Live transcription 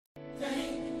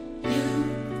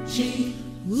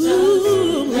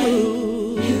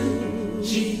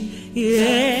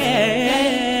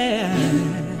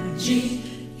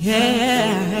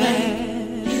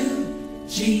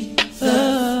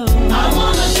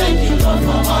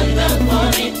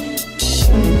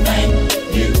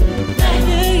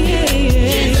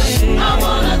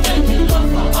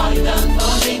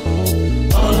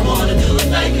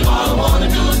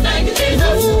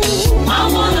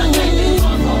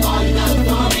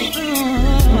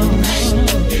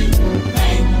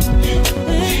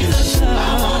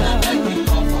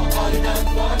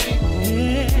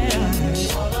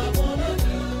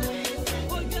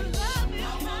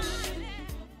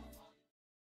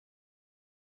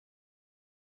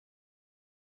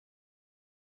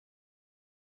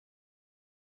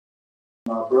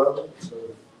My brother.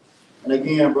 And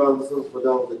again, brothers and sisters, for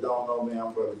those that don't know me,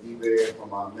 I'm Brother D-Bear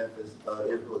from our Memphis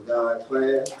Israel God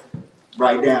class,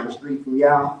 right down the street from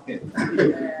y'all.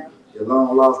 Your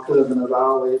long lost cousin, as I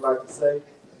always like to say.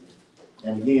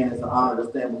 And again, it's an honor to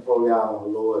stand before y'all on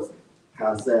the Lord's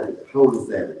Holy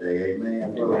Sabbath day.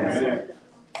 Amen. Amen.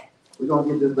 We're going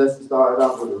to get this lesson started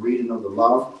off with a reading of the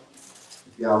law.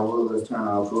 If y'all will, let's turn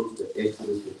our books to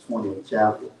Exodus, the 20th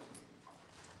chapter.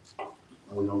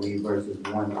 And we're going to read verses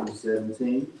 1 through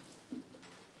 17.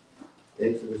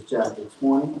 Exodus chapter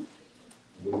 20.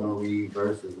 We're going to read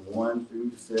verses 1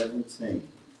 through 17.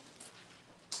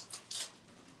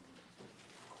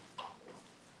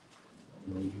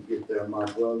 When you get there, my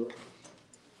brother,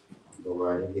 go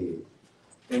right ahead.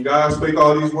 And God spake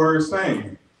all these words,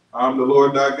 saying, I am the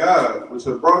Lord thy God, which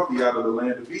have brought thee out of the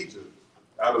land of Egypt,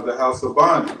 out of the house of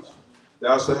bondage.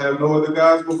 Thou shalt have no other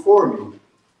gods before me.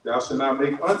 Thou shalt not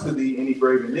make unto thee any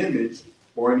graven image,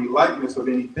 or any likeness of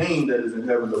anything that is in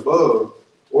heaven above,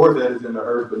 or that is in the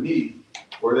earth beneath,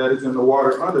 or that is in the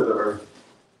water under the earth.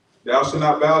 Thou shalt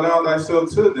not bow down thyself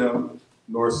to them,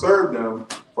 nor serve them,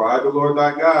 for I, the Lord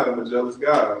thy God, am a jealous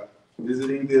God,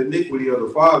 visiting the iniquity of the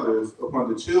fathers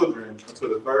upon the children unto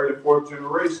the third and fourth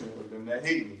generation of them that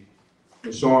hate me,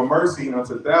 and showing mercy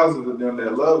unto thousands of them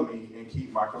that love me and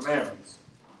keep my commandments.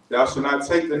 Thou shalt not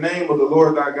take the name of the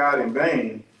Lord thy God in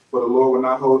vain, for the Lord will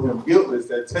not hold him guiltless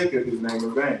that taketh his name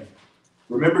in vain.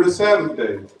 Remember the Sabbath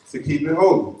day, to keep it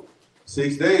holy.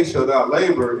 6 days shalt thou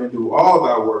labor and do all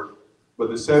thy work, but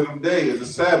the seventh day is the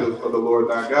Sabbath of the Lord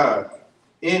thy God.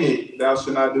 In it thou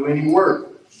shalt not do any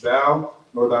work, thou,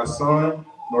 nor thy son,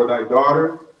 nor thy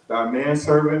daughter, thy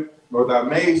manservant, nor thy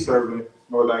maidservant,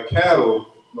 nor thy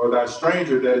cattle, nor thy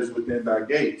stranger that is within thy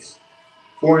gates.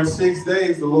 For in 6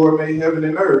 days the Lord made heaven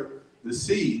and earth, the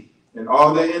sea, and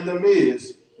all that in them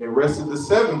is, and rested the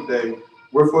seventh day.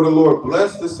 Wherefore the Lord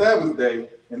blessed the Sabbath day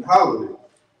and hallowed it.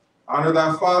 Honor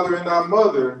thy father and thy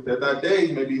mother, that thy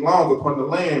days may be long upon the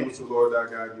land which the Lord thy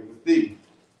God giveth thee.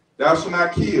 Thou shalt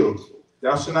not kill.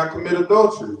 Thou shalt not commit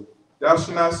adultery. Thou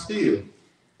shalt not steal.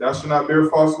 Thou shalt not bear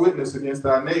false witness against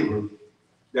thy neighbor.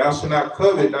 Thou shalt not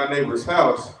covet thy neighbor's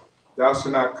house. Thou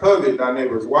shalt not covet thy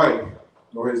neighbor's wife,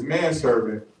 nor his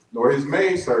manservant, nor his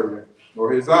maidservant,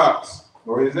 nor his ox,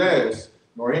 nor his ass,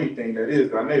 nor anything that is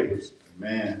thy neighbor's.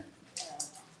 Amen.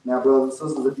 Now, brothers and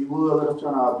sisters, if you would, let us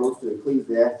turn our books to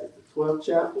Ecclesiastes, the 12th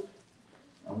chapter,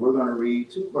 and we're going to read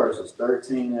 2 verses,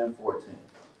 13 and 14.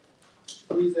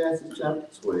 Ecclesiastes chapter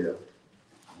 12, and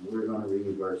we're going to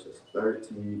read verses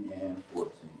 13 and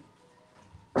 14.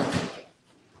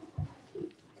 When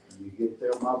you get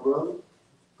there, my brother,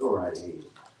 go right ahead.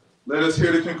 Let us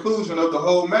hear the conclusion of the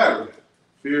whole matter.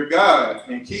 Fear God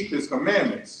and keep his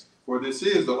commandments, for this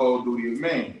is the whole duty of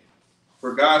man.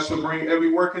 For God shall bring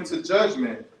every work into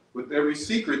judgment with every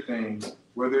secret thing,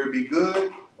 whether it be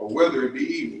good or whether it be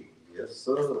evil. Yes,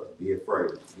 sir. Be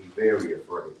afraid. Be very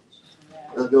afraid.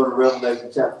 Let's go to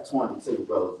Revelation chapter 22,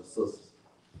 brothers and sisters.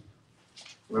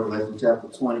 Revelation chapter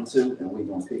 22, and we're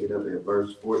going to pick it up at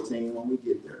verse 14 when we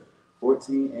get there.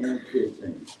 14 and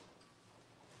 15.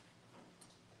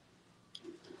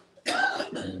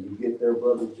 When you get there,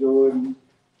 Brother Jordan,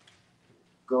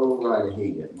 go right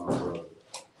ahead, my brother.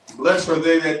 Blessed are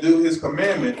they that do his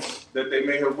commandments, that they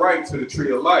may have right to the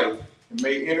tree of life, and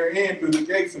may enter in through the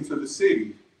gates into the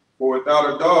city. For without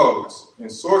are dogs,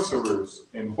 and sorcerers,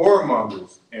 and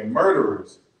whoremongers, and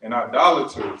murderers, and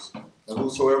idolaters, and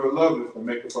whosoever loveth and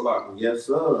maketh a lie. Yes,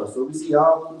 sir. So we see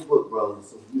all in the book, brothers,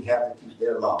 so we have to keep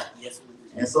their law. Yes, we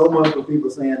do. And so much for people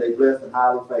saying they blessed and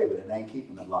highly favored and ain't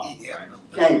keeping the law. Yeah,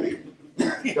 Can't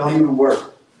be. Don't even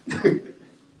work.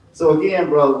 So again,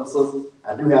 brothers and sisters,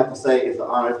 I do have to say it's an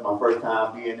honor. It's my first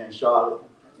time being in Charlotte.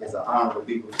 It's an honor to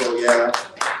be before y'all.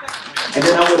 And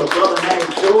then I'm with a brother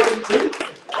named Jordan, too.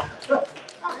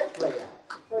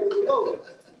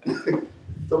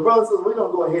 So, brothers and sisters, we're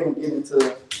going to go ahead and get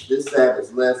into this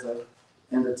Sabbath lesson.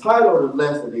 And the title of the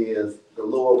lesson is, The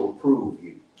Lord Will Prove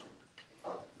You.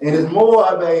 And it's more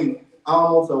of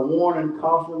almost a warning,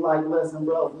 caution-like lesson,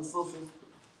 brothers and sisters,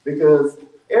 because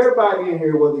everybody in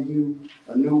here, whether you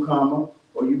a newcomer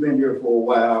or you've been here for a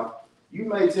while, you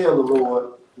may tell the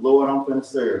Lord, Lord, I'm going to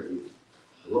serve you.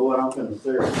 Lord, I'm going to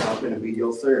serve you. I'm going to be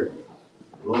your servant.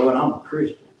 Lord, I'm a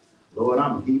Christian. Lord,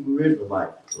 I'm a Hebrew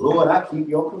Israelite. Lord, I keep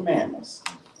your commandments.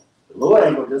 The Lord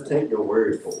ain't going to just take your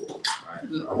word for it.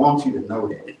 Right? I want you to know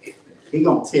that. He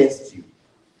going to test you.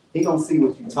 He going to see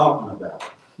what you're talking about.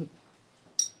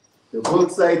 The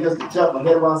book say, just to jump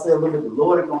ahead of ourselves, look at the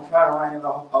Lord is going to try to reign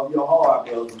of your heart,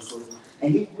 brothers and sisters.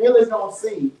 And he really is going to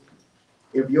see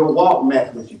if your walk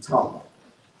matches what you're talking about.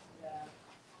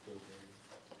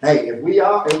 Hey, if we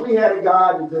had a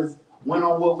God that just went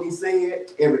on what we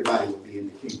said, everybody would be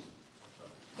in the kingdom.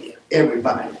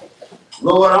 Everybody.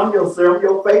 Lord, I'm your servant,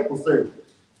 your faithful servant.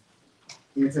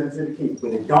 Enter into the kingdom.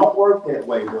 But it don't work that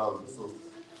way, brothers and sisters.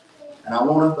 And I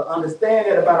want us to understand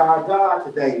that about our God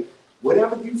today.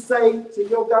 Whatever you say to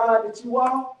your God that you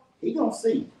are, he gonna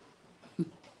see.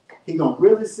 He gonna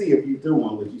really see if you're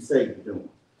doing what you say you're doing.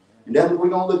 And that's what we're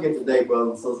gonna look at today,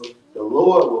 brothers and sisters. The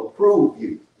Lord will prove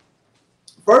you.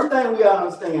 First thing we gotta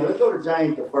understand, let's go to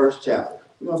James, the first chapter.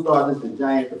 We're gonna start this in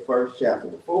James, the first chapter.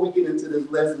 Before we get into this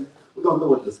lesson, we're gonna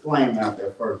do a disclaimer out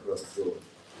there first, Brother George.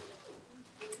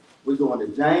 We're going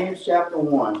to James chapter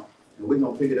 1, and we're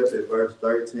gonna pick it up at verse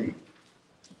 13.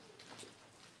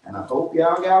 And I hope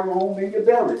y'all got room in your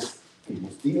bellies. Can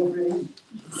you still breathe?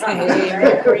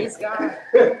 Amen. Praise God.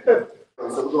 So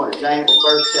we're going to James, the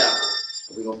first chapter,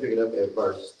 and we're gonna pick it up at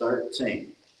verse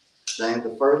 13. James,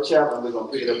 the first chapter, and we're going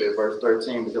to pick it up at verse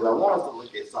 13 because I want us to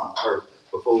look at something first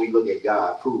before we look at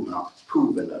God proving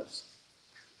us.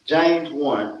 James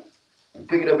 1, and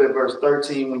pick it up at verse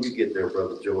 13 when you get there,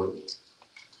 Brother Jordan.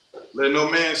 Let no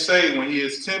man say when he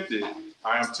is tempted,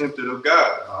 I am tempted of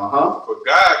God. For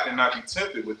God cannot be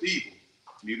tempted with evil,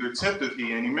 neither tempteth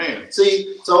he any man.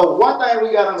 See, so one thing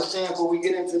we got to understand before we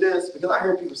get into this, because I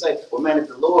hear people say, well, man, if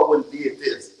the Lord wouldn't have did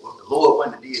this, or if the Lord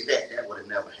wouldn't have did that, that would have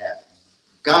never happened.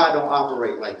 God don't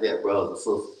operate like that, brothers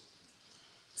and sisters.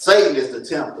 Satan is the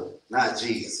tempter, not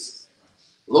Jesus.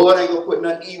 Lord ain't gonna put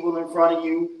nothing evil in front of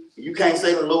you. You can't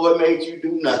say the Lord made you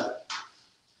do nothing.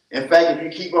 In fact, if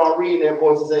you keep on reading that,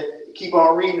 boys,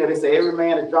 it say every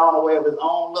man is drawn away of his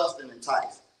own lust and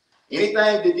enticed. Anything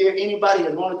that anybody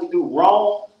has wanted to do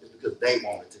wrong is because they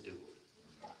wanted to do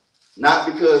it,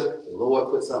 not because the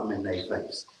Lord put something in their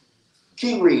face.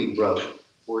 Keep reading, brother.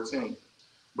 14.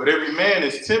 But every man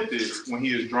is tempted when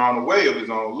he is drawn away of his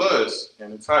own lust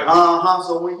and enticed.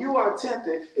 So when you are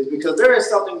tempted, it's because there is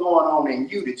something going on in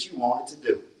you that you wanted to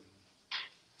do.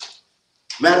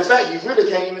 Matter of fact, you really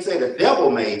can't even say the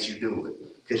devil made you do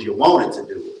it because you wanted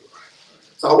to do it.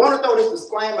 So I want to throw this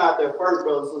disclaimer out there first,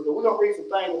 brothers and sisters. We're going to read some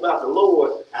things about the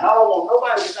Lord, and I don't want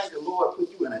nobody to think the Lord put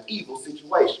you in an evil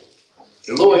situation.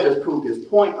 The Lord just proved his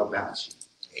point about you.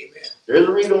 Amen. There's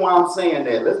a reason why I'm saying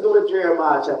that. Let's go to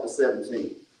Jeremiah chapter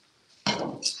 17.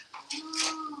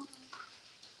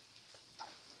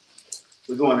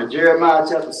 We're going to Jeremiah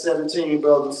chapter 17,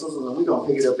 brothers and sisters, and we're going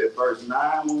to pick it up at verse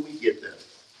 9 when we get there.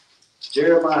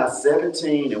 Jeremiah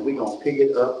 17, and we're going to pick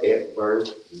it up at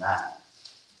verse 9.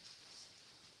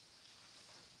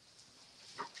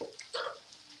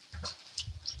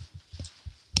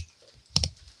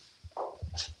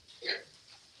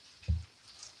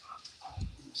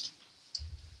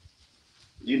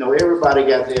 You know, everybody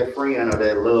got their friend or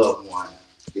their loved one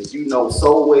that you know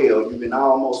so well, you can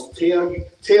almost tell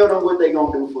them what they're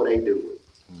going to do before they do it.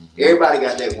 Mm-hmm. Everybody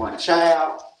got that one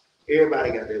child.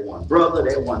 Everybody got that one brother,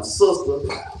 that one sister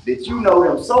that you know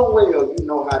them so well, you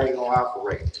know how they're going to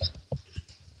operate.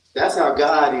 That's how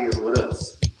God is with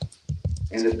us.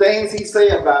 And the things he say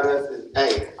about us is,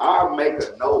 hey, our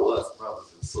maker know us,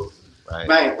 brothers and sisters. Right.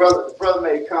 Man, the brother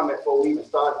made a comment before we even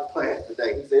started the class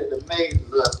today. He said it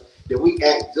amazes us that we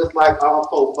act just like our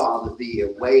forefathers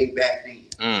did way back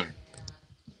then.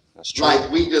 That's true. Like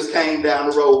we just came down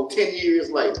the road 10 years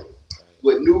later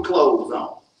with new clothes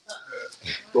on.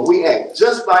 But we act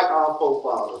just like our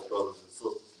forefathers, brothers and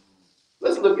sisters.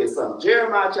 Let's look at something.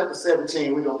 Jeremiah chapter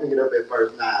 17, we're going to pick it up at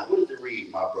verse 9. What did it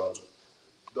read, my brother?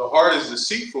 The heart is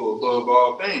deceitful above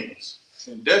all things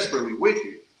and desperately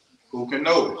wicked. Who can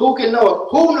know it? Who can know it?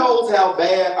 Who knows how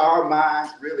bad our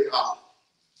minds really are?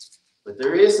 But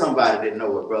there is somebody that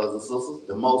knows it, brothers and sisters,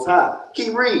 the Most High.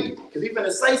 Keep reading, because he's going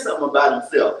to say something about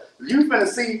himself. You're going to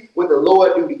see what the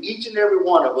Lord do to each and every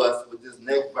one of us with this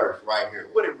next verse right here.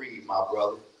 What did it read, my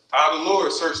brother? How the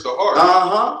Lord searched the heart.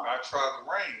 I try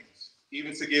the reins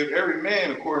even to give every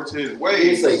man according to his He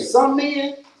ways. say some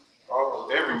men, Oh,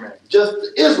 every man. just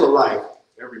the Israelite,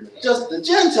 Every man. just the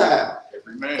Gentile.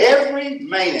 Every man. Every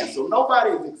man. So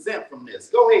nobody is exempt from this.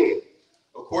 Go ahead.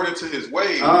 According to his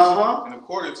ways and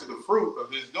according to the fruit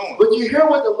of his doing. But you hear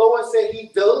what the Lord said he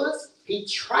does? He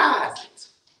tries it.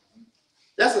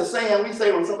 That's a saying we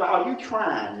say when somebody, oh, you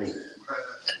trying me.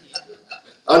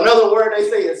 Another word they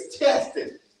say is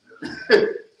testing.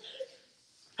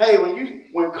 Hey,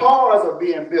 when cars are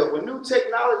being built, when new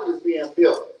technology is being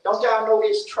built, don't y'all know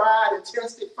it's tried and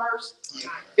tested first?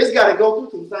 It's got to go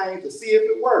through some things to see if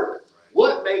it works.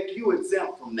 What makes you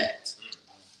exempt from that?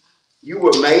 You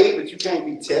were made, but you can't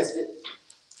be tested.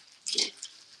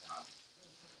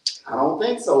 I don't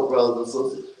think so, brothers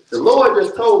and sisters. The Lord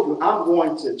just told you, I'm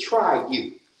going to try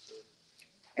you.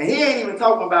 And he ain't even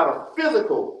talking about a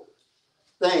physical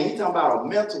thing. He's talking about a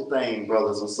mental thing,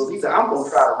 brothers and sisters. He said, I'm going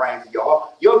to try to rank for your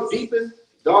heart. Your deepest,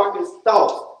 darkest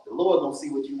thoughts, the Lord going to see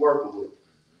what you're working with.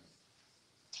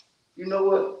 You know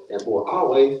what? That boy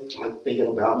always like thinking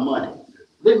about money.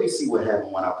 Let me see what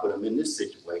happened when I put him in this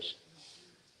situation.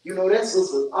 You know, that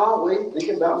sister's always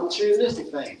thinking about materialistic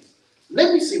things.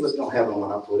 Let me see what's going to happen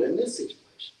when I put her in this situation.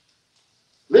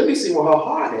 Let me see where her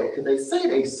heart at, because they say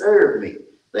they serve me.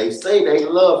 They say they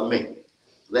love me.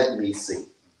 Let me see.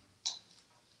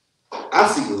 I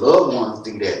see loved ones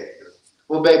do that.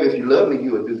 Well, baby, if you love me,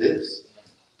 you would do this.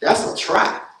 That's a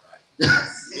try.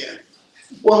 Yeah.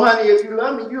 Well, honey, if you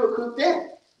love me, you'll cook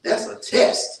that. That's a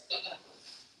test.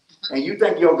 And you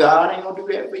think your God ain't going to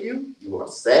do that for you? You are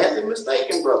sadly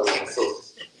mistaken, brothers and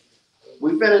sisters.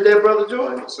 We finished that, Brother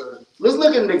Jordan? Yes, sir. Let's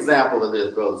look at an example of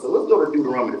this, brother. So let's go to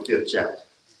Deuteronomy, the 5th chapter.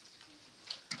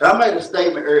 I made a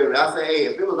statement earlier. I said, hey,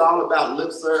 if it was all about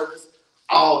lip service,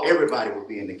 everybody would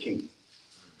be in the kingdom.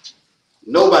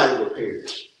 Nobody would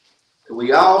perish. Because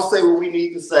we all say what we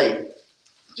need to say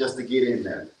just to get in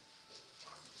there.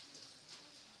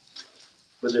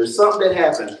 But there's something that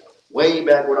happened way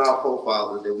back with our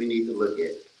forefathers that we need to look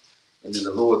at. And then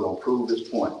the Lord's going to prove his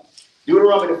point.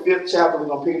 Deuteronomy, the 5th chapter, we're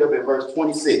going to pick it up at verse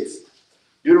 26.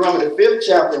 Deuteronomy, the 5th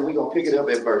chapter, and we're going to pick it up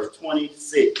at verse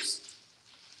 26.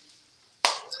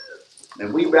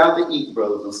 And we about to eat,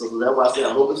 brothers and sisters. That's why I said,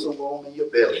 I hope there's some room in your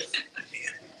belly.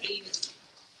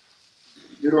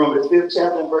 Deuteronomy, the 5th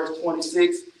chapter, and verse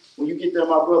 26. When you get there,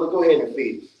 my brother, go ahead and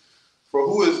feed. For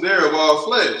who is there of all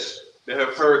flesh that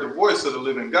have heard the voice of the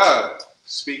living God,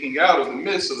 speaking out of the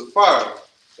midst of the fire,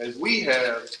 as we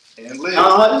have and lived?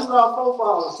 This is our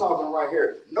forefathers talking right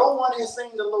here. No one has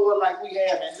seen the Lord like we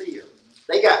have and lived.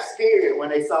 They got scared when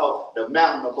they saw the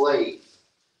mountain ablaze.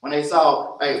 When they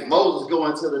saw, hey, Moses go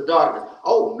into the darkness.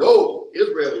 Oh no,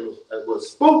 Israel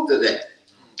was spooked to that.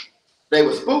 They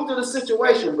were spooked to the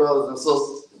situation, brothers and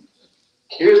sisters.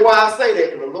 Here's why I say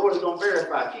that, because the Lord is going to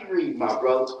verify. Keep reading, my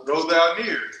brother. Go thou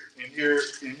near and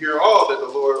hear all that the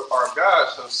Lord our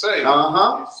God shall say.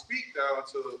 And speak thou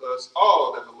unto us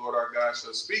all that the Lord our God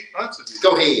shall speak unto thee.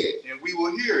 Go ahead. And we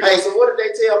will hear it. Hey, so what did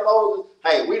they tell Moses?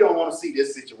 Hey, we don't want to see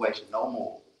this situation no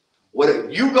more.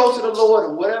 Whatever you go to the Lord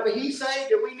and whatever he say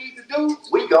that we need to do,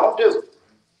 we gonna do.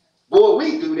 Boy,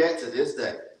 we do that to this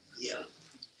day. Yeah.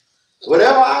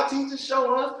 Whatever our teachers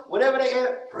show us, whatever they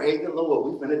have, praise the Lord,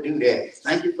 we're gonna do that.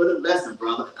 Thank you for the lesson,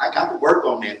 brother. I got to work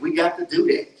on that. We got to do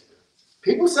that.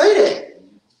 People say that.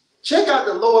 Check out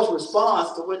the Lord's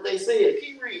response to what they said.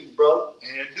 Keep reading, brother.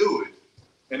 And do it.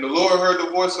 And the Lord heard the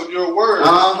voice of your words,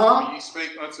 and ye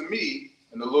spake unto me.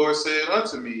 And the Lord said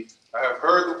unto me, I have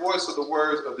heard the voice of the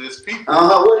words of this people.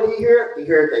 What did he hear? He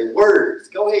heard their words.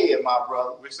 Go ahead, my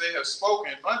brother. Which they have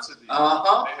spoken unto thee. They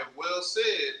have well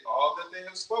said all that they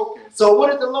have spoken. So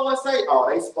what did the Lord say? Oh,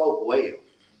 they spoke well.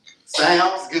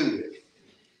 Sounds good.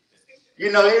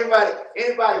 You know,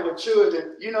 anybody with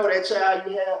children, you know that child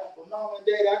you have, well, Mom and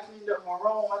Dad, I cleaned up my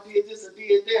room, I did this, I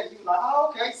did that. And you're like, oh,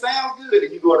 okay, sounds good.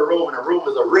 And you go in the room and the room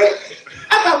is a wreck.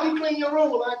 I thought we cleaned your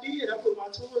room. Well, I did. I put my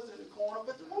toys in the corner,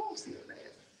 but the room's still there.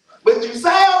 But you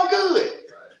sound good.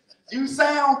 You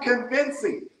sound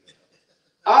convincing.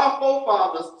 Our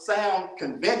forefathers sound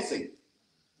convincing.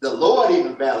 The Lord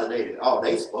even validated. Oh,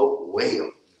 they spoke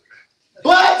well.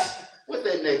 But what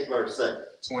that next verse say?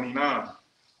 29.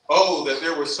 Oh, that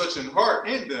there was such an heart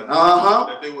in them,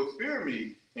 that they would fear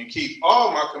me and keep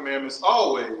all my commandments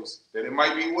always, that it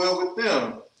might be well with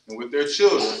them and with their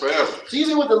children forever. So you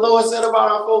see what the Lord said about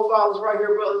our forefathers right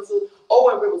here, brothers and sisters?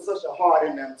 Oh, if it was such a heart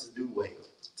in them to do well,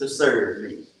 to serve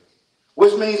me.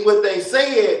 Which means what they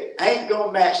said ain't going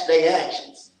to match their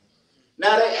actions.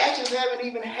 Now, their actions haven't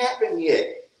even happened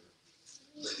yet.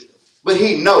 But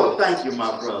he knows. Thank you,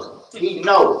 my brother. He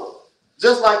knows.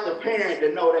 Just like the parent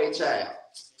that know their child.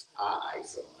 All right,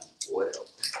 son. Well,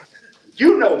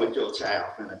 You know what your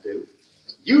child finna do.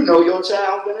 You know your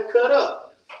child finna cut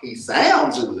up. He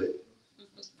sounds good.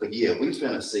 But yeah, we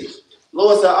finna see.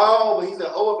 Lord said, oh, but he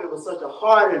said, oh, if it was such a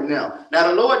heart in them. Now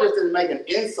the Lord just didn't make an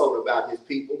insult about his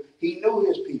people. He knew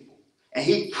his people. And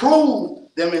he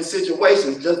proved them in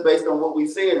situations just based on what we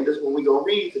said, and this is what we're going to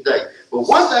read today. But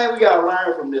one thing we got to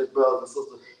learn from this, brothers and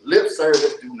sisters, lip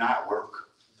service do not work.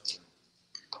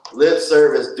 Lip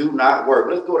service do not work.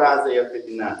 Let's go to Isaiah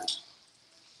 59.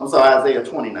 I'm sorry, Isaiah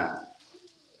 29.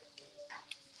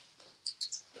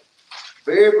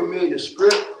 Very familiar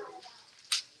script,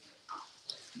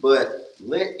 but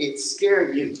let it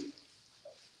scare you.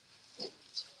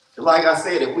 Like I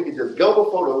said, if we could just go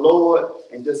before the Lord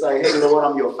and just say, hey, Lord,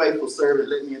 I'm your faithful servant,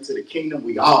 let me into the kingdom,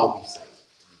 we all be saved.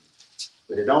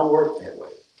 But it don't work that way.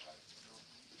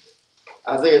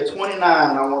 Isaiah 29,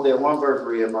 and I want that one verse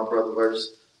read, my brother,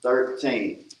 verse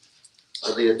 13.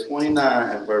 Isaiah 29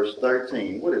 and verse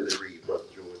 13. What does it read, Brother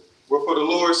George? Wherefore the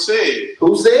Lord said.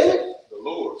 Who said? The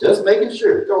Lord. Just making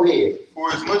sure. Go ahead.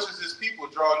 For as much as his people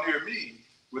draw near me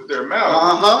with their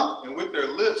mouths and with their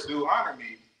lips do honor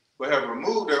me, but have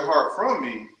removed their heart from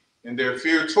me, and their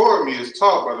fear toward me is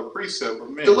taught by the precept of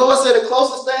men. The Lord said the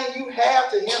closest thing you have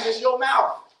to him is your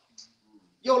mouth,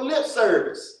 your lip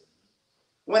service.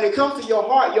 When it comes to your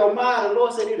heart, your mind, the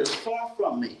Lord said it is far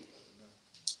from me.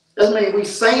 That means we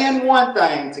saying one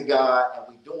thing to God and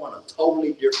we doing a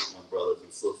totally different one, brothers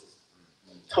and sisters.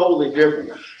 Totally different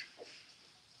one.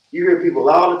 You hear people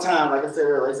all the time, like I said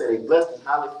earlier, they say they blessed and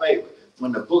highly favored.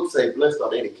 When the book say blessed are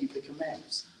they to keep the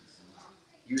commandments.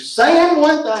 You saying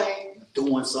one thing,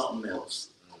 doing something else.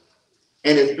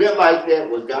 And it's been like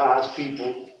that with God's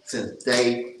people since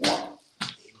day one.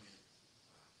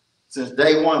 Since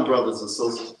day one, brothers and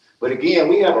sisters. But again,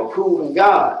 we have a proven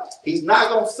God. He's not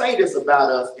going to say this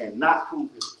about us and not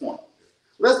prove his point.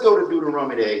 Let's go to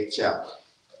Deuteronomy, the 8th chapter.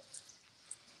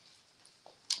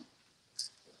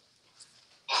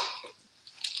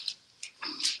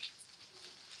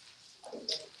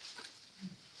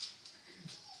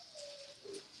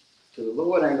 The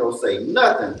Lord ain't going to say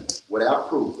nothing without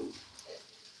proving.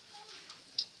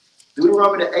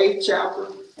 Deuteronomy the 8th chapter,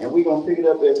 and we're going to pick it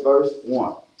up at verse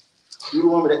 1.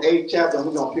 Deuteronomy the 8th chapter, and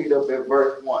we're going to pick it up at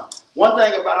verse 1. One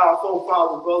thing about our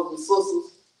forefathers, brothers and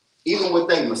sisters, even with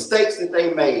their mistakes that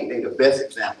they made, they're the best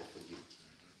example for you.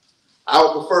 I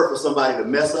would prefer for somebody to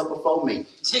mess up before me,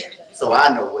 so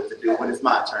I know what to do when it's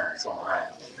my turn to come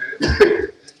around.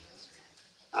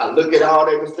 I look at all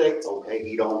their mistakes. Okay,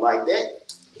 he don't like that.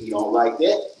 He don't like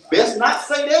that. Best not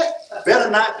say that. Better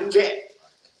not do that.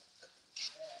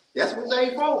 That's what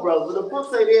they for, brothers. The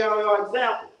book say they are our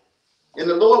example. And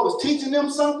the Lord was teaching them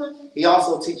something. He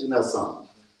also teaching us something.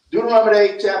 Deuteronomy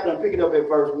 8th chapter, and pick it up at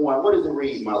verse 1. What does it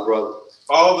read, my brother?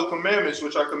 All the commandments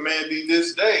which I command thee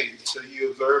this day shall ye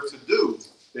observe to do,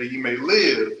 that ye may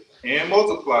live and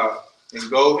multiply, and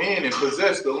go in and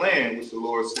possess the land which the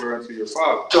Lord sware unto your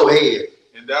fathers. Go ahead.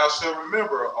 And thou shalt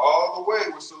remember all the way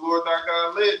which the Lord thy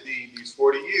God led thee these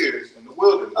 40 years in the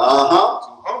wilderness, to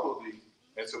humble thee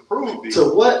and to prove thee.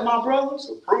 To what, my brothers?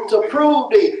 To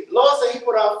prove thee. Lord said he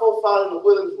put our forefathers in the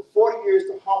wilderness for 40 years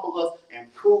to humble us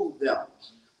and prove them.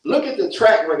 Look at the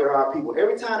track record of our people.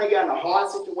 Every time they got in a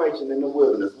hard situation in the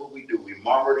wilderness, what we do? We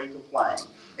murmured and complained.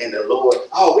 And the Lord,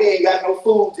 oh, we ain't got no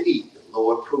food to eat. The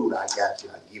Lord proved, I got you.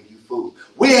 I give you food.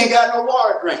 We ain't got no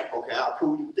water to drink. Okay, I'll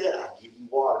prove you that. I'll give you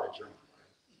water to drink.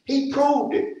 He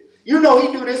proved it. You know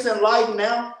he do this in life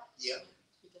now. Yeah.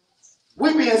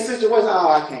 We be in situations, oh,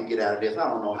 I can't get out of this. I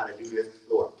don't know how to do this.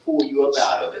 Lord, pull you up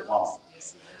out of it, Mom.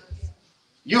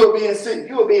 You'll be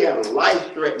in a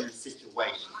life-threatening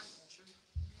situation.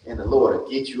 And the Lord will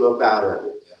get you up out of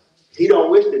it. He don't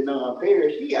wish that none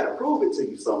perish. He got to prove it to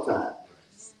you sometime.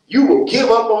 You will give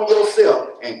up on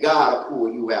yourself and God will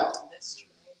pull you out.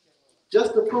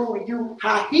 Just to prove to you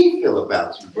how he feel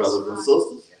about you, brothers and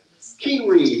sisters. Keep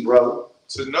reading, brother.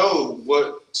 To know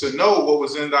what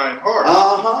was in thine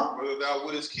heart, whether thou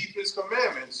wouldest keep his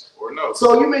commandments or no.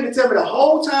 So you mean to tell me the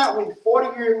whole time when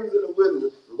 40 years we was in the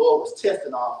wilderness, the Lord was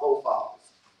testing our forefathers.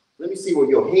 Let me see where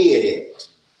your head is.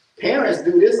 Parents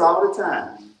do this all the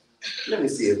time. Let me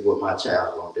see what my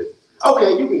child's gonna do.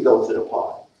 Okay, you can go to the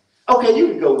party. Okay, you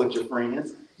can go with your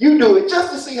friends. You do it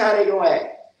just to see how they gonna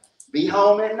act. Be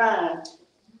home at 9.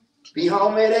 Be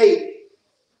home at 8.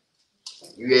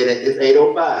 You at it's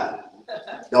 8:05.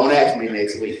 Don't ask me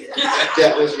next week.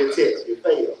 That was your test. You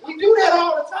failed. We do that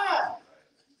all the time.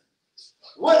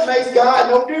 What makes God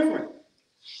no different?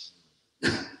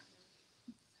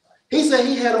 He said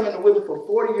he had them in the wilderness for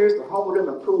 40 years to humble them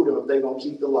and prove them if they're going to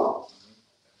keep the law.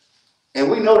 And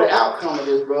we know the outcome of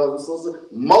this, brothers and sisters.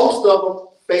 Most of them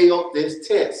failed this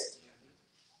test.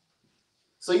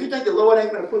 So you think the Lord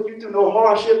ain't going to put you through no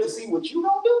hardship to see what you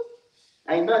gonna do?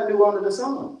 Ain't nothing new under the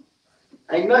sun.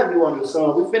 Ain't nothing new under the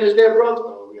sun. We finished there, brother?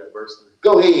 Oh, we got verse 3.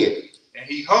 Go ahead. And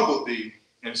he humbled thee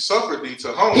and suffered thee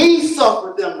to hunger. He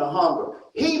suffered them to hunger.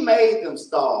 He made them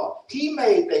starve. He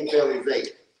made their bellies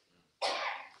ache.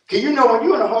 Cause you know when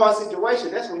you're in a hard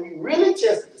situation, that's when you really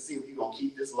tested to see if you're gonna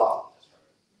keep this law.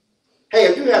 Hey,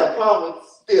 if you had a problem with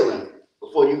stealing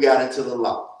before you got into the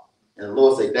law, and the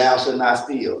Lord said, "Thou shalt not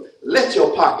steal," let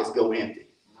your pockets go empty.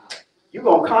 You're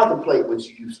gonna contemplate what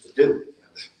you used to do.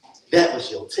 That was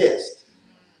your test.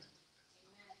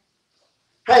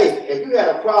 Hey, if you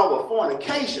had a problem with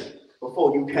fornication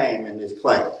before you came in this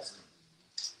class,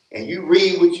 and you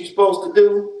read what you're supposed to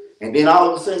do, and then all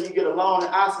of a sudden you get alone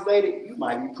and isolated, you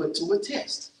might be put to a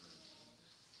test.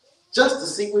 Just to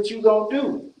see what you're going to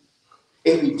do.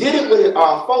 If we did it with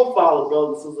our forefathers,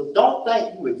 brothers and sisters, don't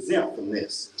think you exempt from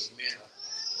this.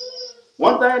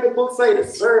 One thing the book say, the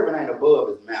servant ain't above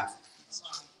his master.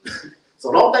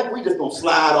 So don't think we just going to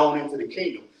slide on into the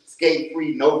kingdom, skate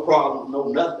free, no problems, no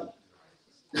nothing.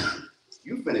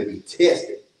 You finna be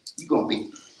tested. You're going to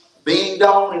be beamed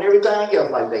on and everything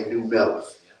else like they do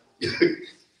metals.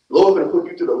 Lord going to put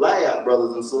you to the lab,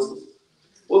 brothers and sisters.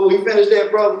 Well, we finished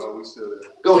that, brother? Oh, we still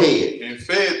there. Go ahead. And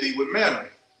fed thee with manna,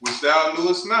 which thou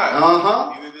knewest not.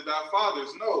 Neither did thy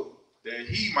fathers know, that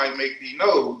he might make thee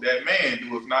know that man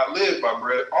doeth not live by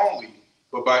bread only,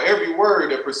 but by every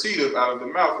word that proceedeth out of the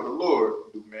mouth of the Lord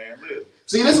do man live.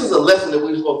 See, this is a lesson that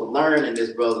we're supposed to learn in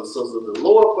this, brothers and sisters. The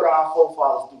Lord put our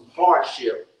forefathers through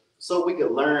hardship so we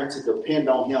could learn to depend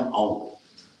on him only.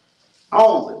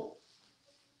 Only.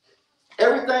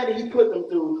 Everything that he put them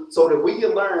through so that we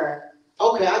can learn,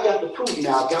 okay, I got the proof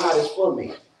now. God is for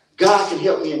me. God can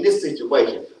help me in this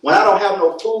situation. When I don't have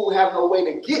no food, have no way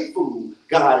to get food,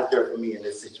 God is there for me in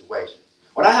this situation.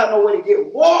 When I have no way to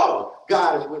get water,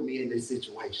 God is with me in this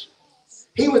situation.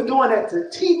 He was doing that to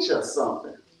teach us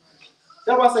something.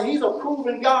 That's why I say he's a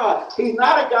proven God. He's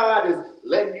not a God that's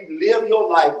letting you live your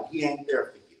life and he ain't there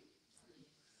for you.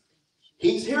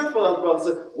 He's here for us,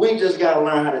 brothers. We just got to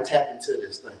learn how to tap into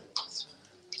this thing.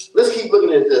 Let's keep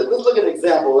looking at this. Let's look at an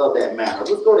example of that matter.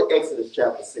 Let's go to Exodus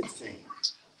chapter 16.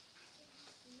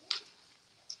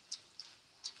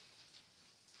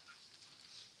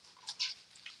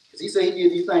 Because he said he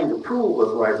gives you things to prove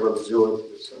us, right, Brother George?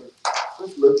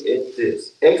 Let's look at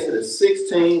this. Exodus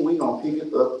 16, we're going to pick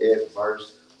it up at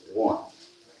verse 1.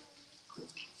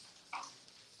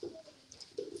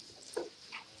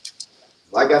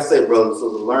 Like I said, brothers, so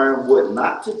to learn what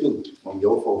not to do from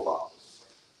your forefathers.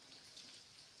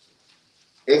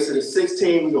 Exodus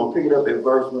 16, we're going to pick it up at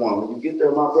verse 1. When you get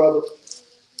there, my brother,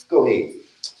 go ahead.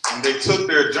 And they took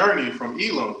their journey from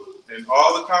Elim, and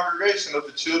all the congregation of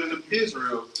the children of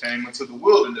Israel came into the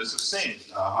wilderness of Sin,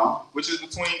 which is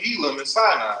between Elim and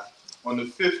Sinai, on the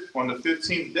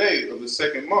 15th day of the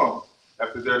second month,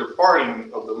 after their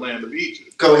departing of the land of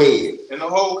Egypt. Go ahead. And the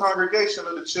whole congregation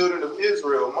of the children of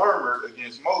Israel murmured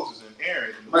against Moses and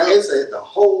Aaron. But it said the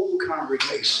whole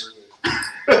congregation.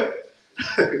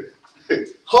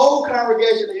 Whole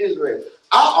congregation of Israel.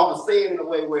 I'm going to say it in a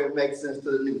way where it makes sense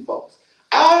to the new folks.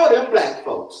 All them black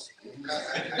folks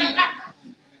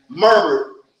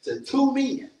murmured to 2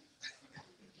 men.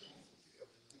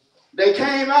 They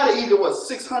came out of Egypt,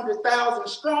 600,000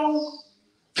 strong?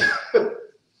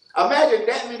 Imagine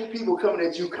that many people coming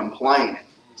at you complaining.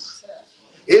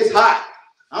 It's hot.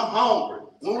 I'm hungry.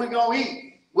 When we gonna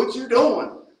eat? What you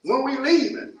doing? When we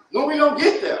leaving? When we gonna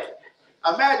get there?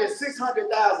 Imagine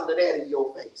 600,000 of that in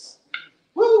your face.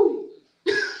 Woo!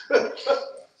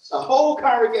 The whole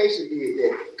congregation did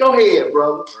that. Go ahead,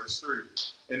 brother. Verse 3.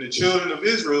 And the children of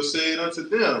Israel said unto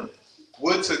them,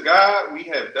 would to God we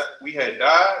had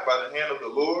died by the hand of the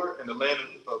Lord in the land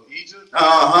of Egypt,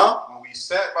 when we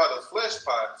sat by the flesh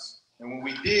pots, and when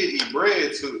we did eat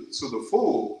bread to the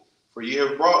full, for ye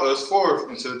have brought us forth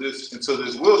into this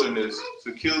wilderness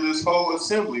to kill this whole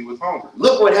assembly with hunger.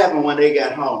 Look what happened when they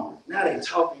got hungry. Now they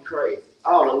talking crazy.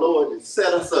 Oh, the Lord has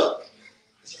set us up.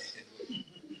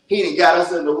 He done got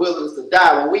us in the wilderness to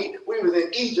die. When we was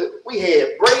in Egypt, we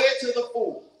had bread to the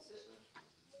full.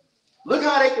 Look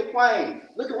how they complain.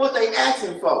 Look at what they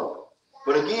asking for.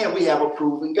 But again, we have a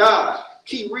proven God.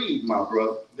 Keep reading, my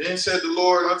brother. Then said the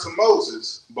Lord unto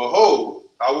Moses, behold,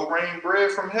 I will rain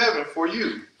bread from heaven for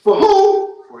you. For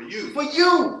who? For you. For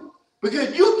you.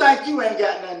 Because you think you ain't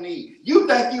got nothing to eat. You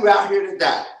think you out here to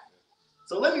die.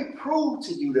 So let me prove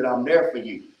to you that I'm there for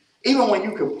you. Even when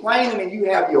you complaining and you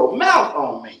have your mouth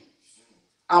on me,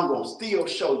 I'm going to still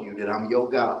show you that I'm your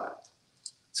God.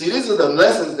 See, these are the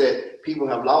lessons that people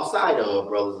have lost sight of,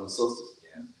 brothers and sisters.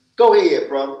 Go ahead,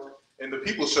 brother. And the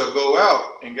people shall go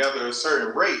out and gather a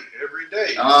certain rate every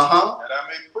day, that I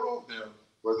may prove them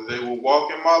whether they will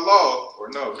walk in my law or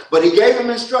no. But he gave them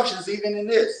instructions even in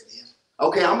this.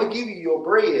 Okay, I'm going to give you your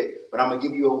bread, but I'm going to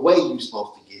give you a way you're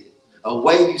supposed to get it, a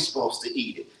way you're supposed to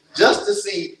eat it, just to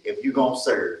see if you're going to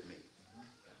serve me.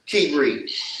 Keep reading.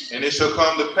 And it shall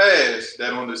come to pass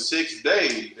that on the 6th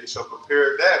day they shall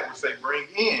prepare that which they bring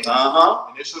in,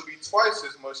 and it shall be twice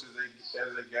as much as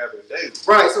they gather daily.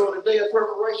 Right, so on the day of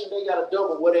preparation, they got to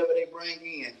double whatever they bring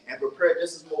in and prepare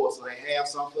just as more so they have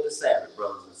some for the Sabbath,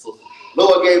 brothers and sisters.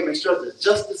 Lord gave them instructions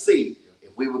just to see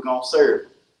if we were going to serve him.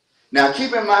 Now,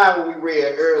 keep in mind what we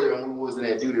read earlier when we was in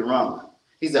that Deuteronomy.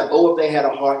 He said, oh, if they had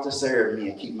a heart to serve me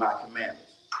and keep my commandments.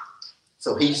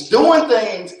 So he's doing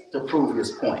things to prove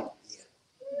his point.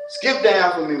 Skip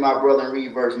down for me, my brother, and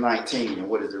read verse 19. And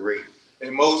what does it read?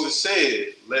 And Moses said,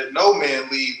 let no man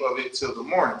leave of it till the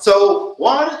morning. So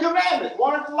one of the commandments,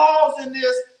 one of the laws in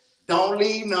this, don't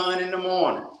leave none in the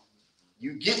morning.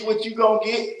 You get what you're going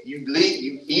to get.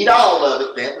 You eat all of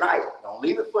it that night. Don't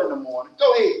leave it for in the morning.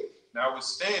 Go ahead.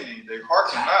 Notwithstanding, they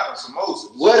hearkened not unto Moses.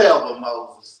 Whatever,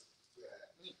 Moses.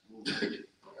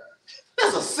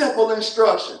 That's a simple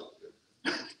instruction.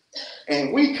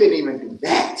 And we couldn't even do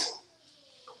that.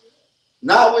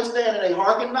 Notwithstanding, they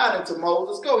hearkened not unto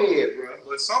Moses. Go ahead, bro.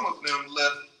 But some of them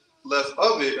left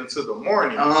of it until the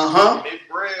morning, and it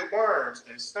bred worms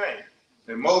and stank.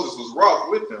 And Moses was wroth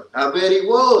with them. I bet he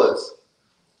was.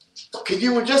 Because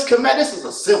you were just command. This is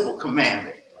a simple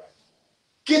commandment.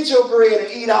 Get your bread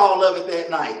and eat all of it that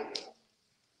night.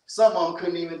 Some of them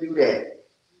couldn't even do that.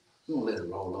 You gonna let it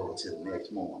roll over till the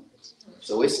next morning.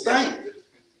 So it stank.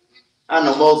 I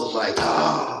know Moses like,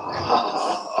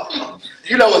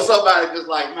 you know when somebody just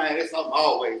like, man, there's something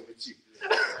always with you.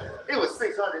 It was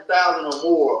 600,000 or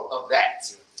more of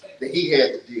that he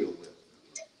had to deal with.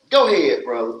 Go ahead,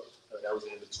 brother. That was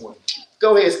in the 20.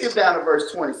 Go ahead, skip down to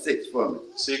verse 26 for me.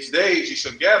 6 days you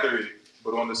shall gather it,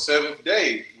 but on the 7th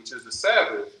day, which is the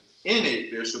Sabbath, in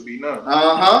it there shall be none.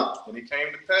 And it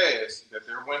came to pass that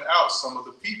there went out some of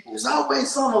the people. There's always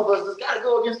some of us that's got to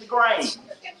go against the grain.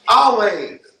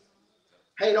 Always.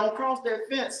 Hey, don't cross that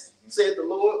fence, said the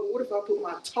Lord. What if I put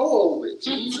my toe over it?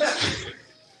 Jesus.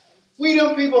 We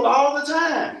them people all the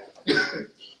time.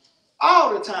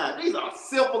 All the time. These are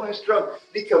simple instructions.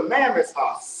 The commandments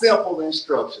are simple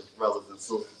instructions, brothers and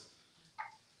sisters.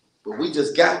 But we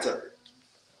just got to.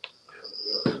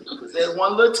 There's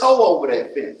one little toe over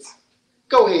that fence.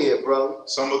 Go ahead, brother.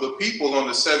 Some of the people on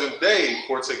the 7th day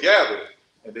for to gather,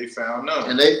 and they found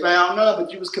none. And they found none,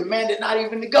 but you was commanded not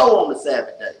even to go on the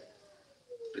Sabbath day.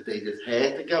 But they just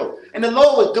had to go. And the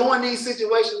Lord was doing these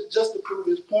situations just to prove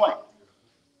his point.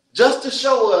 Just to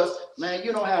show us, man,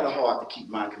 you don't have the heart to keep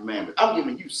my commandments. I'm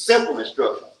giving you simple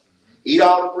instructions. Eat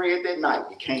all the bread that night.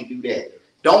 You can't do that.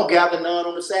 Don't gather none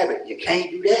on the Sabbath. You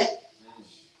can't do that.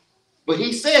 But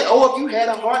he said, oh, if you had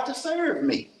a heart to serve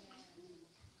me.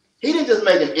 He didn't just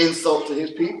make an insult to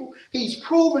his people. He's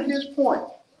proven his point.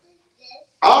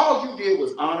 All you did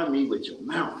was honor me with your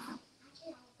mouth.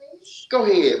 Go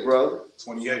ahead, brother.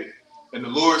 28. And the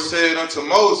Lord said unto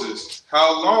Moses,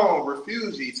 how long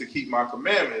refuse ye to keep my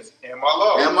commandments and my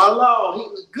law? And my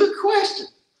law. Good question.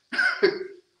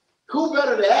 Who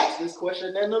better to ask this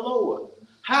question than the Lord?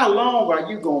 How long are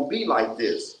you going to be like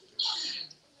this?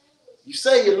 You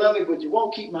say you love me, but you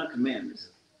won't keep my commandments.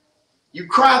 You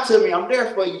cry to me, I'm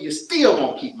there for you, you still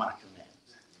won't keep my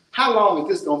commandments. How long is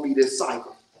this going to be this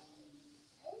cycle?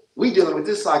 We dealing with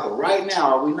this cycle right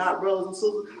now, are we not, brothers and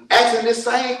sisters? Asking this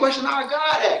same question our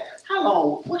God asked. How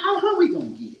long are we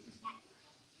going to get it?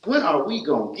 When are we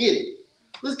going to get it?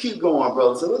 Let's keep going,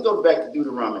 brothers. So let's go back to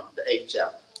Deuteronomy, the 8th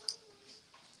chapter.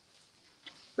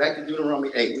 Back to Deuteronomy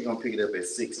 8, we're going to pick it up at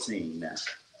 16 now.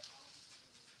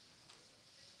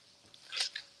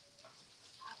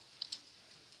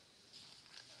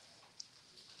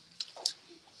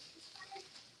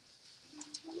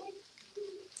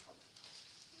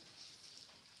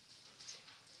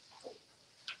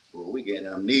 Well, we get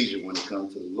amnesia when it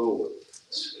comes to the Lord.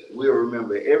 We'll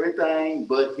remember everything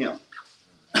but him.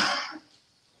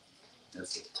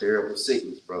 That's a terrible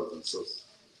sickness, brothers and sisters.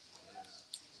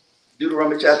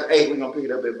 Deuteronomy chapter 8, we're going to pick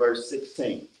it up at verse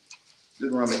 16.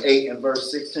 Deuteronomy 8 and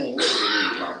verse 16. What does it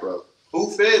read, my brother?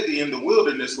 Who fed thee in the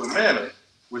wilderness with manna,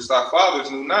 which thy fathers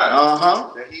knew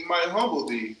not, that he might humble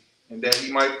thee, and that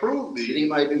he might prove thee. That he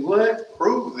might do what?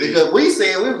 Prove thee. Because we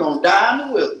said we were going to die in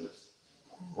the wilderness.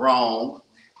 Wrong.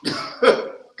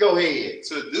 Go ahead.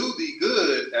 To do thee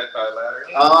good at thy latter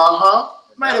end.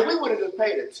 Man, if we would have just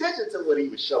paid attention to what he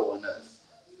was showing us.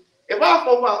 If our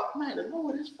folk out, man, the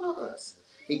Lord is for us.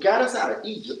 He got us out of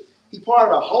Egypt. He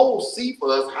parted a whole sea for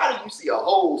us. How do you see a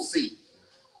whole sea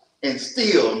and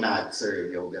still not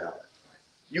serve your God?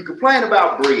 You complain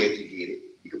about bread, you get it.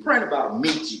 You complain about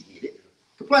meat, you get it.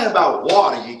 Complain about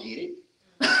water, you get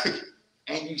it.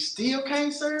 And you still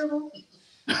can't serve him?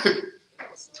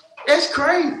 That's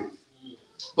crazy.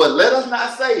 But let us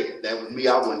not say it. That was me,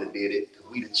 I wouldn't have did it.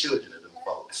 We the children of them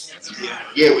folks.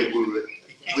 Yeah, we would.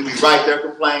 We'd be right there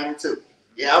complaining too.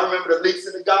 Yeah, I remember the leaks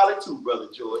in the garlic too, Brother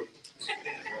Joy.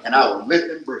 And I was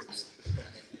lifting bricks.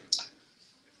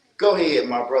 Go ahead,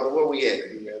 my brother. Where we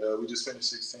at? We just finished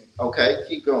 16. Okay,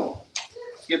 keep going.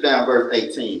 Skip down verse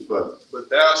 18, brother. But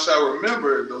thou shalt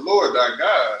remember the Lord thy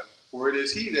God, for it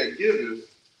is he that giveth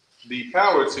the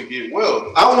power to get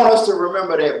wealth. I want us to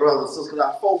remember that, brothers and sisters, because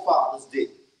our forefathers did.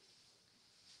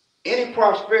 Any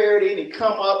prosperity, any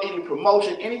come up, any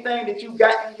promotion, anything that you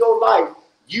got in your life,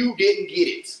 you didn't get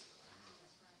it.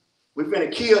 We're going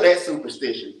to kill that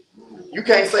superstition. You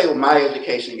can't say, well, my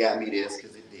education got me this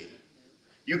because it didn't.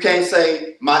 You can't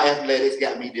say, my athletics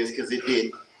got me this because it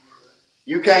didn't.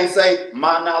 You can't say,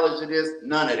 my knowledge of this,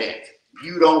 none of that.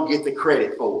 You don't get the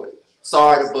credit for it.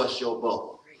 Sorry to bust your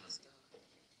bubble.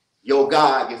 Your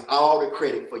God gets all the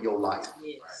credit for your life.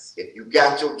 Yes. If you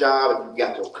got your job, if you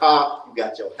got your car, you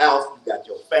got your house, you got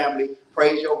your family,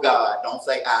 praise your God. Don't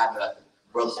say I nothing.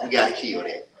 Brothers, we got to kill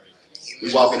that.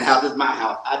 We walk in the house, this is my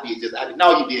house. I did.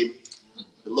 No, you didn't.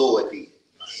 The Lord did.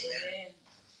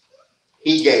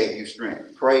 He gave you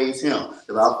strength. Praise him.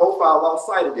 Because our forefathers lost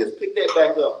sight of this. Pick that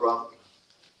back up, brother.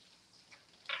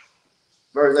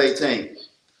 Verse 18.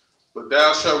 But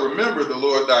thou shalt remember the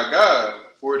Lord thy God,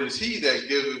 for it is he that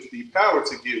giveth thee power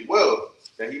to get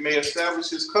wealth, that he may establish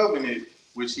his covenant,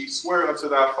 which he sware unto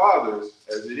thy fathers,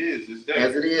 as it is this day.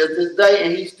 As it is this day,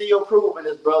 and he's still proving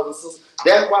this, brothers and sisters.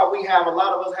 That's why we have, a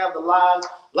lot of us have the lives.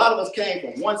 A lot of us came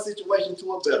from one situation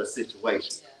to a better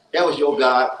situation. That was your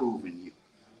God proving you.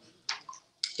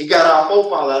 He got our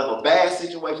forefathers out of a bad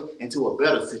situation into a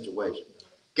better situation.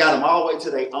 Got them all the way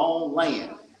to their own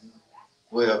land.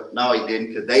 Well, no, he didn't,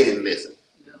 because they didn't listen.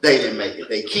 They didn't make it.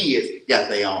 Their kids got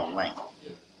their own land.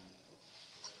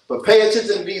 But pay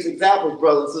attention to these examples,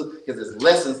 brothers and sisters, because there's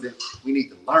lessons that we need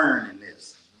to learn in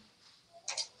this.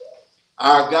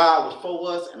 Our God was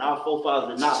for us, and our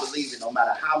forefathers did not believe it, no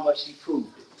matter how much he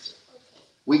proved it.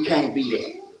 We can't be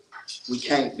that. We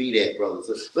can't be that, brothers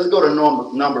and sisters. Let's go to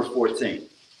Numbers 14.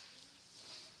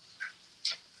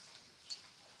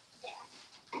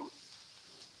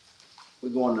 We're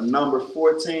going to Numbers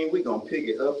 14. We're going to pick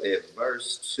it up at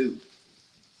verse 2.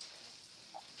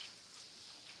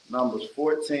 Numbers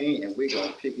 14, and we're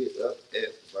going to pick it up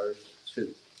at verse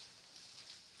 2.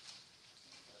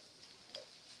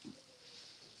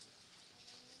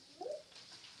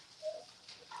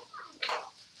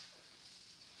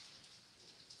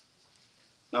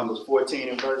 Numbers 14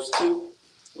 and verse 2.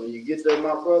 When you get there,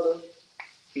 my brother,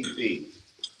 keep reading.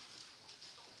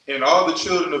 And all the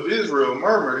children of Israel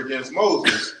murmured against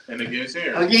Moses and against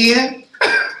Aaron. Again?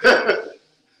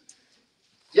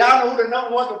 Y'all know who the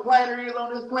number one complainer is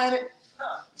on this planet?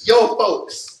 Your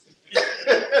folks.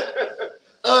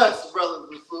 Us, brothers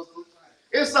and sisters.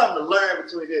 It's something to learn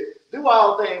between this. Do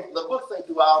all things. The book says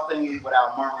do all things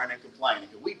without murmuring and complaining.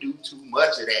 We do too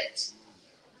much of that.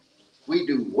 We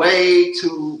do way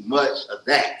too much of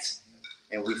that.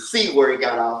 And we see where it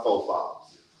got our forefathers.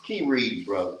 Keep reading,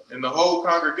 brother. And the whole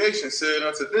congregation said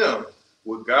unto them,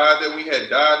 would God that we had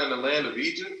died in the land of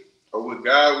Egypt? Or would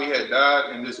God we had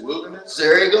died in this wilderness?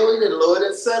 There you go. The Lord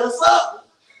has set us up.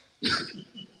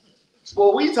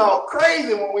 Well, we talk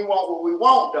crazy when we want what we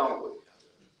want, don't we?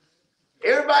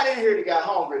 Everybody in here that got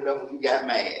hungry enough when you got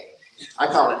mad. I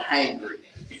call it hangry.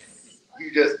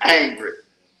 You just angry.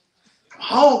 I'm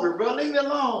hungry, bro. Leave me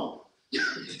alone.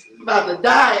 I'm about to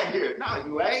die in here. No,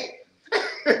 you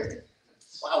ain't.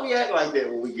 Why we act like that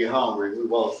when we get hungry? We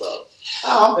want something.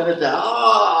 Oh, I'm gonna die.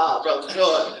 Oh, brother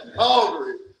Jordan,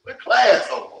 hungry. What class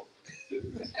over?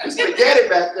 Spaghetti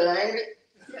back there, ain't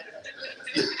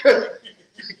it?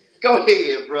 Go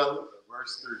ahead, brother.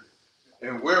 Verse 3.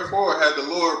 And wherefore had the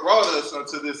Lord brought us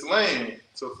unto this land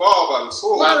to fall by the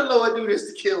sword? Why did the Lord do this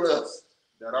to kill us?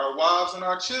 That our wives and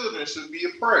our children should be a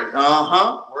prey.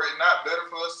 Uh-huh. Were it not better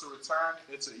for us to return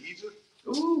into Egypt?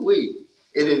 Ooh-wee.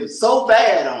 It is so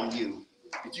bad on you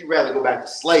that you'd rather go back to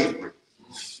slavery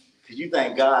because you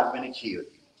think God's going to kill you.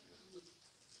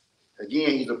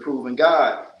 Again, he's a proven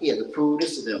God. He had to prove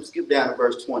this to them. Skip down to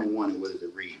verse 21 and what does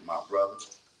it read, my brother?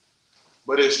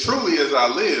 But as truly as I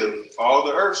live, all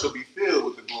the earth shall be filled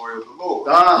with the glory of the Lord.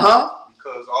 Uh-huh.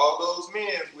 Because all those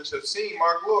men which have seen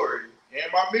my glory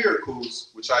and my miracles,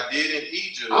 which I did in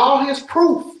Egypt. All his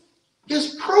proof.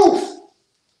 His proof.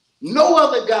 No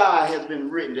other God has been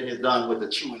written that has done what the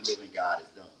true and living God has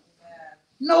done.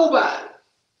 Nobody.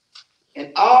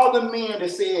 And all the men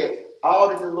that said, all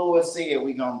that the Lord said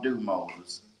we're going to do,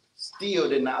 Moses, still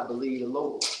did not believe the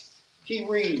Lord. Keep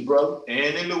reading, brother.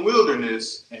 And in the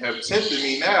wilderness, and have tempted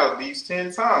me now these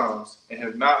 10 times, and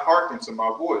have not hearkened to my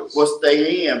voice. Well,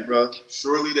 stay in, brother.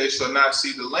 Surely they shall not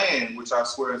see the land which I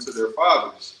swear unto their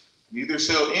fathers, neither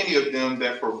shall any of them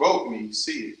that provoke me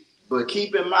see it. But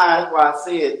keep in mind why I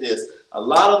said this. A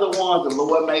lot of the ones the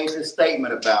Lord made this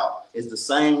statement about is the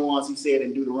same ones he said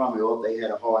in Deuteronomy, oh, they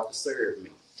had a heart to serve me.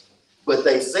 But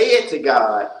they said to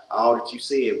God, all that you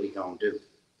said we gonna do.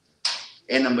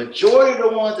 And the majority of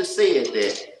the ones that said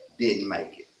that didn't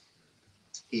make it.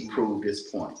 He proved his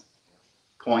point.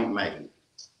 Point made.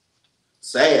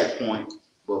 Sad point,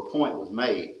 but point was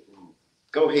made.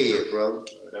 Go ahead, brother.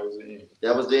 That was the end.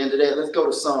 That was the end of that. Let's go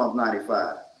to Psalm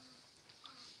 95.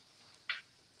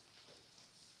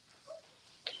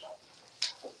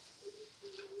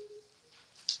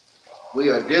 We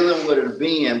are dealing with a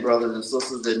being, brothers and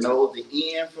sisters, that knows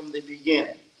the end from the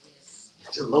beginning.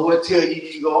 If the Lord tell you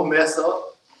you're going to mess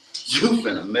up, you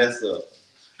finna mess up.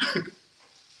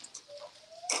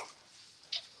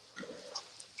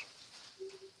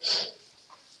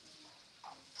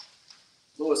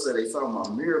 Lord said they saw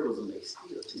my miracles and they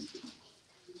still tempted me.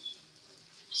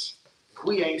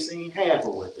 We ain't seen half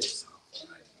of what they saw.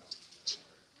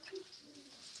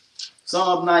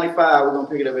 Psalm 95, we're going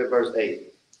to pick it up at verse 8.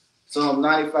 Psalm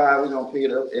 95, we're going to pick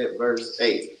it up at verse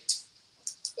 8.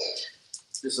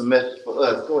 This is a message for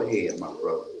us. Go ahead, my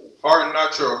brother. Harden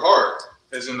not your heart,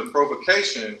 as in the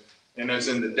provocation, and as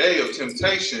in the day of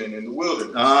temptation in the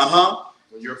wilderness.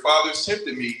 When your fathers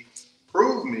tempted me,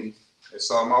 proved me, and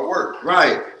saw my work.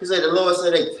 Right. He said, the Lord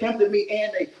said they tempted me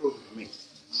and they proved me.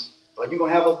 But you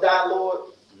going to have us die,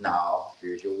 Lord? No,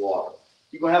 here's your water.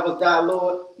 You going to have us die,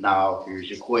 Lord? No, here's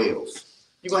your quails.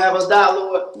 You going to have us die,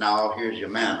 Lord? No, here's your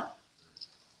manna.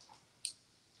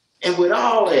 And with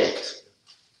all that,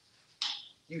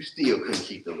 you still couldn't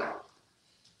keep the law.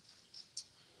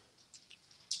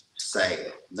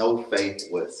 Sad. No faith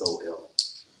whatsoever.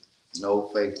 No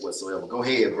faith whatsoever. Go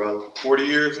ahead, brother. 40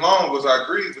 years long was I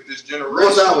grieved with this generation.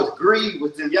 Once I was grieved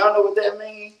with them. Y'all know what that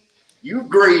means? You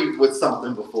grieved with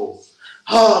something before.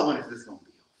 Oh, when is this going to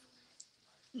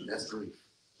be over? That's grief.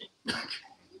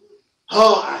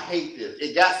 Oh, I hate this.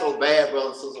 It got so bad,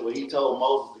 brother and sister, when he told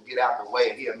Moses to get out the way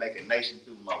and he'll make a nation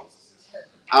through Moses.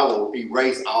 I will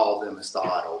erase all of them and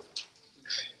start over.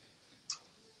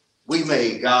 We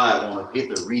made God want to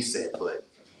hit the reset button.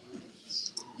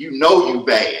 You know you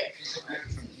bad.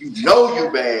 You know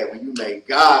you bad when you made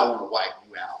God want to wipe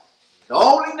you out. The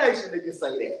only nation that can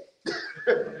say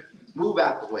that. Move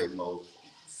out the way, Moses.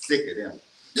 Sick of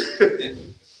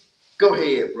them. Go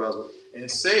ahead, brother. And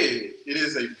said, it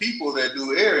is a people that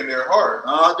do err in their heart.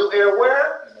 Do err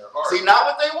where? In their heart. See, not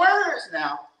with their words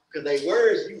now. Because they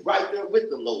words, you right there with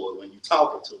the Lord when you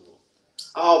talking to them.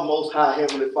 Oh, most high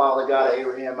heavenly Father, God of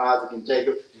Abraham, Isaac, and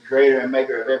Jacob, the creator and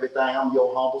maker of everything, I'm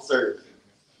your humble servant.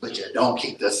 But you don't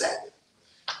keep the Sabbath.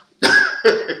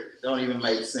 Don't even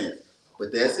make sense.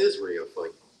 But that's Israel for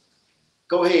you.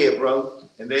 Go ahead, bro.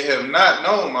 And they have not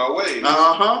known my ways.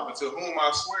 Unto whom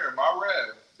I swear in my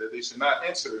wrath, that they should not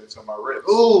enter into my rest.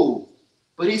 Ooh.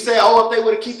 But he said, oh, if they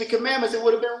would have kept the commandments, it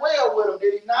would have been well with them,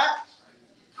 did he not?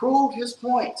 Proved his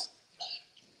point.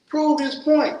 Proved his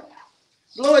point.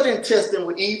 The Lord didn't test them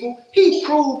with evil. He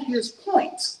proved his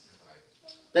point.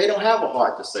 They don't have a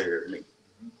heart to serve me.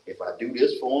 If I do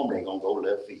this for them, they're going to go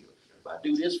left field. If I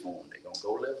do this for them, they're going to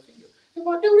go left field. If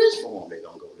I do this for them, they're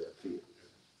going to go left field.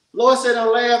 Lord said in the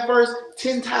last verse,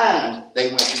 10 times they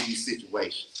went through these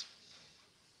situations.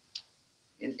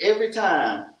 And every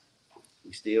time,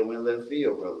 we still went left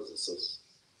field, brothers and sisters.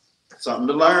 Something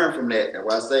to learn from that. That's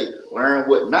why I say, learn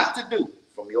what not to do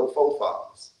from your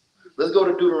forefathers. Let's go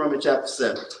to Deuteronomy chapter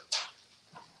 7.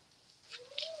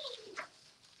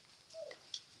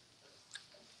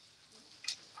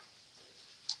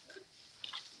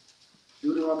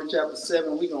 Deuteronomy chapter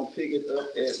 7, we're going to pick it up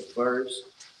at verse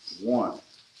 1.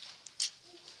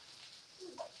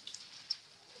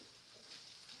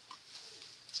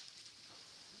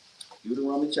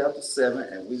 Deuteronomy chapter 7,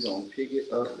 and we're going to pick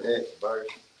it up at verse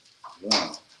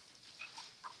 1.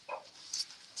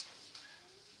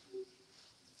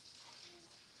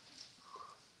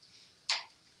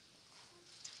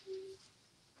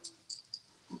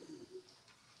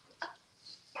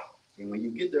 And when you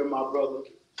get there, my brother,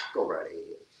 go right ahead.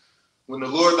 When the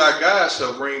Lord thy God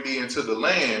shall bring thee into the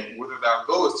land, whither thou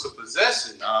goest to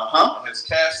possess it, and has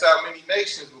cast out many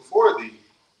nations before thee,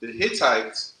 the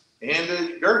Hittites, and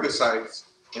the Girgasites,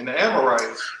 and the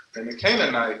Amorites, and the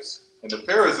Canaanites, and the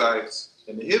Perizzites,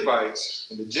 and the Hivites,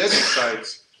 and the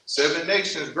Jebusites, 7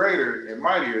 nations greater and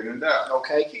mightier than thou.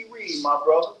 Okay, keep reading, my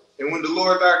brother. And when the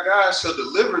Lord thy God shall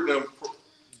deliver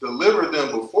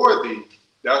them before thee,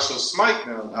 thou shalt smite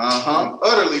them and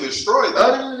utterly destroy them.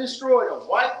 Utterly destroy them,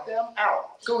 wipe them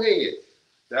out. Go ahead.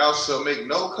 Thou shalt make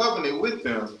no covenant with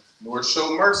them, nor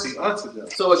show mercy unto them.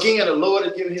 So again, the Lord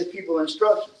is giving his people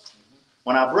instructions.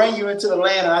 When I bring you into the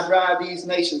land and I drive these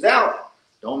nations out,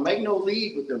 don't make no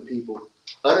league with them people.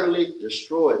 Utterly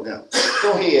destroy them.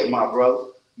 Go ahead, my brother.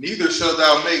 Neither shalt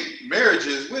thou make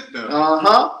marriages with them.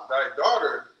 Thy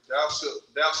daughter thou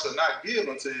shalt not give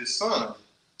unto his son,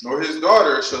 nor his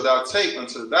daughter shalt thou take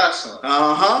unto thy son.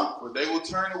 For they will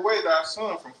turn away thy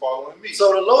son from following me.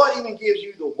 So the Lord even gives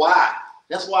you the why.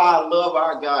 That's why I love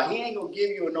our God. He ain't gonna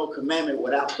give you no commandment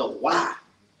without the why.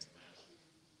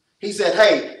 He said,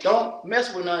 hey, don't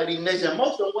mess with none of these nations. And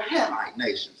most of them were Hamite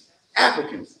nations,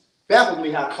 Africans. Baffles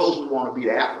me how close we want to be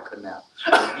to Africa now.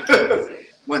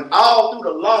 When all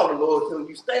through the law, the Lord tells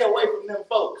you, stay away from them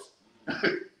folks.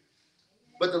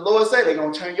 But the Lord said, they're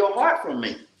going to turn your heart from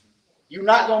me. You're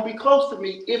not going to be close to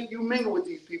me if you mingle with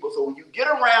these people. So when you get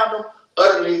around them,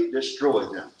 utterly destroy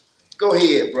them. Go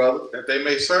ahead, brother. That they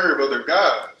may serve other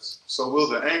gods. So will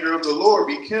the anger of the Lord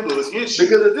be kindled against you.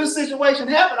 Because if this situation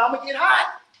happens, I'm going to get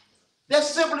hot. That's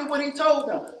simply what he told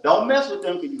them. Don't mess with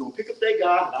them because you're going to pick up their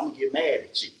God and I'm going to get mad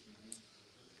at you.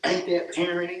 Ain't that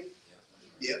parenting?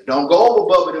 Yeah. Don't go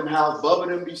over Bubba them house. Bubba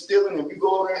them be stealing. If you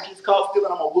go over there and he's caught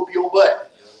stealing, I'm going to whoop your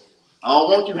butt. I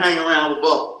don't want you hanging around with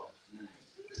Bubba.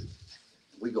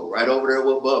 We go right over there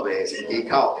with Bubba ass and get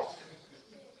caught.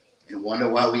 And wonder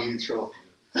why we in trouble.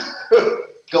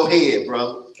 Go ahead,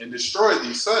 brother. And destroy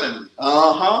thee suddenly.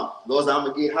 Lord, I'm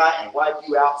going to get hot and wipe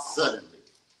you out suddenly.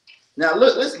 Now,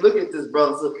 look, let's look at this,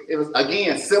 brother. So it was,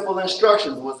 again, simple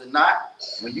instructions, was it not?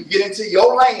 When you get into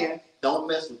your land, don't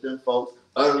mess with them folks.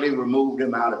 Utterly remove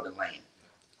them out of the land.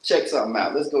 Check something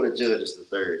out. Let's go to Judges, the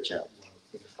 3rd chapter.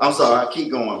 I'm sorry. I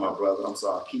keep going, my brother. I'm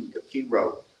sorry. Keep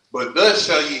rolling. But thus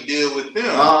shall ye deal with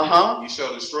them. Ye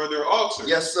shall destroy their altars.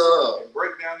 Yes, sir. And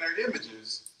break down their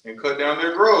images, and cut down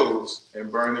their groves,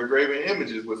 and burn their graven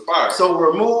images with fire. So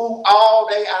remove all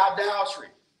their idolatry.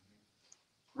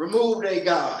 Remove their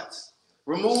gods.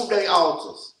 Remove their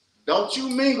altars. Don't you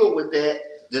mingle with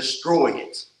that. Destroy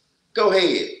it. Go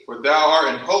ahead. For thou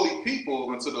art an holy people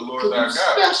unto the Lord thy God.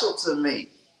 Special to me.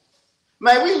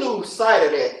 Man, we lose sight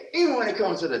of that. Even when it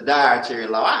comes to the dietary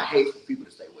law, I hate for people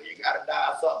to say, well, you got to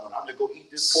die something. I'm going to go eat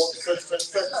this pork and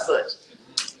such.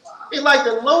 It's like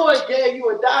the Lord gave you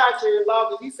a dietary law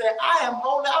because he said, I am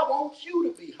holy. I want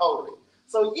you to be holy.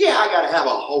 So, yeah, I got to have a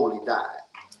holy diet.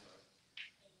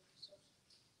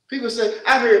 People say,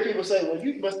 I've heard people say, well,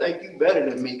 you must think you better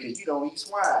than me because you don't eat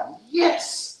swine.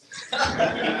 Yes.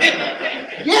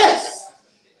 Yes.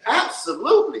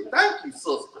 Absolutely. Thank you,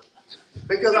 sister.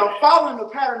 Because I'm following the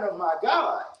pattern of my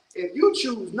God. If you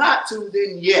choose not to,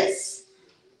 then yes.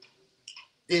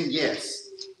 Then yes.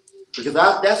 Because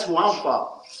that's who I'm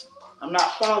following. I'm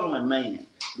not following man.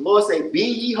 The Lord say, be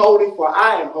ye holy, for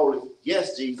I am holy.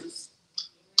 Yes, Jesus.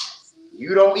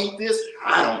 You don't eat this,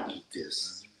 I don't eat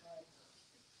this.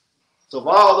 So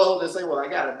for all those that say, well, I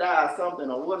got to die something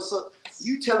or what's up,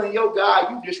 you telling your God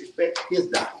you disrespect his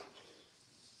diet.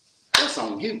 That's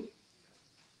on you.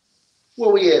 Where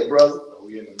we at, brother?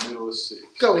 We in the middle of 6.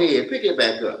 Go ahead, pick it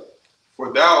back up.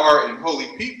 For thou art an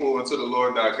holy people unto the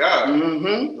Lord thy God.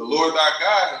 The Lord thy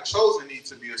God hath chosen thee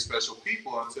to be a special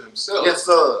people unto himself. Yes,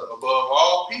 sir. Above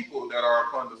all people that are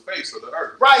upon the face of the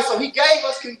earth. Right, so he gave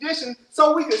us conditions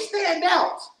so we could stand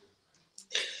out.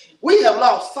 We have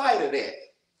lost sight of that.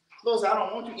 Lord said, I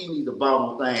don't want you eating these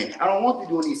abominable things. I don't want you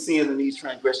doing these sins and these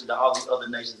transgressions that all these other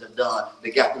nations have done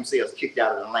that got themselves kicked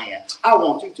out of the land. I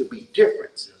want you to be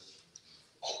different.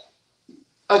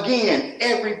 Again,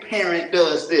 every parent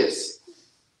does this.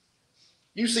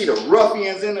 You see the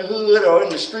ruffians in the hood or in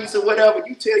the streets or whatever,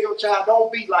 you tell your child,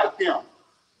 don't be like them.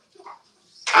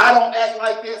 I don't act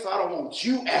like that, so I don't want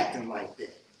you acting like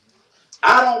that.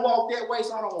 I don't walk that way,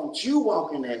 so I don't want you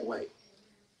walking that way.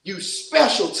 You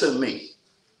special to me.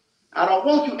 I don't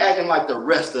want you acting like the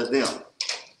rest of them.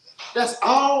 That's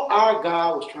all our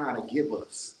God was trying to give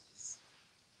us.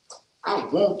 I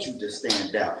want you to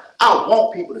stand out. I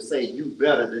want people to say you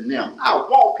better than them. I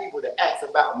want people to ask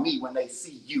about me when they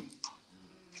see you.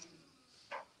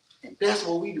 And that's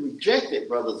what we rejected,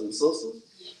 brothers and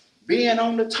sisters. Being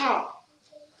on the top.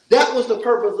 That was the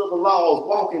purpose of the laws,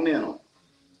 walking in them.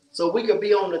 So we could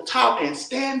be on the top and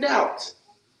stand out.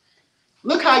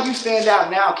 Look how you stand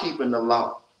out now keeping the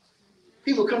law.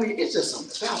 People come to you, it's just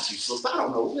something about you, so I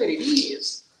don't know what it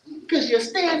is. Because you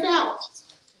stand out.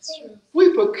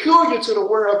 We peculiar to the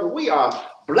world, but we are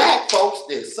black folks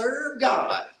that serve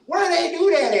God. Where do they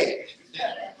do that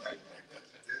at?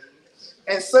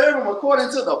 And serve him according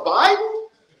to the Bible?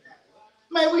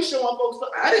 Man, we showing folks,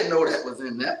 I didn't know that was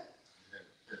in there.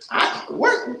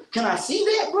 Can I see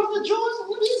that, Brother Jordan?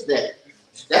 What is that?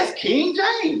 That's King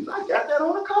James. I got that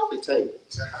on the coffee table.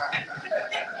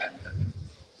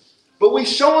 But we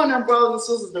showing them, brothers and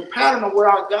sisters, the pattern of what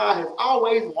our God has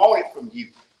always wanted from you.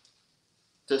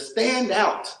 To stand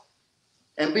out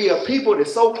and be a people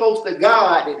that's so close to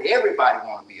God that everybody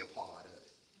want to be a part of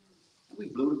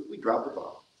it. We dropped the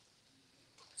ball.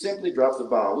 Simply dropped the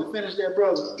ball. We finished that,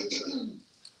 brother?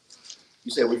 You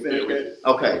said we finished that?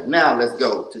 Okay, now let's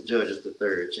go to Judges, the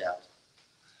 3rd chapter.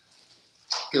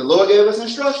 Because the Lord gave us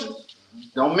instructions.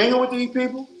 Don't mingle with these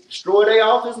people. Destroy their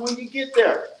altars when you get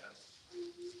there.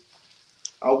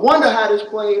 I wonder how this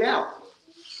played out.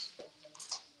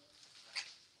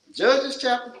 Judges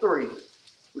chapter 3.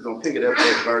 We're going to pick it up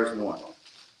at verse 1.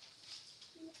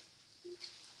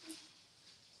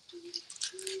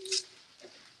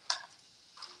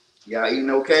 Y'all eating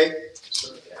okay?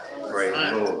 Praise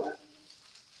the Lord.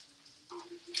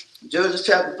 Judges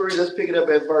chapter 3, let's pick it up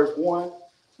at verse 1.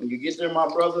 When you get there, my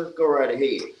brother, go right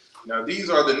ahead. Now these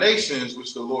are the nations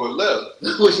which the Lord left.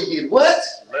 Which he did what?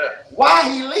 Left. Why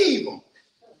he leave them?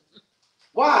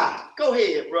 Why? Go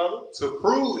ahead, brother. To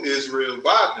prove Israel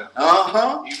by them.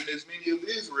 Uh-huh. Even as many of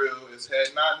Israel as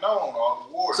had not known all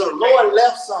the wars. So the Lord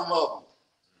left some of them.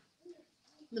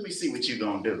 Let me see what you're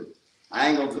going to do.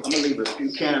 I'm going to leave a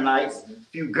few Canaanites, a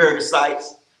few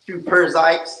Girgashites, a few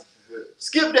Perizzites.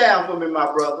 Skip down for me,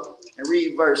 my brother, and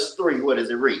read verse 3. What does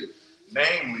it read?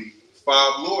 Namely,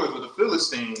 5 lords of the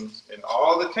Philistines, and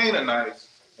all the Canaanites,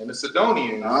 and the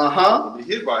Sidonians, and the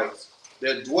Hivites,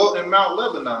 that dwelt in Mount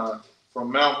Lebanon, from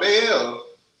Mount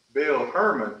Baal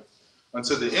Hermon,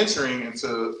 unto the entering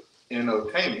into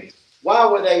Canaan. Why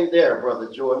were they there,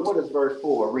 Brother Jordan? What does verse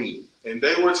 4 read? And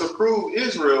they were to prove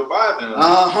Israel by them,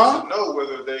 to know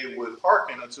whether they would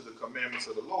hearken unto the commandments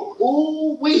of the Lord.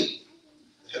 Ooh, we.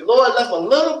 The Lord left a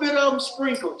little bit of them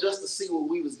sprinkled just to see what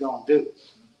we was going to do.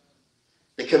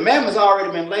 The commandments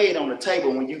already been laid on the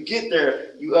table. When you get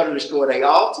there, you utterly destroy their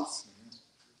altars.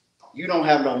 You don't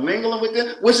have no mingling with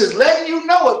them, which is letting you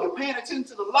know if you're paying attention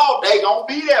to the law, they gonna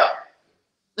be there.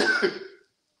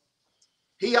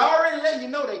 He already letting you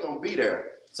know they gonna be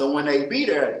there. So when they be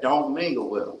there, don't mingle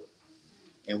with them.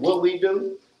 And what we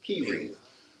do, keep reading.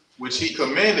 Which he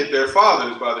commanded their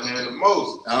fathers by the hand of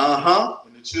Moses.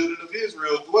 And the children of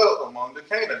Israel dwelt among the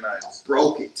Canaanites.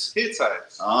 Broke it.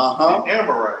 Hittites. And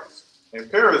Amorites.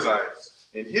 And Perizzites.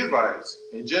 And Hivites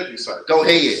and Jebusites. Go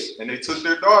ahead. And they took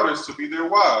their daughters to be their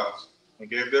wives, and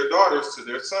gave their daughters to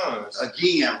their sons.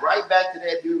 Again, right back to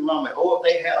that Deuteronomy. Oh, if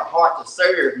they had a heart to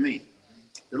serve me.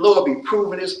 The Lord be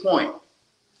proving this point.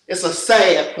 It's a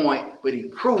sad point, but he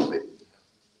proved it.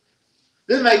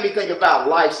 This makes me think about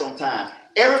life sometimes.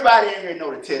 Everybody in here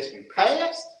know the test you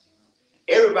passed.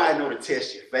 Everybody know the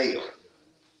test you failed.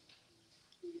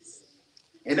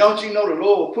 And don't you know the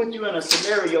Lord will put you in a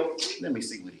scenario. Let me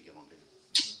see what he gonna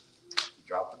do.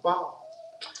 Drop the ball.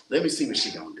 Let me see what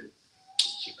she gonna do.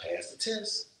 She passed the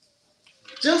test.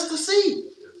 Just to see.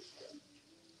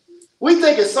 We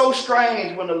think it's so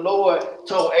strange when the Lord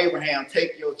told Abraham,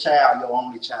 take your child, your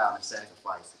only child, and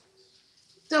sacrifice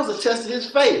it. That was a test of his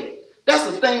faith. That's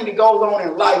the thing that goes on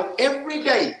in life every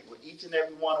day with each and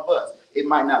every one of us. It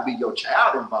might not be your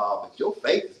child involved, but your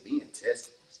faith is being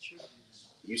tested.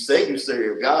 You say you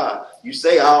serve God. You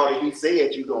say all that he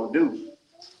said you're going to do.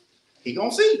 He going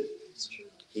to see.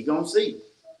 He going to see.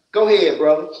 Go ahead,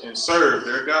 brother. And serve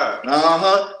their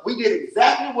God. We did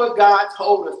exactly what God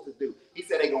told us to do. He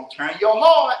said they're going to turn your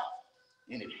heart.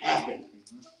 And it happened.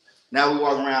 Now we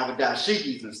walk around with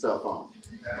dashikis and stuff on.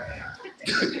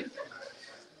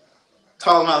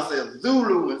 Calling ourselves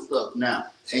Zulu and stuff now.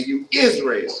 And you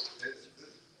Israel.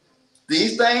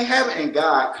 These things happen and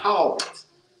God called it.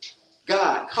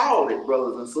 God called it,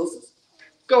 brothers and sisters.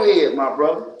 Go ahead, my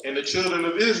brother. And the children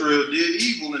of Israel did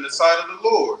evil in the sight of the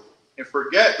Lord, and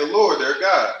forgot the Lord their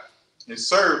God, and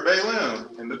served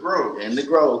Balaam in the grove. In the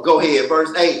grove. Go ahead,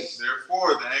 verse 8.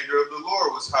 Therefore, the anger of the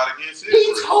Lord was hot against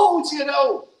Israel. He told you,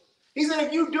 though. He said,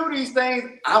 if you do these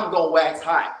things, I'm going to wax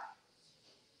hot.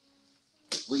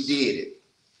 We did it.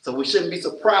 So we shouldn't be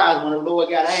surprised when the Lord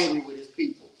got angry with his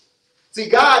people. See,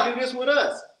 God do this with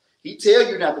us. He tell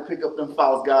you not to pick up them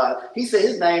false gods. He said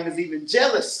his name is even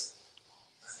jealous.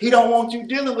 He don't want you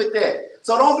dealing with that.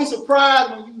 So don't be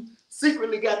surprised when you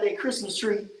secretly got that Christmas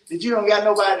tree that you don't got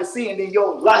nobody to see and then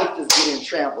your life just get in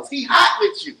shambles. He hot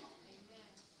with you.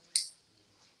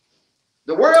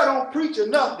 The world don't preach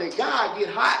enough that God get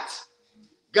hot.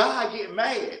 God get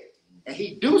mad and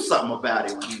he do something about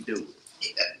it when he do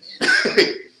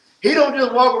it. He don't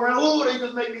just walk around, oh, they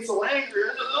just make me so angry.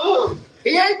 Oh,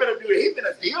 he ain't gonna do it. He's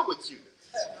gonna deal with you.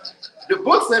 The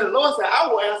book said, the Lord said, I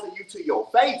will answer you to your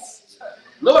face.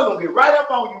 Lord gonna get right up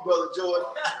on you, Brother Jordan.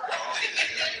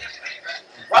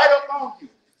 Right up on you.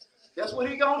 That's what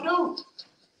he gonna do.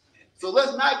 So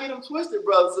let's not get him twisted,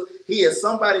 brothers. He is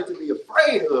somebody to be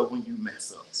afraid of when you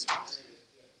mess up.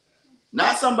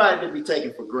 Not somebody to be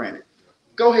taken for granted.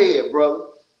 Go ahead, brother.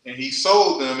 And he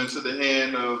sold them into the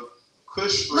hand of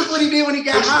Cush. Look what he did when he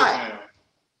got high.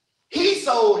 He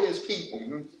sold his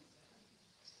people.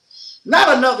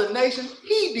 Not another nation.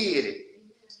 He did it.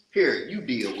 Here, you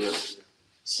deal with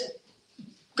it.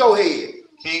 Go ahead.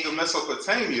 King of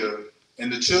Mesopotamia,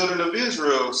 and the children of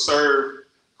Israel served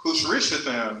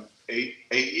Cush-Rishathaim 8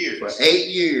 years. For 8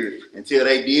 years, until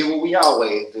they did what we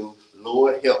always do.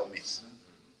 Lord, help me.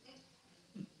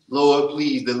 Lord,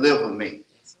 please deliver me.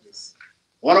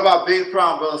 One of our big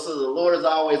problems, brothers and sisters, the Lord is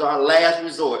always our last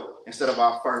resort instead of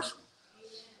our first one.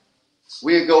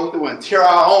 We'll go through and tear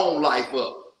our own life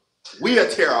up. We'll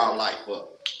tear our life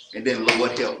up. And then,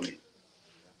 Lord, help me.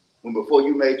 When before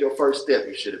you made your first step,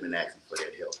 you should have been asking for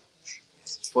that help.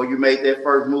 Before you made that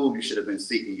first move, you should have been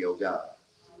seeking your God.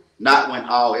 Not when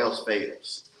all else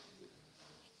fails.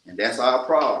 And that's our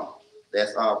problem.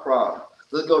 That's our problem.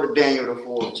 Let's go to Daniel, the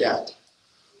 4th chapter.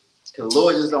 Because the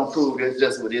Lord just don't prove this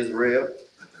just with Israel.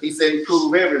 He said he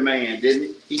proved every man,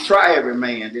 didn't he? He tried every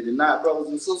man, did he not, brothers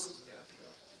and sisters?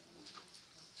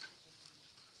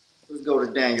 Let's go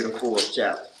to Daniel, the 4th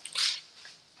chapter.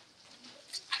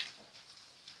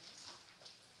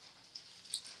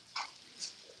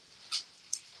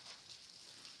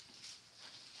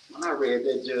 When I read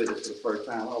that Judges for the first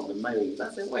time, I was amazed.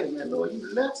 I said, wait a minute, Lord,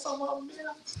 you left some of them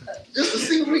there? Just to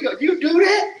see what we go. You do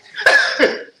that?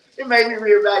 It made me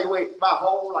reevaluate my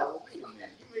whole life. Wait a minute.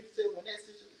 You really said when that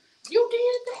situation, you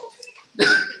did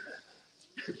that?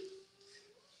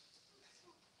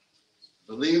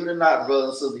 Believe it or not,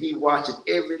 brothers and sisters, he watching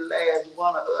every last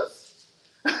one of us.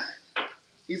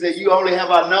 He said, you only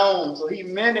have I known. So he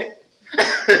meant it.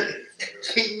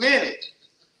 He meant it.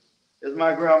 As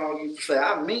my grandma used to say,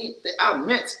 I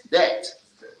meant that.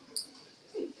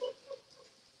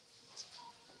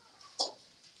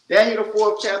 Daniel, the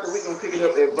 4th chapter, we're going to pick it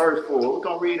up at verse 4. We're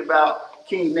going to read about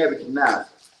King Nebuchadnezzar.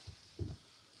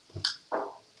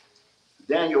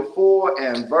 Daniel 4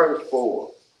 and verse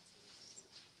 4.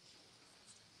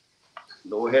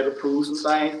 Lord had to prove some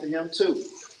things to him too.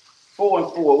 4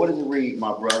 and 4, what does it read,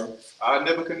 my brother? I,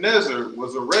 Nebuchadnezzar,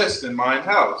 was a rest in mine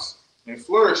house, and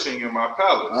flourishing in my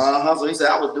palace. So he said,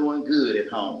 I was doing good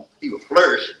at home. He was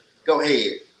flourishing. Go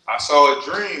ahead. I saw a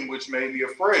dream which made me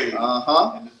afraid,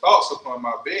 and the thoughts upon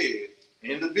my bed,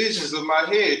 and the visions of my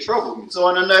head troubled me. So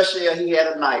in a nutshell, he had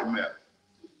a nightmare.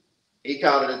 He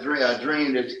called it a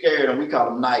dream that scared him. We call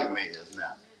them nightmares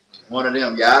now. One of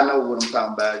them, yeah, I know what I'm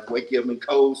talking about. Wake up in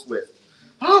cold sweat.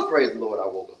 Oh, praise the Lord, I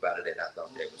woke up out of that. I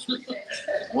thought that was sweet.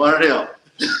 One of them.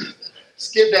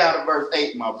 Skip down to verse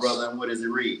 8, my brother, and what does it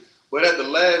read? But at the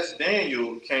last,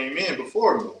 Daniel came in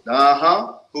before me,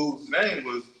 whose name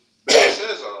was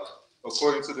Belshazzar,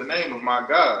 according to the name of my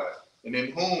God, and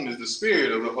in whom is the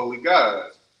spirit of the holy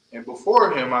God. And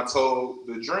before him I told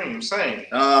the dream, saying.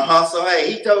 So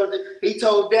hey, he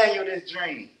told Daniel this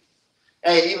dream.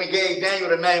 Hey, he even gave Daniel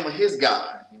the name of his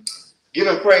God.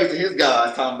 Giving praise to his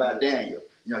God, talking about Daniel.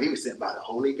 You know, he was sent by the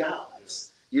holy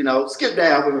gods. You know, skip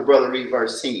down with me, brother, read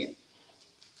verse 10.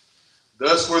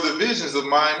 Thus were the visions of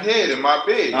mine head in my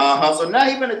bed. So now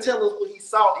he's going to tell us what he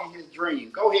saw in his dream.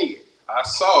 Go ahead. I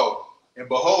saw, and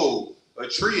behold, a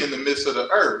tree in the midst of the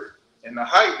earth, and the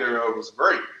height thereof was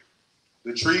great.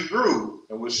 The tree grew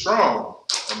and was strong,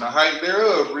 and the height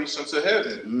thereof reached unto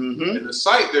heaven, and the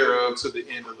sight thereof to the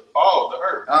end of all the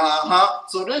earth.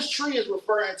 So this tree is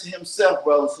referring to himself,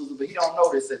 brothers and sisters, but he don't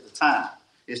know this at the time.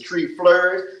 His tree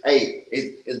flourished. Hey,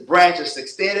 his branches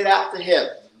extended out to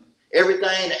heaven.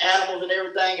 Everything, the animals and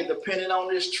everything is dependent on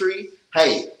this tree.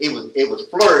 Hey, it was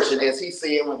flourishing, as he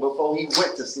said before he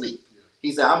went to sleep.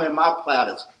 He said, I'm in my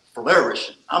palace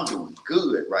flourishing. I'm doing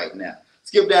good right now.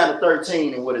 Skip down to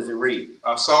 13, and what does it read?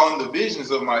 I saw in the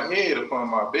visions of my head upon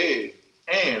my bed,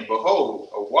 and behold,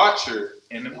 a watcher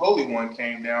and an holy one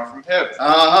came down from heaven. He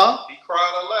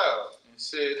cried aloud and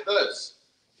said thus,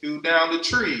 hew down the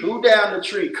tree. Hew down the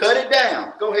tree. Cut it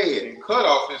down. Go ahead. And cut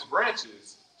off his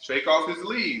branches, shake off his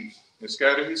leaves, and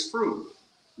scatter his fruit.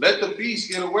 Let the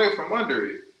beasts get away from under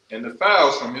it, and the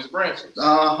fowls from his branches.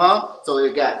 So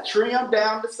it got trimmed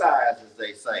down the sides, as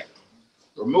they say.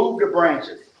 Remove the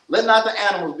branches. Let not the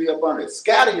animals be up under it.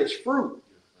 Scatter his fruit.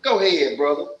 Go ahead,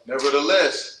 brother.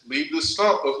 Nevertheless, leave the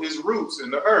stump of his roots in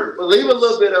the earth. But leave a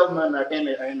little bit of them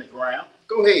in the ground.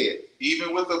 Go ahead.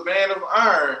 Even with a band of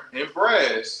iron and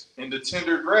brass in the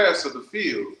tender grass of the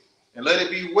field, and let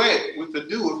it be wet with the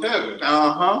dew of heaven.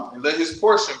 And let his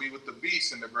portion be with the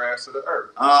beasts in the grass of the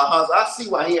earth. So I see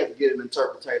why he had to get an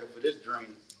interpretator for this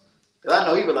dream. Because I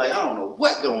know he was like, I don't know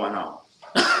what's going on.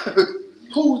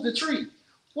 Who's the tree?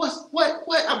 What?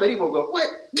 I bet he will go, what?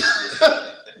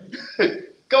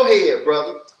 Go ahead,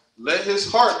 brother. Let his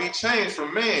heart be changed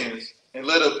from man's, and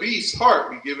let a beast's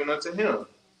heart be given unto him.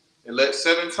 And let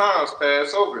 7 times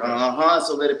pass over him.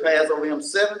 So let it pass over him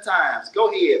 7 times.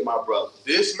 Go ahead, my brother.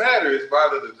 This matter is by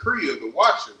the decree of the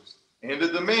watchers, and the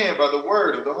demand by the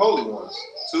word of the holy ones,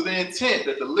 to the intent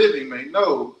that the living may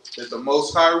know that the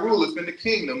Most High ruleth in the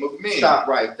kingdom of men. Stop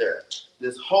right there.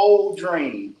 This whole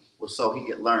dream was so he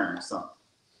could learn something.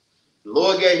 The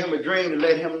Lord gave him a dream to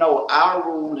let him know our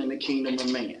rule in the kingdom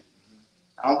of man.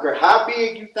 I don't care how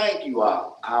big you think you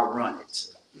are, I'll run it.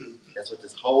 That's what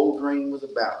this whole dream was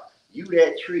about. You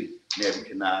that tree,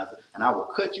 Nebuchadnezzar, and I will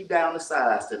cut you down the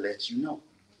sides to let you know.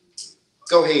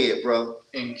 Go ahead, brother.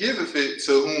 And giveth it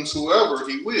to whomsoever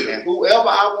he will. And whoever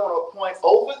I want to appoint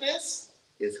over this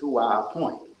is who I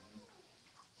appoint.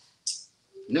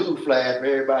 Newsflash for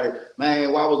everybody.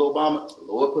 Man, why was Obama? The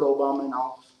Lord put Obama in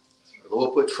office. The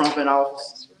Lord put Trump in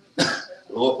office. The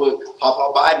Lord put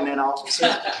Papa Biden in office.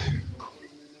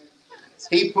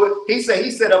 He said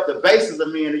he set up the basis of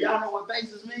men. Do y'all know what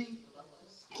basis means?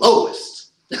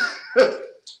 Lowest.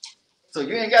 So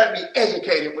you ain't got to be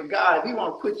educated with God. If he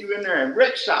want to put you in there and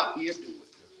wreck shop, he'll do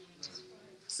it.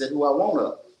 Said who I want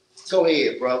up. Go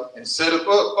ahead, brother. And set up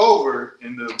over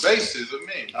in the bases of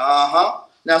men.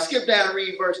 Now skip down and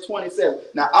read verse 27.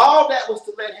 Now all that was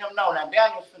to let him know. Now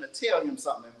Daniel's going to tell him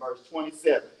something in verse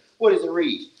 27. What does it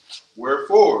read?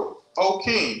 Wherefore, O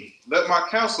king, let my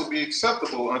counsel be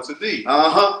acceptable unto thee.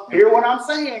 Hear what I'm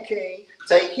saying, king.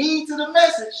 Take heed to the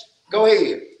message. Go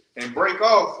ahead. And break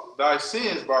off thy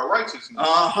sins by righteousness.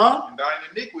 And thine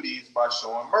iniquities by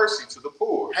showing mercy to the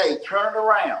poor. Hey, turn it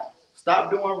around.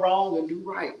 Stop doing wrong and do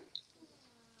right.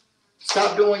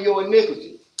 Stop doing your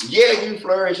iniquity. Yeah, you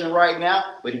flourishing right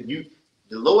now, but if the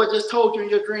Lord just told you in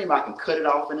your dream, I can cut it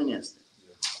off in an instant.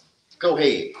 Go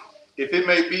ahead. If it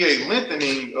may be a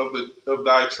lengthening of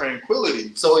thy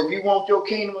tranquility. So if you want your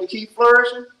kingdom to keep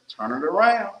flourishing, turn it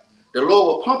around. The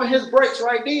Lord will pumping his brakes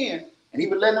right then, and he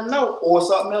would let them know, or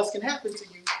something else can happen to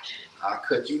you. I'll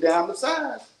cut you down the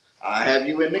sides. I'll have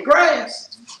you in the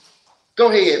grass. Go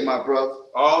ahead, my brother.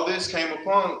 All this came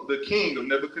upon the king of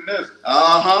Nebuchadnezzar.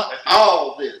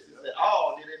 All this.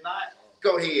 All, did it not?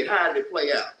 Go ahead. How did it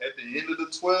play out? At the end of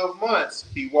the 12 months,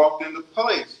 he walked in the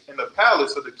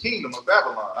palace of the kingdom of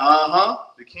Babylon.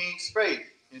 The king spake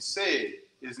and said,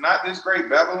 is not this great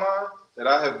Babylon that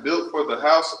I have built for the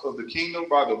house of the kingdom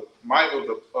by the might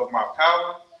of my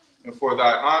power and for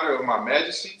thy honor of my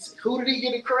majesty? Who did he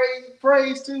get a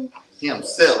praise to?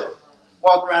 Himself.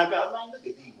 Walk around God, man, look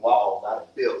at these walls I done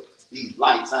built. These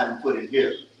lights I done put in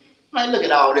here. Man, look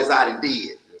at all this I done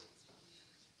did.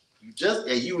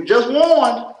 You were just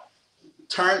warned.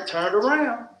 Turned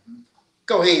around.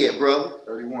 Go ahead, brother.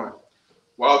 31.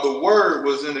 While the word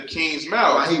was in the king's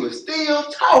mouth. While he was still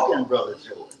talking, brother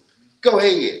Jordan. Go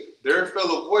ahead. There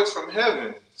fell a voice from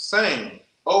heaven, saying,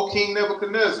 O King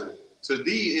Nebuchadnezzar, to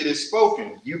thee it is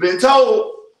spoken. You've been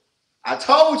told. I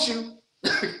told you.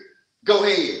 Go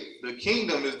ahead. The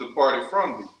kingdom is departed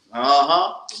from thee.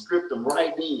 Stripped him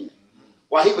right then.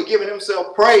 While he was giving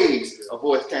himself praise, a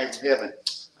voice came from heaven.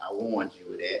 I warned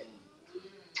you of that.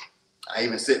 I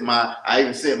even sent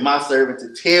my servant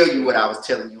to tell you what I was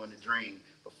telling you in the dream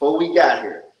before we got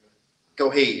here.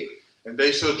 Go ahead. And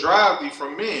they shall drive thee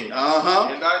from men, and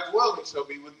thy dwelling shall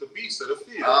be with the beasts of the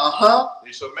field.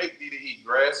 They shall make thee to eat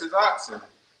grass as oxen,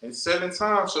 and 7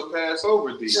 times shall pass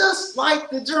over thee. Just like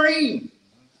the dream.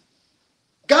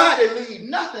 God didn't leave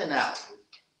nothing out.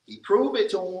 He proved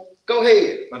it to him. Go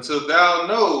ahead. Until thou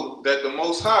know that the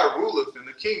Most High ruleth in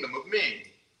the kingdom of men,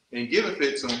 and giveth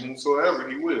it to whomsoever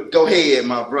he will. Go ahead,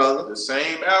 my brother. The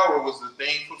same hour was the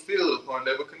thing fulfilled upon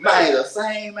Nebuchadnezzar. Man, the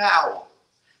same hour.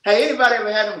 Hey, anybody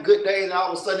ever had them good days and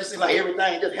all of a sudden it seems like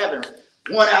everything just happened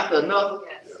one after another?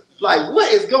 Like,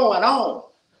 what is going on?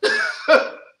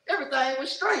 Everything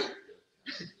was straight.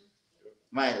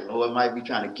 Man, the Lord might be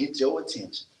trying to get your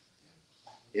attention.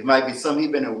 It might be something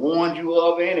he's been and warned you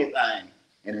of or anything.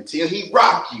 And until he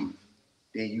rocked you,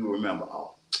 then you remember,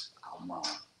 oh, mom,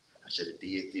 I should have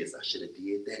did this. I should have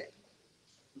did that.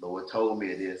 Lord told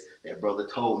me this. That brother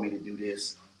told me to do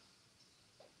this.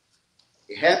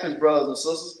 It happens, brothers and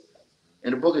sisters.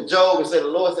 In the book of Job, it said the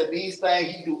Lord said these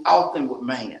things he do often with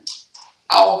man.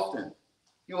 often.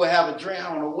 You will have a dream. I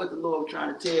don't know what the Lord was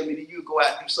trying to tell me. That you go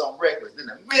out and do something reckless. Then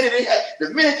the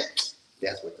minute,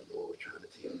 that's what the Lord was trying to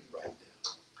tell me right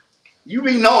there. You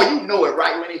know it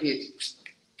right when it hits you.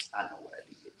 I know what I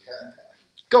did.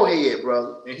 Go ahead,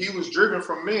 brother. And he was driven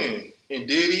from men, and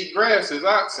did eat grass as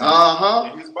oxen.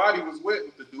 And his body was wet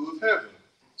with the dew of heaven,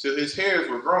 till his hairs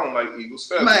were grown like eagle's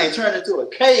feathers. Man, turned into a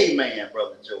caveman,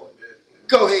 brother Jordan.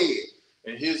 Go ahead.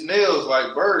 And his nails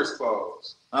like birds'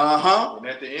 claws. And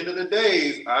at the end of the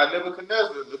days, I,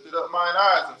 Nebuchadnezzar, lifted up mine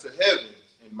eyes unto heaven,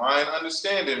 and mine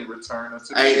understanding returned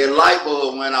unto me. Hey, the light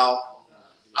bulb went off.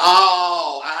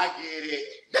 Oh, I get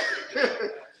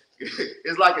it.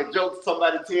 It's like a joke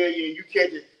somebody tell you and you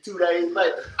catch it 2 days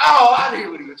later. Oh, I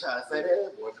knew what he was trying to say.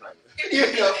 That boy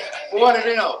crazy. You know, one of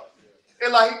them.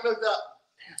 It's like he looked up.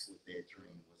 That's what that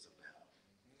dream was about.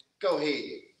 Go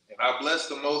ahead. And I blessed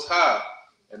the Most High,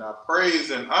 and I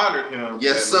praised and honored him.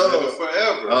 Yes, sir.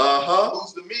 Forever.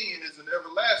 Whose dominion is an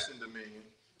everlasting dominion,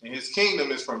 and his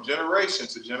kingdom is from generation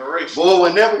to generation. Boy,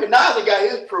 when Nebuchadnezzar got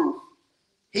his proof,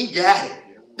 he got it.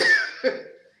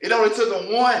 It only took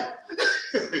him one.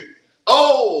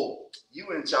 Oh, you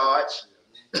in charge.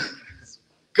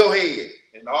 Go ahead.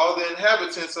 And all the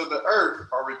inhabitants of the earth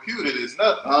are reputed as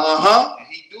nothing. And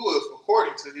he doeth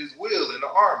according to his will in the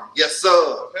army. Yes, sir.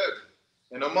 Of heaven.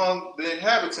 And among the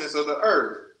inhabitants of the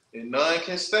earth, and none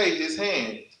can stay his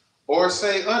hand, or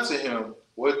say unto him,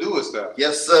 what doest thou?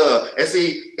 Yes, sir. And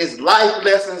see, it's life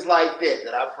lessons like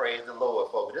that I praise the Lord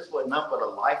for. This was nothing but a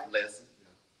life lesson.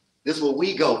 This is what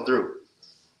we go through.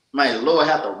 Man, the Lord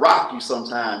have to rock you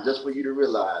sometimes just for you to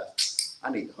realize,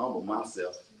 I need to humble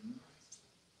myself.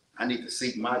 I need to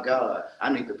seek my God.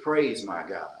 I need to praise my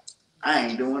God. I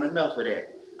ain't doing enough of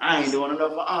that. I ain't doing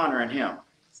enough of honoring him.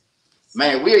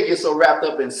 Man, we'll get so wrapped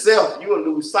up in self, you'll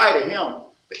lose sight of him.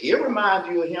 But he'll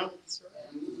remind you of him.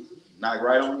 Knock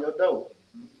right on your door.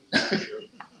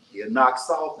 He'll knock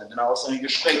soft, and then all of a sudden you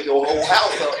shake your whole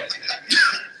house up.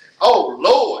 Oh,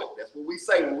 Lord. That's what we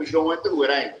say when we going through it,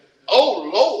 ain't it? Oh,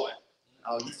 Lord.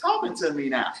 Oh, he's talking to me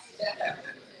now.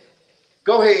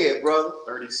 Go ahead, brother.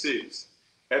 36.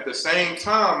 At the same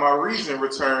time, my reason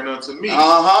returned unto me. And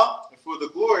for the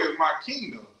glory of my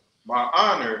kingdom, my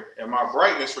honor and my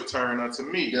brightness returned unto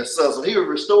me. Yes, sir. So he will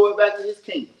restore it back to his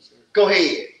kingdom. Go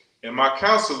ahead. And my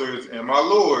counselors and my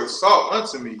lords sought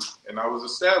unto me, and I was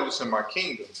established in my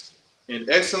kingdom. And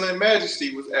excellent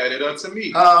majesty was added unto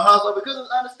me. So because of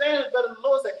understanding better, the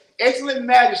Lord said, excellent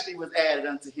majesty was added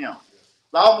unto him.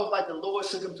 It's almost like the Lord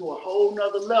took him to a whole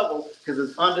nother level because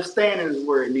his understanding is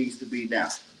where it needs to be now.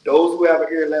 Those who have an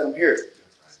ear, let them hear it.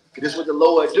 Because this is what the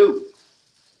Lord do.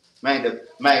 Man,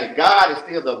 God is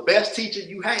still the best teacher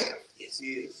you have. Yes,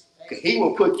 he is. Because he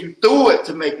will put you through it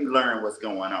to make you learn what's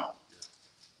going on.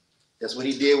 That's what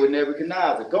he did with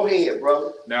Nebuchadnezzar. Go ahead,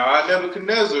 brother. Now I,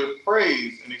 Nebuchadnezzar,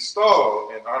 praise and extol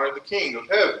and honor the King of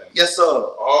heaven. Yes, sir.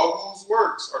 All whose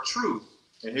works are truth,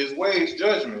 and his ways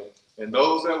judgment, and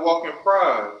those that walk in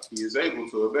pride, he is able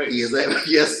to obey. He is able.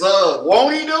 Yes, sir.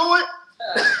 Won't he do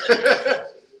it?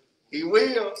 He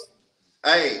will.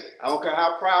 Hey, I don't care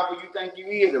how prideful you think you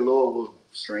is, the Lord will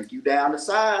shrink you down to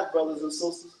size, brothers and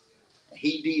sisters. And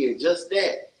he did just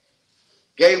that.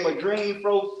 Gave him a dream,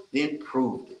 folks, then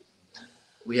proved it.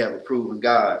 We have a proven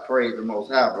God. Praise the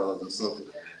Most High, brothers and sisters.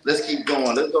 Let's keep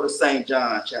going. Let's go to St.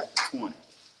 John chapter 20.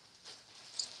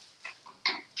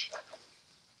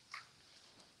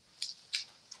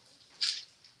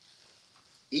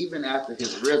 Even after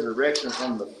his resurrection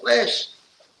from the flesh,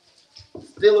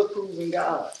 still a proven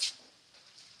God.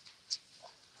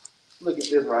 Look at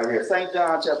this right here. St.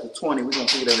 John chapter 20. We're going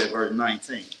to pick it up at verse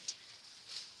 19.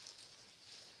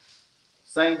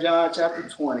 St. John chapter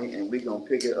 20, and we're going to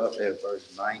pick it up at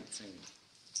verse 19.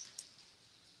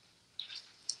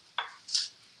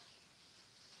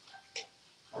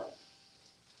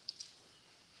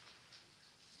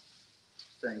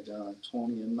 St. John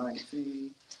 20 and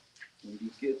 19. When you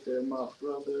get there, my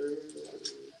brother,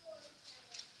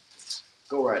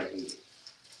 go right ahead.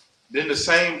 Then the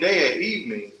same day at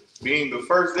evening, being the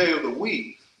first day of the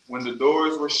week, when the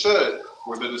doors were shut,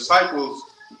 where the disciples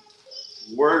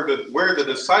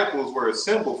were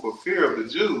assembled for fear of the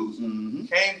Jews,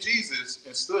 came Jesus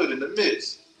and stood in the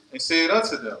midst and said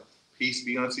unto them, peace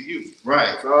be unto you.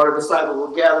 Right. So all the disciples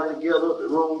were gathered together, the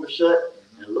room was shut,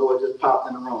 and the Lord just popped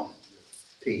in the room.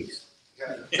 Peace.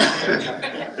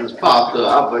 Just popped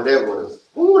up. I bet that was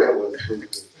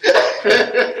stupid.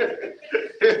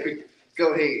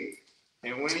 Go ahead.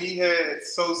 And when he had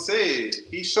so said,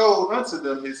 he showed unto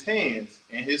them his hands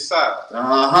and his side.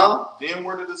 Then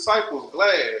were the disciples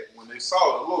glad when they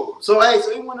saw the Lord. So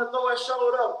when the Lord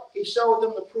showed up, he showed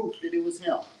them the proof that it was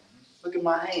him. Look at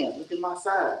my hands. Look at my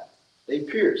side. They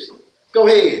pierced. Go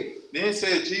ahead. Then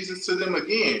said Jesus to them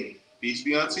again, Peace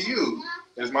be unto you,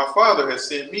 as my Father has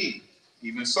sent me,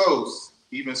 even so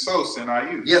send I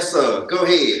you. Yes, sir. Go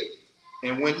ahead.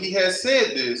 And when he had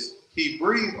said this, he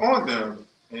breathed on them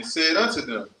and said unto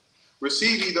them,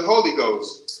 Receive ye the Holy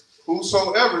Ghost.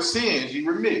 Whosoever sins ye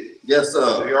remit, Yes,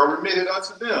 sir. they are remitted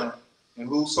unto them. And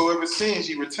whosoever sins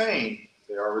ye retain,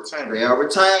 they are retained. They are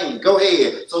retained. Go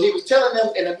ahead. So he was telling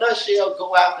them in a nutshell,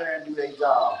 go out there and do their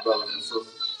job, brothers and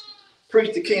sisters.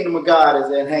 Preach the kingdom of God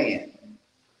is at hand.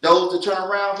 Those that turn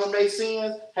around from their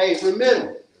sins, hey, remit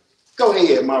them. Go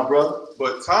ahead, my brother.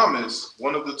 But Thomas,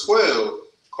 one of the 12,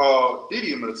 called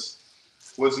Didymus,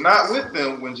 was not with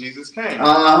them when Jesus came.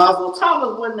 So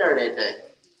Thomas wasn't there that day.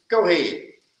 Go ahead.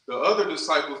 The other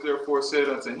disciples therefore said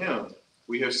unto him,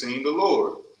 We have seen the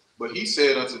Lord. But he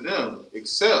said unto them,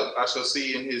 Except I shall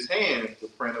see in his hand the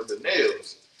print of the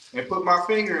nails, and put my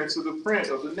finger into the print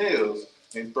of the nails,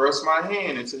 and thrust my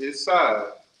hand into his side,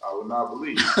 I will not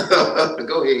believe.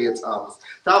 Go ahead, Thomas.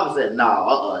 Thomas said,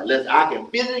 no, unless I can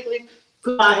physically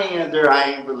put my hands there,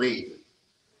 I ain't believing.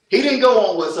 He didn't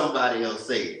go on what somebody else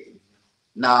said.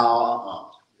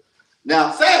 No,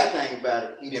 Now, sad thing about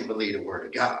it, he didn't believe the word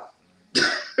of God.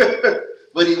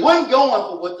 But he wasn't going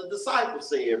for what the disciples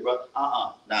said, bro.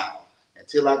 No.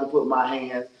 Until I can put my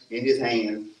hands in his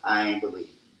hands, I ain't believing.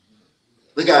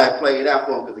 Look how I play it out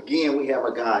for him, because again, we have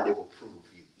a God that will prove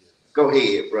you. Go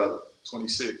ahead, brother.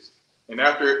 26. And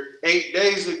after 8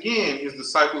 days again, his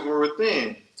disciples were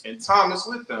within, and Thomas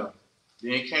with them.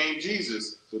 Then came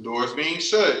Jesus, the doors being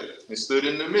shut, and stood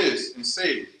in the midst, and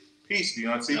said, Peace be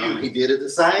unto you. He did it the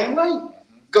same way.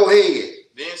 Go ahead.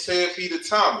 Then saith he to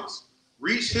Thomas,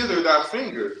 Reach hither thy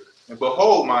finger, and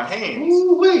behold my hands.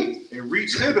 Ooh-wee. And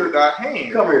reach hither thy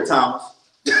hand. Come here, Thomas.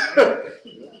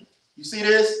 You see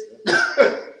this?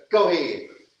 Go ahead.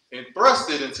 And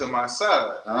thrust it into my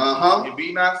side. And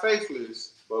be not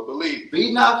faithless, but believe.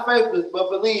 Be not faithless, but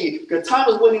believe. Because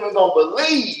Thomas wasn't even going to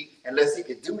believe unless he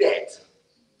could do that.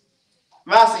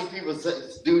 I see people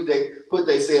put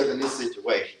themselves in this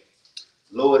situation.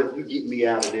 Lord, if you get me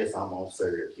out of this, I'm going to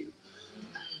serve you.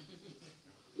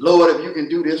 Lord, if you can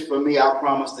do this for me, I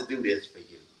promise to do this for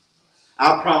you.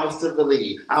 I promise to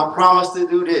believe. I promise to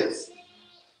do this.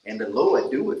 And the Lord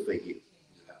do it for you.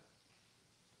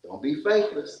 Don't be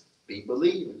faithless. Be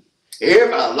believing.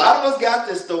 Everybody, a lot of us got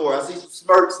this story. I see some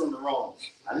smirks in the room.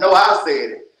 I know I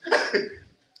said it.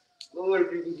 Lord,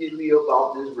 if you can get me up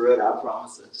off this road, I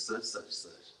promise such.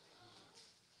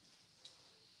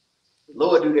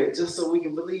 Lord, do that just so we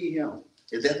can believe him.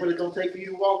 Is that what it's going to take for you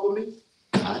to walk with me?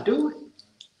 I do it.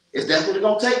 Is that what it's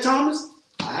going to take, Thomas?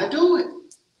 I do it.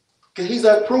 Because he's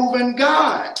a proven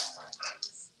God.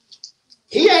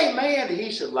 He ain't man that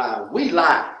he should lie. We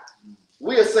lie.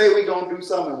 We'll say we're going to do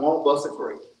something and won't bust a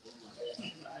grape.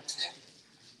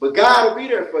 But God will be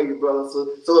there for you, brother.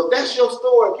 So if that's your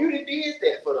story, if you did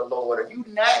that for the Lord, if you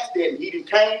asked that and he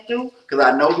didn't came through, because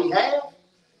I know he have,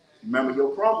 remember your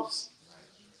promise.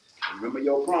 Remember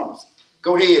your promise.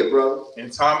 Go ahead, brother.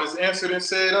 And Thomas answered and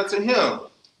said unto him,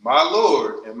 My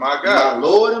Lord and my God. My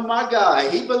Lord and my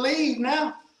God. He believed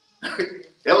now. That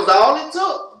was all it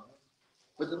took.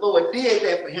 But the Lord did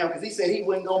that for him because he said he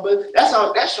wasn't going to believe.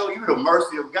 That show you the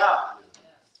mercy of God.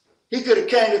 He could have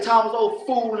came to Thomas, old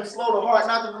fool and slow to heart,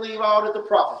 not to believe all that the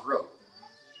prophets wrote.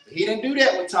 But he didn't do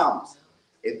that with Thomas.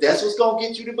 If that's what's going to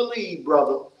get you to believe,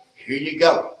 brother, here you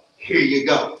go. Here you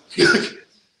go.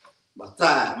 My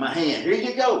thigh, my hand, here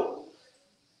you go.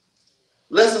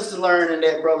 Lessons to learn in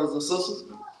that, brothers and sisters.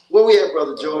 Where we at,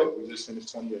 Brother Joy? We just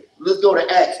finished 28. Let's go to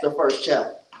Acts, the first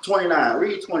chapter. 29.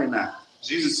 Read 29.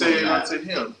 Jesus said unto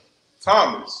him,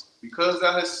 Thomas, because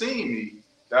thou hast seen me,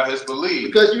 thou hast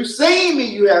believed. Because you seen me,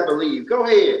 you have believed. Go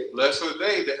ahead. Blessed are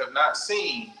they that have not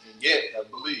seen and yet have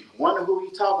believed. Wonder who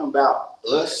he's talking about.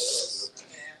 Us.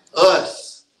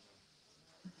 Us.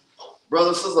 Brothers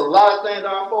and sisters, a lot of things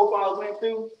our forefathers went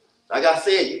through. Like I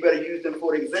said, you better use them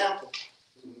for the example.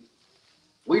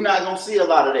 We're not going to see a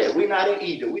lot of that. We're not in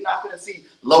Egypt. We're not going to see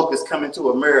locusts coming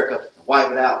to America and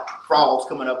wipe it out. Frogs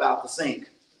coming up out the sink.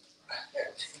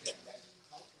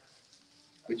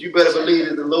 But you better believe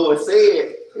that the Lord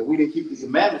said, if we didn't keep the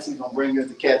commandments, he's going to bring you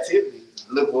into captivity.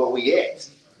 Look where we at.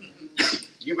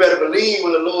 You better believe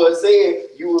when the Lord said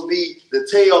you will be the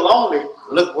tail only.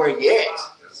 Look where you at.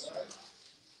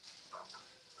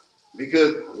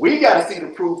 Because we got to see the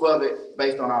proof of it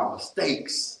based on our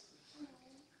mistakes.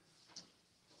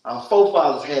 Our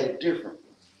forefathers had it different.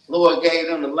 Lord gave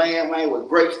them the land with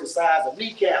grapes the size of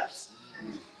kneecaps.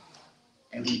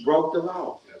 And we broke the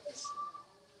law.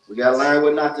 We got to learn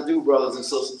what not to do, brothers and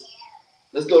sisters.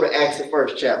 Let's go to Acts, the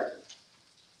first chapter.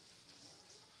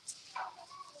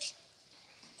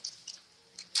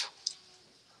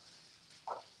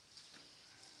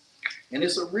 And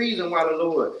it's a reason why the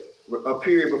Lord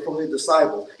appeared before his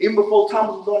disciples. Even before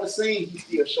Thomas was on the scene, he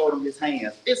still showed him his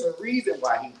hands. It's a reason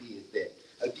why he did that.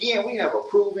 Again, we have a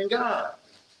proven God.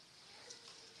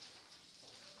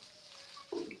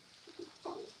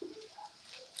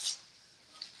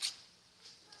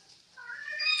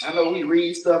 I know we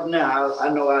read stuff now. I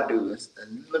know I do. And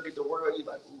you look at the world, you're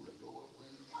like, ooh, the Lord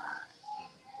went mine.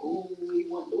 Ooh, he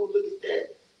went, ooh, look at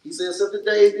that. He says, so the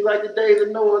days be like the days of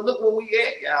Noah. Look where we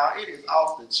at, y'all. It is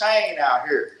off the chain out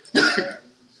here.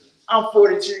 I'm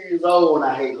 42 years old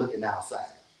and I hate looking outside.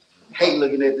 Hate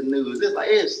looking at the news. It's like,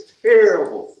 it's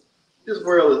terrible. This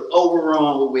world is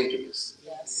overrun with wickedness.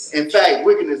 Yes. In fact,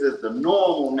 wickedness is the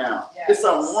normal now. Yes. There's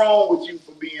something wrong with you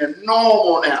for being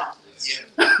normal now. Yeah.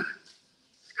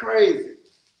 It's crazy.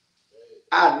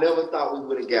 I never thought we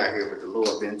would have got here, but the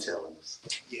Lord been telling us.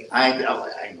 Yeah. I ain't know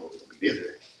it was gonna be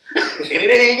this. And it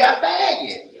ain't got bad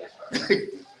yet.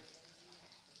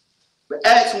 But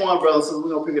Acts 1, brother, so we're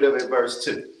going to pick it up at verse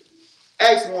 2.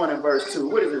 Acts 1 and verse 2,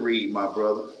 what does it read, my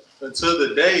brother? Until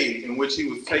the day in which he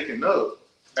was taken up.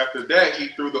 After that, he,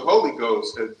 through the Holy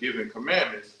Ghost, had given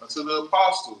commandments unto the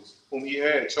apostles whom he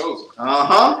had chosen.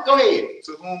 Go ahead.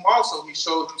 To whom also he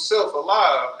showed himself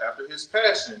alive after his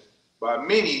passion by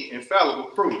many infallible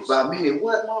proofs. By many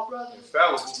what, my brother?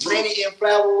 Infallible proofs. Many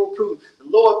infallible proofs. The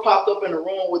Lord popped up in the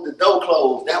room with the door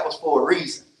closed. That was for a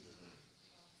reason.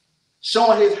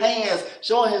 Showing his hands,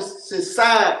 showing his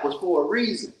side was for a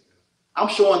reason. I'm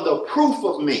showing the proof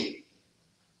of me.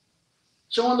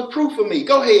 Showing the proof of me.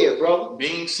 Go ahead, brother.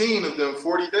 Being seen of them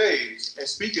 40 days, and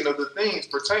speaking of the things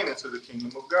pertaining to the kingdom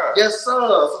of God. Yes, sir.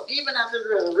 So even after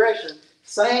the resurrection,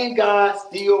 same God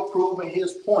still proving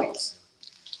his points.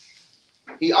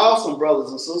 He awesome, brothers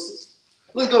and sisters.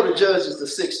 Let's go to Judges, the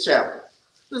 6th chapter.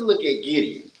 Let's look at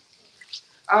Gideon.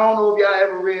 I don't know if y'all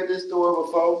ever read this story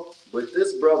before, but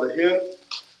this brother here,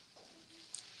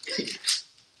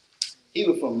 he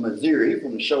was from Missouri. He was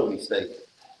from the Show Me State.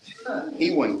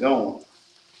 He wasn't going.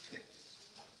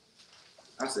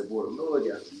 I said, boy, the Lord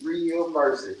got some real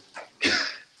mercy.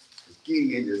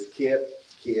 Gideon just kept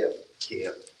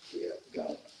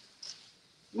going.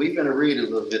 We're going to read a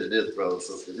little bit of this, brother and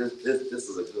sister. This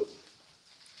is a good one.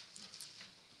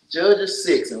 Judges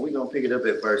 6, and we're going to pick it up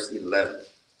at verse 11.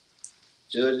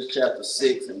 Judges chapter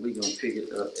 6, and we're going to pick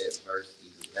it up at verse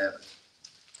 11.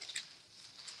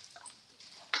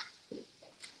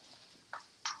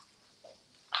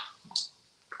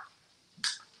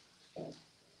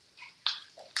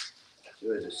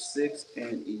 Judges 6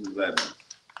 and 11.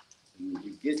 And when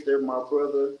you get there, my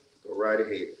brother, go right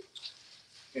ahead.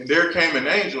 And there came an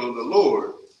angel of the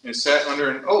Lord, and sat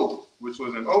under an oak, which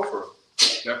was an Ophir,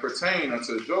 that pertained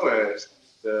unto Joash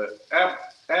the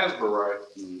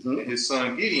Asbarite, and his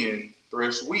son Gideon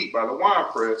threshed wheat by the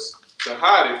winepress to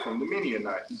hide it from the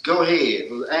Midianites. Go ahead.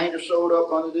 The angel showed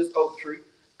up under this oak tree.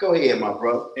 Go ahead, my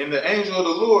brother. And the angel of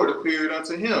the Lord appeared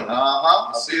unto him.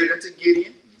 Appeared unto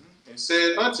Gideon. And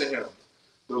said unto him,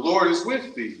 the Lord is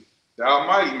with thee, thou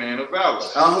mighty man of valor.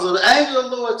 So the angel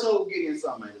of the Lord told Gideon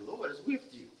something. The Lord is with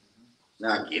you.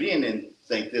 Now Gideon didn't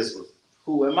think this was,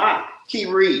 who am I? Keep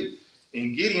reading.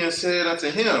 And Gideon said unto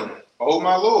him, O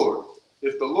my Lord,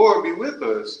 if the Lord be with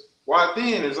us, why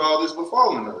then is all this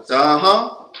befallen us?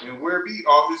 And where be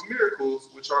all his miracles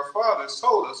which our fathers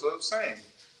told us of, saying,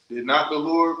 did not the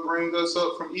Lord bring us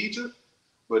up from Egypt?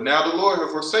 But now the Lord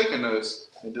hath forsaken us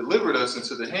and delivered us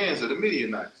into the hands of the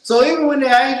Midianites. So even when the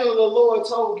angel of the Lord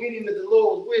told Gideon that the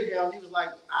Lord was with him, he was like,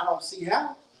 I don't see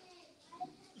how.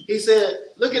 He said,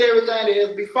 look at everything that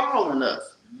has befallen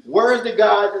us. Where's the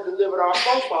God that delivered our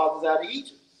forefathers out of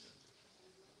Egypt?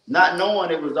 Not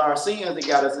knowing it was our sins that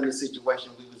got us in the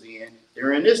situation we was in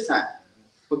during this time.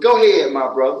 But go ahead,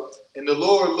 my brother. And the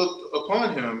Lord looked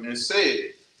upon him and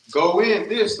said, go in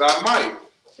this thy might,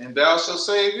 and thou shalt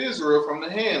save Israel from the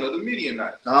hand of the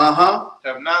Midianites.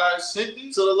 Have not I sent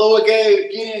thee? So the Lord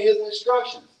gave Gideon his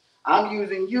instructions. I'm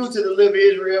using you to deliver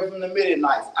Israel from the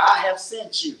Midianites. I have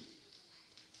sent you.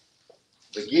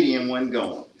 But Gideon wasn't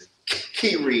going.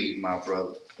 Keep reading, my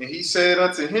brother. And he said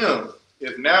unto him,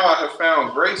 if now I have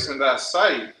found grace in thy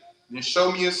sight, then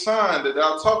show me a sign that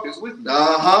thou talkest with me.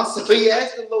 So he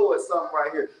asked the Lord something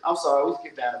right here. I'm sorry, we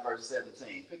skipped down to verse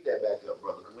 17. Pick that back up,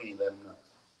 brother, because we ain't let him know.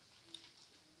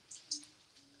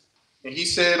 And he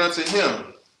said unto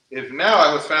him, if now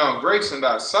I have found grace in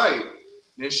thy sight,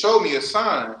 then show me a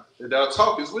sign that thou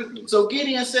talkest with me. So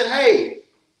Gideon said, hey,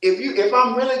 if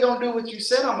I'm really going to do what you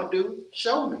said I'm going to do,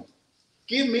 show me.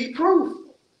 Give me proof.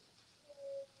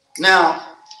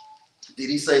 Now, did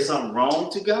he say something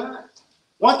wrong to God?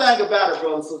 One thing about it,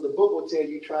 brother, so the book will tell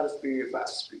you, try the spirit by the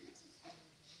spirit.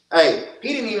 Hey,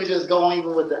 He didn't even just go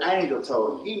even with the angel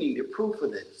told him. He needed proof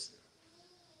of this.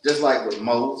 Just like with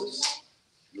Moses,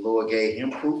 the Lord gave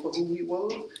him proof of who he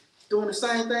was. Doing the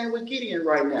same thing with Gideon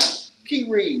right now. Keep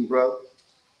reading, bro.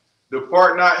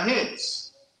 Depart not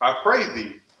hence, I pray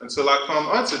thee, until I come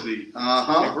unto thee,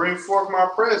 and bring forth my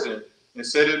present, and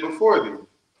set it before thee.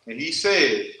 And he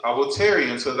said, I will tarry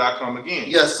until thou come again.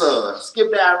 Yes, sir.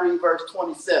 Skip down, read verse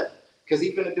 27, because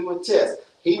he's going to do a test.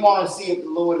 He wants to see if the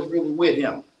Lord is really with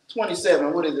him.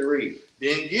 27, what does it read?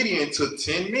 Then Gideon took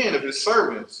 10 men of his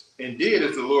servants, and did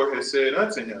as the Lord had said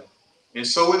unto him. And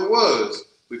so it was,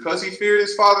 because he feared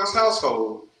his father's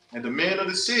household, and the men of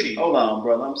the city. Hold on,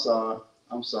 brother.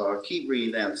 I'm sorry. Keep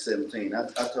reading down to 17.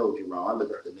 I told you wrong. I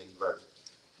looked at the next verse.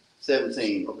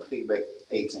 17. Okay, pick it back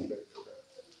 18.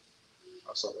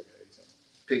 I saw that at 18.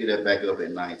 Pick it up back up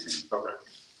at 19. Okay.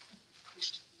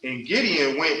 And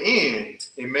Gideon went in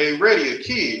and made ready a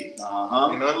kid,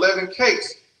 and unleavened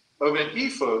cakes of an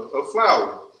ephah of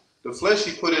flour. The flesh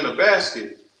he put in a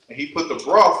basket, and he put the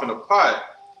broth in a pot,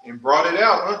 and brought it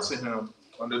out unto him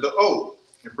under the oak,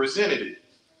 and presented it.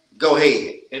 Go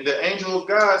ahead. And the angel of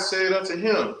God said unto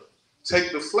him,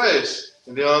 take the flesh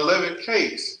and the unleavened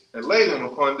cakes, and lay them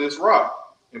upon this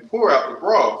rock, and pour out the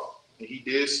broth. And he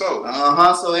did so.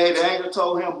 So hey, the angel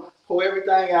told him, pour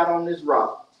everything out on this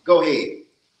rock. Go ahead.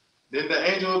 Then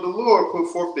the angel of the Lord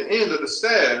put forth the end of the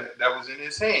staff that was in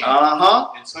his hand,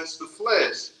 and touched the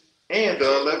flesh and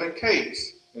the unleavened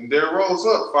cakes. And there rose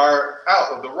up fire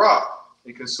out of the rock,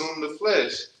 and consumed the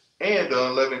flesh and the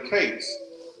unleavened cakes.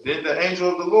 Then the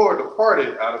angel of the Lord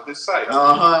departed out of his sight.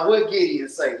 What Gideon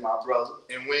say, my brother?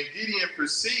 And when Gideon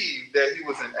perceived that he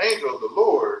was an angel of the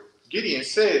Lord, Gideon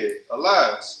said,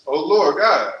 alas, O Lord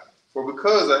God, for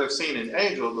because I have seen an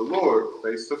angel of the Lord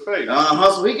face to face.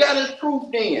 So he got his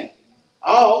proof then.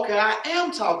 Oh, okay, I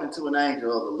am talking to an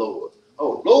angel of the Lord.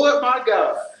 Oh, Lord, my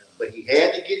God. But he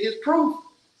had to get his proof.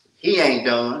 He ain't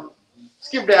done.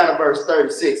 Skip down to verse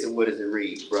 36, and what does it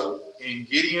read, brother? And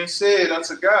Gideon said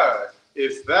unto God,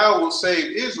 if thou wilt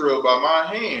save Israel by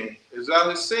my hand, as thou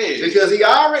hast said. Because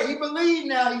he believed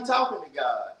now he's talking to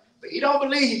God. But he don't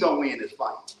believe he's going to win this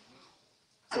fight.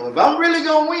 So if I'm really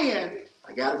going to win,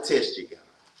 I got to test you,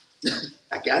 God.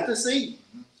 I got to see.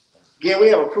 Again, we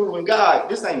have a proven God.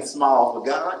 This ain't small for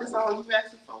God. This is all you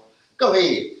asking for. Go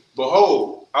ahead.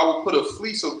 Behold, I will put a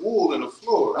fleece of wool in the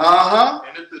floor.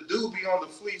 And if the dew be on the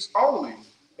fleece only,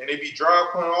 and it be dry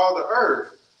upon all the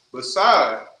earth,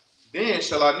 beside, then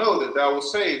shall I know that thou wilt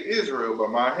save Israel by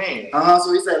my hand.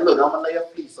 So he said, look, I'm going to lay a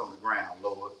fleece on the ground,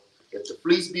 Lord. If the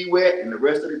fleece be wet and the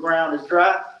rest of the ground is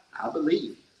dry, I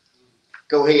believe.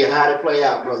 Go ahead. How'd it play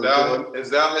out, brother? As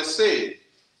thou hast said.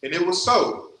 And it was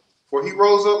so. For he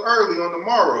rose up early on the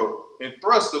morrow, and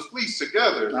thrust the fleece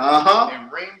together,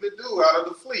 and wringed the dew out of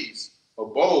the fleece, a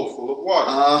bowl full of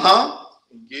water.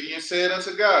 And Gideon said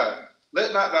unto God,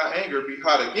 let not thy anger be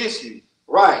hot against me.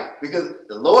 Right, because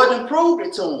the Lord done proved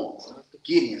it to him. But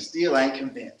Gideon still ain't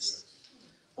convinced.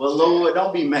 Well, Lord,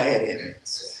 don't be mad at me.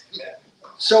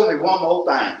 Show me one more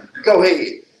thing. Go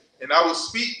ahead. And I will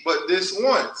speak but this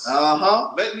once.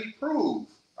 Let me prove,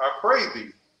 I pray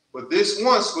thee. But this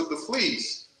once with the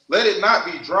fleece, let it not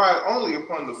be dry only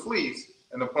upon the fleece,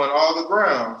 and upon all the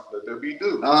ground, let there be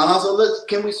dew. So look,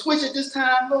 can we switch it this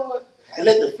time, Lord? And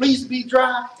let the fleece be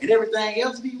dry and everything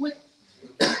else be wet?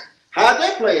 How'd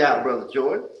that play out, Brother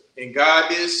Jordan? And God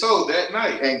did so that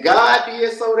night. And God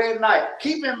did so that night.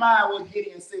 Keep in mind what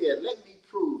Gideon said, let me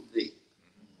prove thee.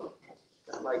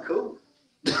 I'm like, cool.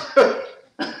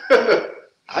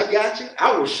 I got you.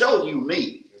 I will show you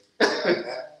me.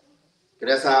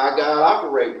 That's how our God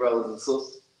operates, brothers and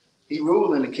sisters. He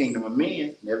ruled in the kingdom of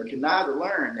men. Nebuchadnezzar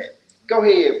learned that. Go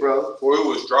ahead, brother. For it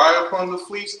was dry upon the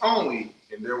fleece only,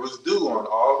 and there was dew on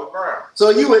all the ground. So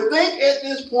you would think at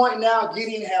this point now,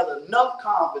 Gideon has enough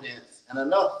confidence and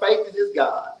enough faith in his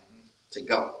God to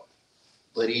go.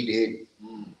 But he didn't.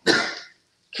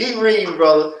 Keep reading,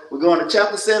 brother. We're going to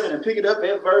chapter 7 and pick it up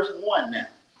at verse 1 now.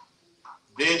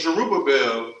 Then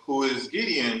Jerubbaal, who is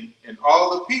Gideon, and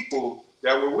all the people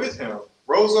that were with him,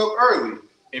 rose up early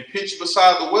and pitched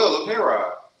beside the well of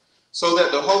Herod, so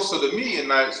that the host of the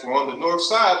Midianites were on the north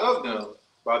side of them,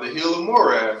 by the hill of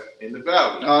Moab in the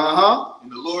valley.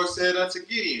 And the Lord said unto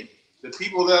Gideon, the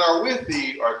people that are with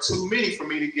thee are too many for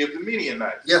me to give the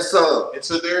Midianites. Yes, sir.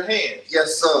 Into their hands.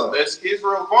 Yes, sir. Lest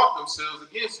Israel vaunt themselves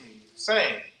against me,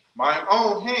 saying, mine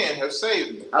own hand have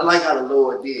saved me. I like how the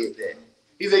Lord did that.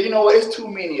 He said, you know what, it's too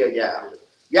many of y'all.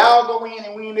 Y'all go in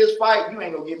and win this fight, you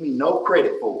ain't gonna give me no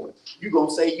credit for it. You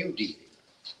gonna say you did it.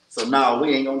 So no,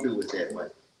 we ain't gonna do it that way.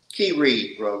 Keep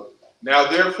reading, bro. Now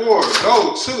therefore,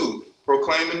 go to,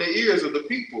 proclaim in the ears of the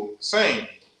people, saying,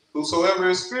 Whosoever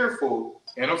is fearful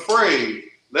and afraid,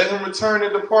 let him return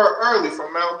and depart early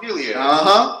from Mount Gilead.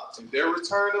 And there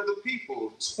return of the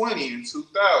people 20 and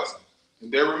 2,000,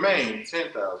 and there remain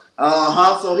 10,000.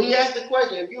 So he asked the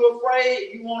question, if you're afraid,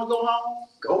 if you want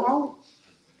to go home.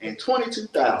 And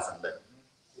 22,000 left.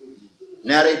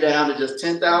 Now they down to just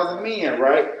 10,000 men,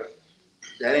 right?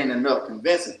 That ain't enough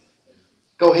convincing.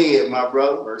 Go ahead, my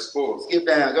brother. Verse 4. Skip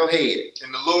down, go ahead.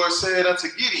 And the Lord said unto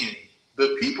Gideon,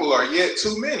 the people are yet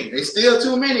too many. They still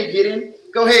too many, Gideon.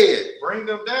 Go ahead. Bring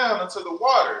them down unto the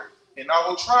water, and I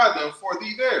will try them for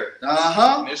thee there.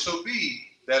 And it shall be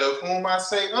that of whom I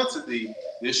say unto thee,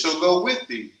 this shall go with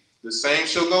thee, the same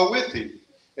shall go with thee.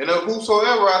 And of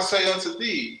whosoever I say unto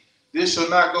thee, this shall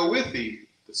not go with thee,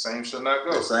 the same shall not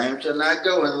go. The same shall not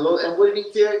go. And what did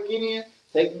he tell Gideon?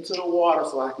 Take them to the water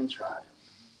so I can try them.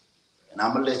 And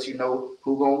I'm going to let you know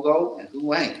who going to go and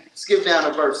who ain't. Skip down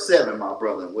to verse 7, my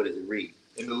brother. And what does it read?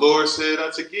 And the Lord said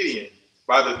unto Gideon,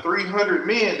 by the 300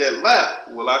 men that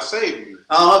lapped will I save you.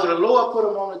 The Lord put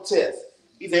them on the test.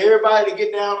 He said, everybody to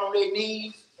get down on their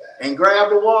knees and grab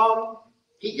the water.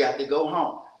 He got to go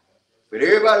home. But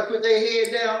everybody put their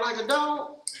head down like a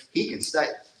dog, he can stay.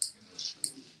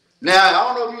 Now, I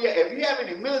don't know if you have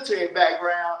any military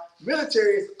background.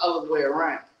 Military is the other way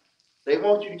around. They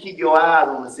want you to keep your eyes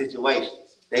on the situation.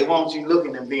 They want you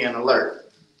looking and being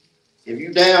alert. If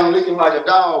you down looking like a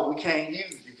dog, we can't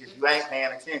use you because you ain't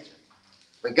paying attention.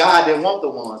 But God didn't want the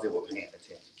ones that were paying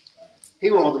attention.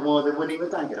 He wanted the ones that weren't even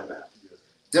thinking about it.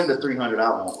 Them the 300 I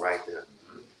want right there.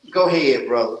 Go ahead,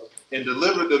 brother. And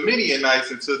deliver the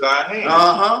Midianites into thy hand.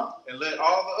 And let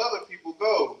all the other people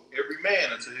go, every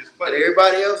man unto his place. Let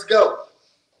everybody else go.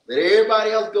 Let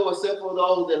everybody else go except for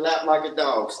those that lap like a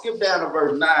dog. Skip down to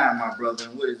verse 9, my brother,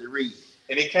 and what does it read?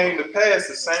 And it came to pass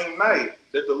the same night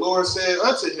that the Lord said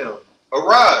unto him,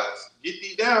 arise, get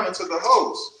thee down into the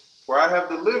host, for I have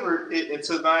delivered it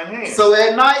into thine hand. So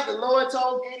at night, the Lord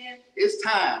told Gideon, it's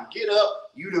time. Get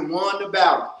up. You done won the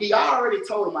battle. He already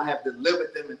told him I have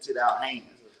delivered them into thy hands,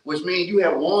 which means you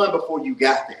have won before you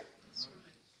got there.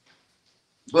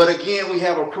 But again, we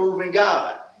have a proven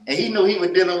God. And he knew he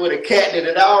was dealing with a cat that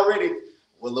had already,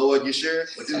 well, Lord, you sure?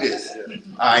 Well, do this. All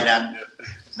right,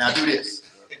 now do this.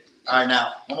 All right,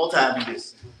 now, one more time, do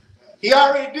this. He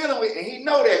already dealing with it, and he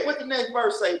know that. What the next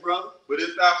verse say, brother? But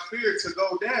if thou fear to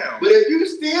go down. But if you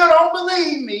still don't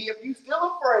believe me, if you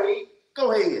still afraid,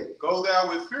 go ahead. Go thou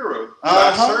with Pharaoh,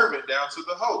 thy servant, down to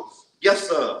the host. Yes,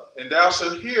 sir. And thou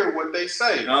shalt hear what they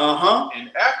say.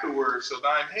 And afterwards shall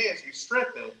thine hands be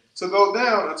strengthened to go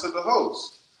down unto the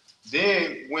host.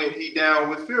 Then went he down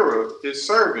with Pharaoh, his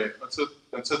servant, unto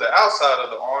the outside of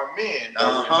the armed men that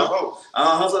were in the host.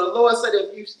 So the Lord said,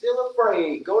 if you still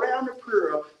afraid, go down to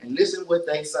Pharaoh and listen what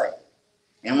they say.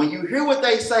 And when you hear what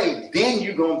they say, then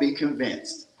you're going to be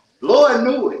convinced. The Lord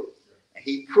knew it. And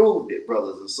he proved it,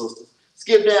 brothers and sisters.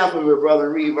 Skip down for me,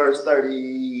 brother. Read verse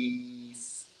 30.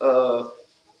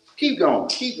 Keep going.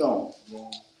 Keep going.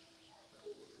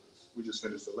 We just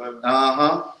finished 11.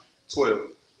 12.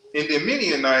 And the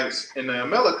Midianites and the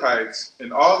Amalekites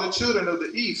and all the children of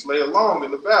the east lay along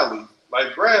in the valley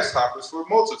like grasshoppers for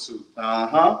multitude.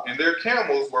 And their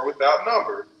camels were without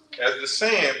number, as the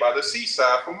sand by the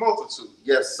seaside for multitude.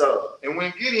 Yes, sir. And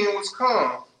when Gideon was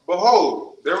come,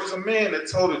 behold, there was a man that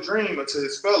told a dream unto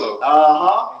his fellow,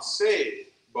 and said,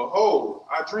 behold,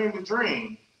 I dreamed a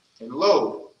dream, and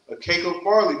lo, a cake of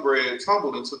barley bread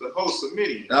tumbled into the host of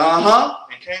Midian,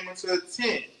 and came into a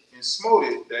tent, and smote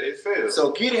it that it fell.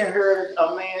 So Gideon heard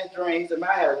a man's dreams, and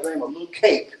I had a dream, a little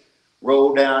cake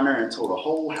rolled down there and tore the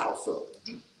whole house up.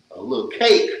 A little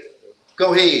cake.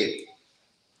 Go ahead.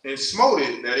 And smote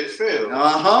it that it fell.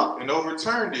 And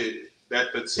overturned it that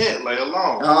the tent lay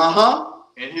alone.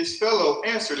 And his fellow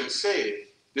answered and said,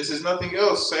 this is nothing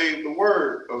else save the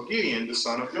word of Gideon, the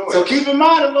son of Joash. So keep in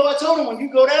mind, the Lord told him, when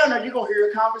you go down there, you're going to hear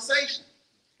a conversation.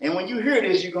 And when you hear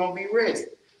this, you're going to be ready.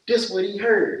 This is what he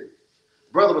heard.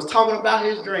 Brother was talking about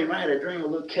his dream. I had a dream, a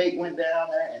little cake went down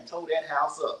there and tore that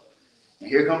house up. And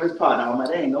here comes his partner. I'm like,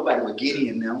 there ain't nobody but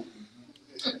Gideon now.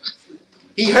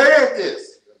 He heard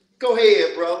this. Go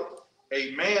ahead, brother.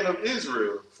 A man of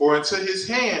Israel, for into his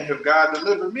hand have God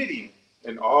delivered Midian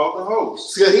and all the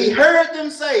hosts. So he heard them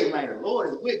say, man, the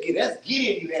Lord is with you. That's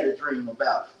Gideon you had a dream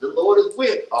about. The Lord is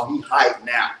with. Oh, he hyped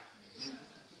now.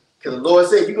 Because the Lord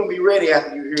said, you're going to be ready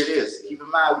after you hear this. Keep in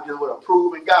mind, we're dealing with a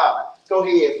proven God. Go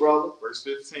ahead, brother. Verse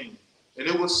 15. And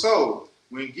it was so,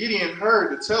 when Gideon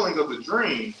heard the telling of the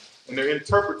dream and the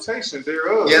interpretation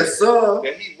thereof, yes, sir,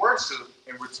 that he worshiped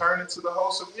and returned into the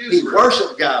host of Israel. He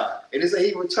worshiped God. And it said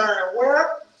he returned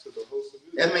where? To the host of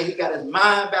Israel. That means he got his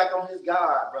mind back on his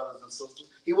God, brothers and sisters.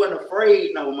 He wasn't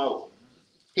afraid no more.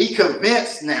 He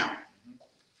convinced now.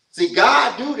 See,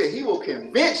 God do that. He will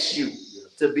convince you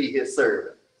to be his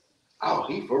servant. Oh,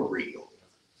 he for real.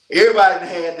 Everybody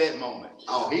had that moment.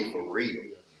 Oh, he for real.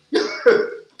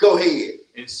 Go ahead.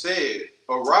 And said,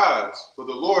 arise, for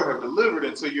the Lord have delivered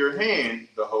into your hand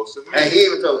the host of men. And he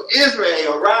even told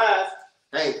Israel, arise.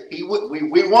 Hey, we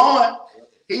won.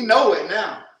 He know it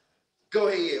now. Go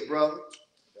ahead, brother.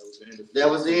 That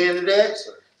was the end of that.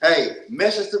 Hey,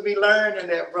 message to be learned in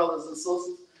that, brothers and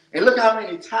sisters. And look how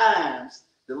many times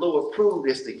the Lord proved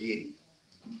this to Gideon.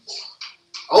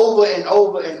 Over and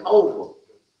over and over.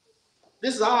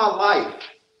 This is our life.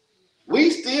 We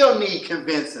still need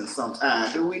convincing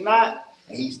sometimes, do we not?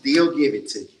 And he still give it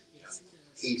to you.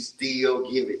 He still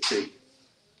give it to you.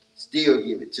 Still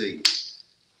give it to you.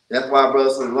 That's why,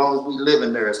 brothers, as long as we live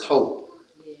in there is hope.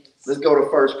 Let's go to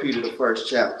 1 Peter, the 1st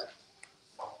chapter.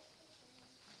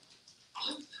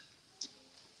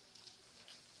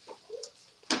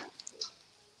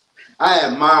 I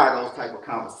admire those type of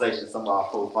conversations some of our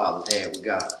forefathers had with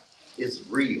God. It's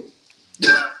real.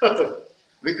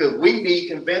 Because we need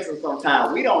convincing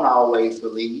sometimes. We don't always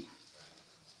believe.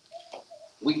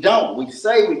 We don't. We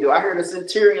say we do. I heard a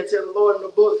centurion tell the Lord in the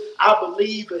book, I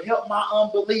believe, but help my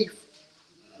unbelief.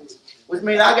 Which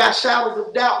means I got shadows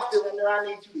of doubt still in there I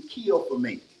need you to kill for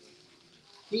me.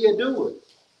 He'll do it.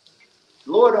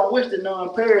 The Lord don't wish that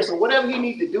none perish. So whatever he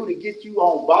needs to do to get you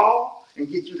on ball and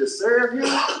get you to serve him,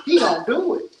 he don't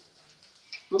do it.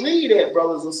 Believe that,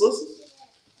 brothers and sisters.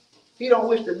 He don't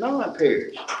wish that none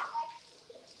perish.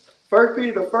 1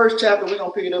 Peter, the 1st chapter, we're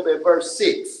going to pick it up at verse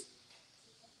 6.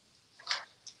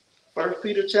 1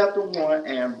 Peter chapter 1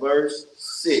 and verse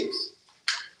 6.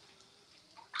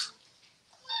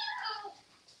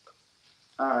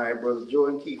 All right, brother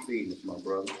Jordan, keep feeding us, my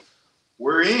brother.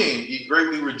 Wherein ye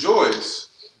greatly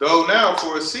rejoice, though now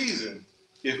for a season,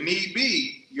 if need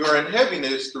be, you are in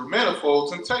heaviness through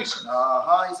manifold temptation.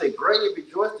 He said, greatly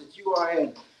rejoice that you are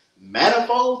in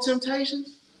manifold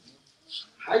temptations.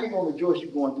 How you going to rejoice?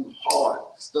 You're going through hard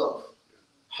stuff,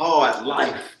 hard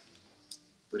life.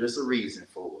 But there's a reason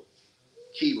for it.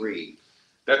 Keep reading.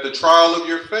 That the trial of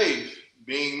your faith,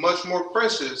 being much more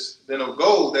precious than of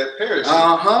gold that perishes,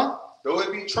 though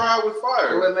it be tried with fire.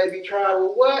 Though it may be tried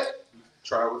with what?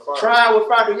 Tried with fire. Tried with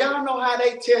fire. Do y'all know how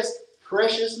they test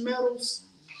precious metals?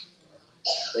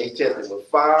 They test it with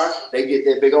fire. They get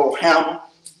that big old hammer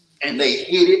and they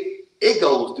hit it. It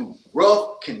goes through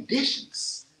rough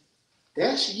conditions.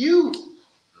 That's you.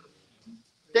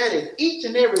 That is each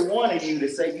and every one of you to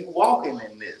say you walking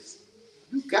in this.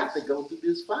 You got to go through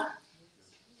this fire.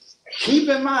 Keep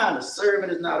in mind, a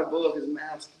servant is not above his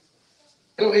master.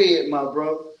 Go ahead, my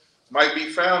brother. Might be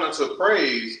found unto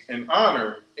praise and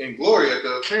honor and glory at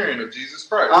the appearing of Jesus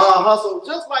Christ. So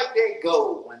just like that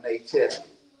gold when they tested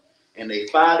it, and they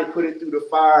finally put it through the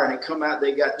fire and they come out,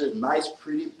 they got this nice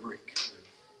pretty brick.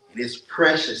 And it's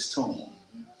precious to them.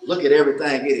 Look at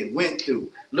everything it went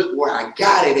through. Look where I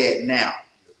got it at now.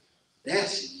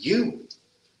 That's you.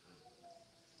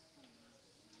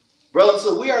 Brother,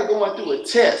 so we are going through a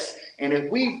test. And if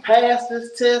we pass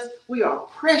this test, we are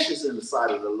precious in the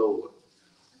sight of the Lord.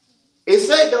 It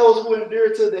said those who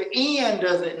endure to the end,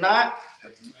 does it not?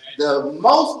 The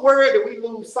most word that we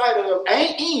lose sight of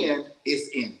ain't end, it's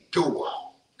endure.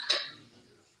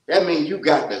 That means you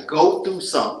got to go through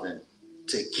something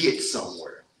to get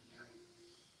somewhere.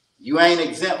 You ain't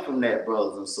exempt from that,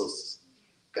 brothers and sisters.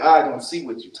 God gonna see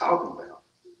what you're talking about.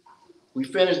 We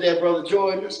finished that, Brother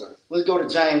Jordan? Yes, sir. Let's go to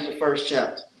James, the 1st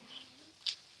chapter.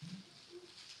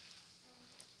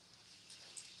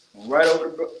 Right over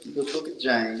the book of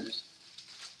James,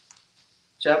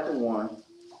 chapter 1.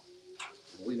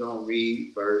 We're going to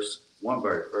read verse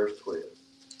 12.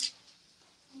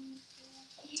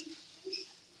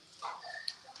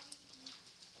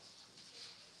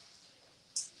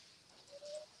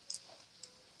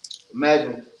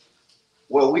 Imagine,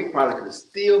 well, we probably could have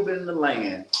still been in the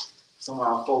land. Some of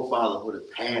our forefathers would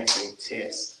have passed their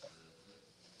test.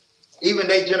 Even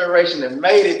their generation that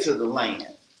made it to the land.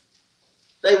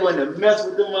 They wouldn't have messed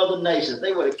with them other nations.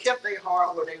 They would have kept their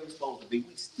heart where they were supposed to be.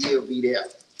 We'd still be there.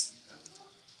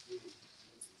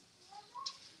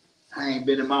 I ain't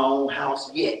been in my own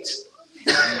house yet.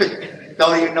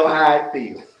 Don't even know how it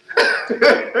feels.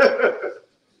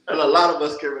 And a lot of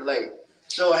us can relate.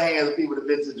 Show of hands of people that have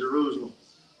been to Jerusalem.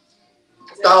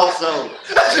 Thought so.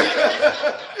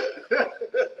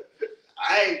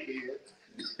 I ain't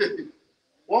been.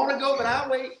 Want to go, but I'll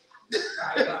wait.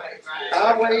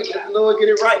 I'll wait. Let the Lord get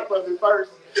it right for me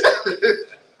first.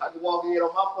 I can walk in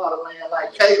on my part of land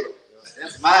like Caleb.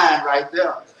 That's mine right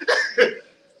there.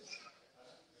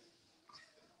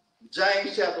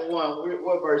 James chapter 1,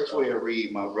 what verse 12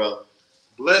 read, my brother?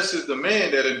 Blessed is the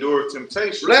man that endureth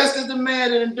temptation. Blessed is the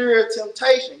man that endureth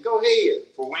temptation. Go ahead.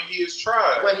 For when he is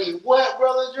tried. When he what,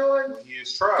 Brother Jordan? When he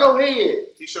is tried. Go ahead.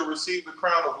 He shall receive the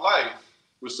crown of life,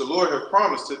 which the Lord hath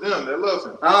promised to them that love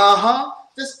him. Uh-huh.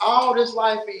 This all this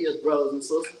life is, brothers and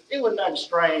sisters. It was nothing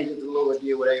strange that the Lord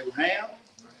did with Abraham.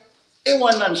 It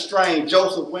wasn't nothing strange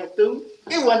Joseph went through.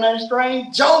 It wasn't nothing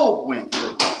strange Job went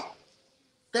through.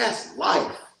 That's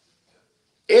life.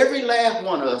 Every last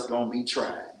one of us gonna be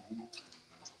tried.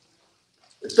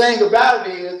 The thing about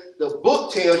it is, the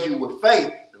book tells you with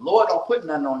faith, the Lord don't put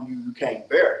nothing on you you can't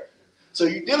bear. So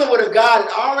you're dealing with a God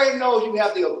that already knows you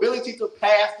have the ability to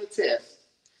pass the test.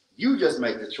 You just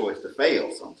make the choice to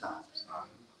fail sometimes.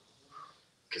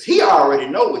 Because he already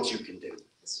knows what you can do.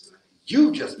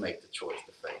 You just make the choice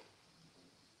to fail.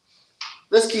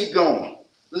 Let's keep going.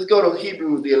 Let's go to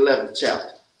Hebrews, the 11th chapter.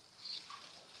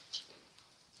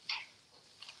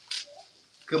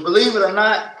 Because believe it or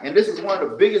not, and this is one of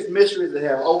the biggest mysteries that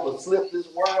have overslipped this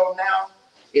world now,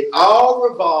 it all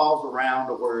revolves around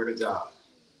the Word of God.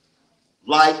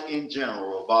 Life in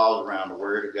general revolves around the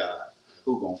Word of God.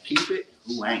 Who gonna keep it,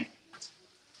 who ain't.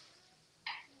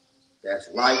 That's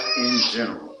life in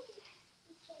general.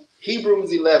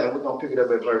 Hebrews 11, we're going to pick it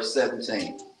up at verse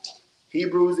 17.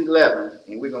 Hebrews 11,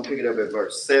 and we're going to pick it up at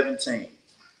verse 17.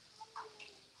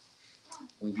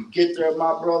 When you get there,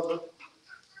 my brother,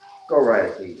 go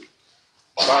right ahead.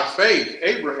 By faith,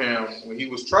 Abraham, when he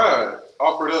was tried,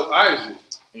 offered up Isaac,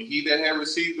 and he that had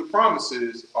received the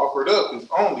promises offered up his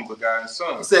only begotten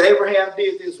son. He said Abraham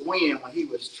did this when he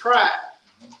was tried.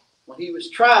 When he was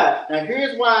tried. Now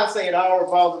here's why I say it all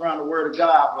revolves around the Word of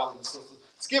God, brothers and sisters.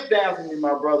 Skip down for me,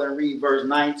 my brother, and read verse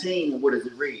 19. And what does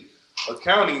it read?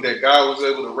 Accounting that God was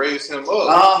able to raise him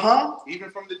up, even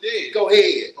from the dead. Go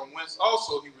ahead. From whence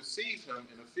also he received him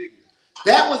in a figure.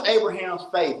 That was Abraham's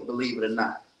faith, believe it or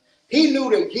not. He knew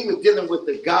that he was dealing with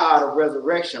the God of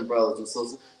resurrection, brothers and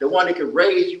sisters, the one that could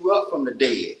raise you up from the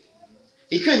dead.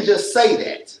 He couldn't just say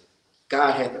that.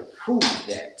 God had to prove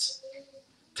that.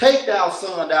 Take thou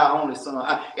son, thou only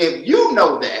son. If you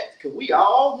know that, because we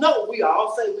all know, we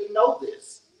all say we know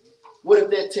this. What if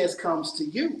that test comes to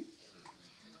you?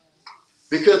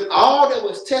 Because all that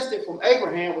was tested from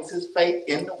Abraham was his faith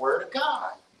in the Word of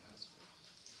God.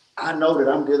 I know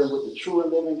that I'm dealing with the true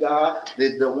and living God,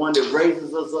 the one that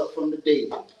raises us up from the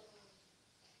dead.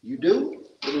 You do?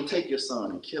 Then take your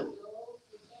son and kill him.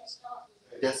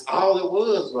 That's all it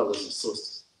was, brothers and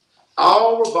sisters.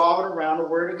 All revolved around the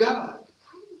Word of God.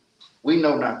 We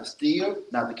know not to steal,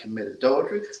 not to commit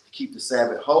adultery, to keep the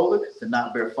Sabbath holy, to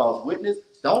not bear false witness.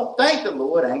 Don't think the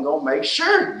Lord ain't going to make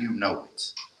sure you know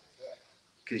it.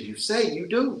 Because you say you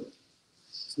do.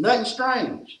 It's nothing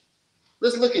strange.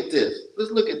 Let's look at this.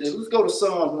 Let's look at this. Let's go to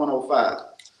Psalms 105.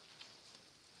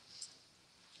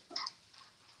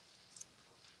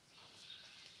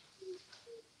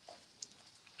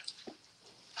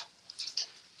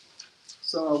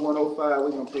 Psalm 105, we're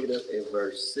going to pick it up at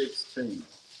verse 16.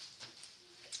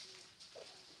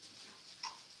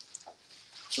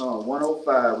 Psalm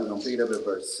 105, we're going to pick it up at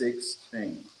verse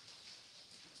 16.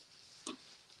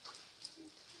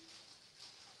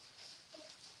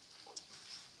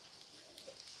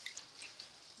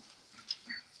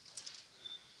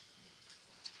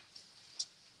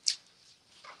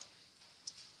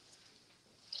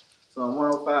 Psalm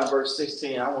 105, verse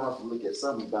 16, I want us to look at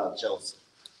something about Joseph.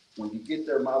 When you get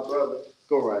there, my brother,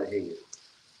 go right ahead.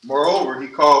 Moreover, he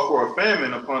called for a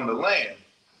famine upon the land.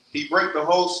 He brake the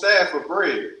whole staff of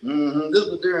bread. This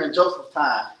was during Joseph's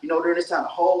time. You know, during this time, the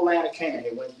whole land of Canaan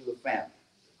had went through a famine.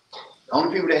 The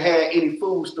only people that had any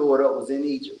food stored up was in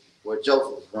Egypt, where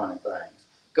Joseph was running things.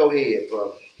 Go ahead,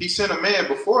 brother. He sent a man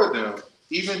before them,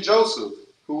 even Joseph,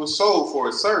 who was sold for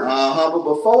a servant. But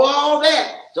before all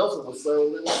that, Joseph was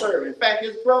sold as a servant. In fact,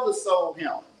 his brother sold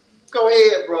him. Go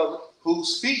ahead, brother.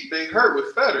 Whose feet they hurt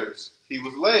with fetters. He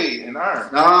was laid in iron.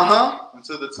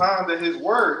 Until the time that his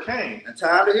word came. The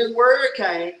time that his word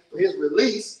came, his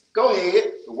release. Go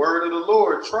ahead. The word of the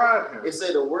Lord tried him. It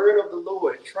said the word of the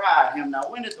Lord tried him. Now,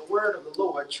 when did the word of the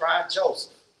Lord try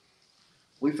Joseph?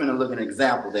 We finna look at an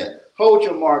example of that. Hold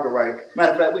your marker right.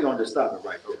 Matter of fact, we're going to just stop it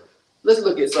right there. Let's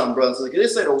look at something, brothers. It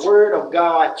said the word of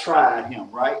God tried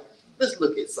him, right? Let's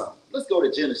look at something. Let's go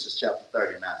to Genesis chapter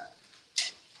 39.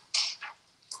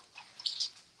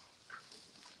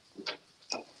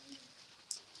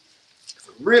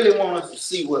 Really want us to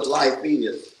see what life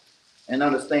is and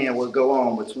understand what go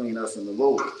on between us and the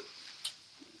Lord.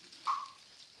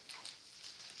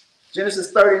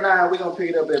 Genesis 39, we're going to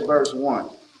pick it up at verse 1.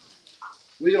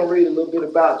 We're going to read a little bit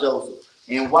about Joseph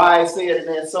and why it said in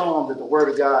that psalm that the word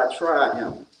of God tried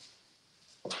him.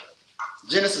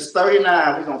 Genesis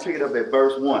 39, we're going to pick it up at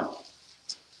verse 1.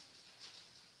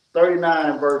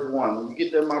 39 verse 1. When you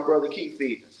get there, my brother, keep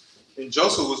feeding. And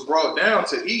Joseph was brought down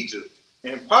to Egypt,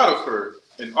 and Potiphar,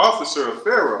 an officer of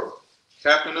Pharaoh,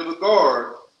 captain of the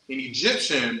guard, an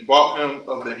Egyptian, bought him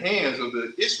of the hands of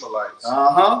the Ishmaelites,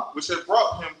 which had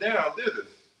brought him down thither.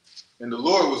 And the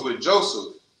Lord was with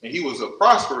Joseph, and he was a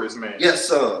prosperous man. Yes,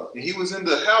 sir. And he was in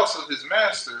the house of his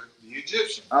master, the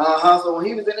Egyptian. So when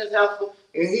he was in his house,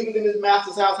 and he was in his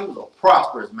master's house, he was a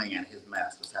prosperous man in his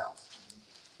master's house.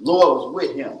 Lord was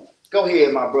with him. Go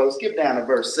ahead, my brother. Skip down to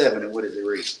verse 7, and what does it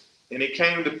read? And it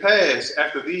came to pass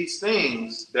after these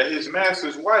things that his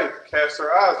master's wife cast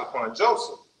her eyes upon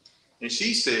Joseph. And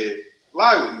she said,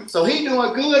 lie with me. So he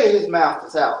doing good in his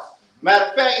master's house. Matter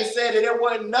of fact, it said that there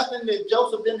wasn't nothing that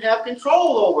Joseph didn't have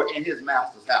control over in his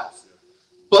master's house,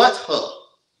 but her.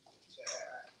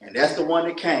 And that's the one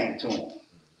that came to him.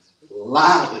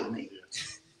 Lie with me.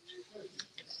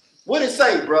 What did it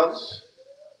say, brothers?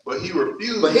 But he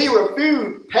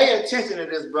refused. Pay attention to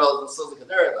this, brothers and sisters, because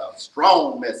there is a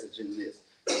strong message in this.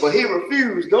 But he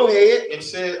refused. Go ahead. And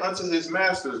said unto his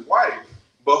master's wife,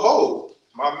 behold,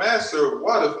 my master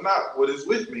wotteth not what is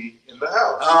with me in the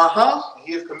house. And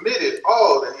he hath committed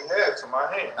all that he had to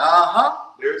my hand.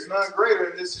 There is none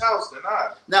greater in this house than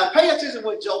I. Now pay attention to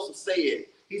what Joseph said.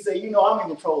 He said, you know, I'm in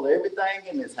control of everything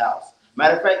in this house.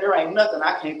 Matter of fact, there ain't nothing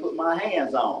I can't put my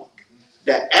hands on.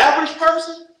 The average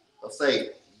person will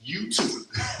say, you too.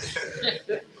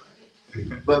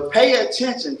 But pay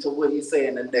attention to what he said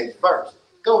in the next verse.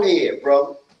 Go ahead,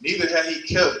 brother. Neither had he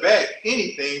kept back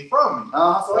anything from me.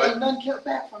 So ain't nothing kept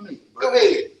back from me. Go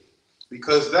ahead.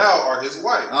 Because thou art his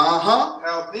wife.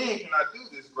 How then can I do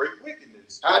this great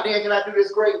wickedness? How then can I do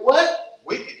this great what?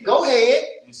 Wickedness. Go ahead.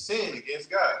 And sin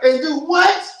against God. And do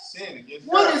what? Sin against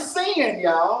God. What is sin,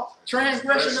 y'all?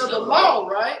 Transgression of the law,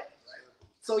 right?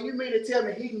 So you mean to tell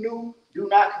me he knew do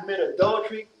not commit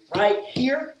adultery right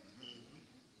here?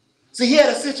 See, he had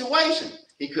a situation.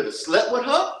 He could have slept with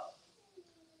her,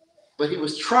 but he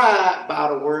was tried by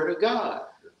the word of God.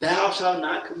 Thou shalt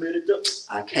not commit adultery.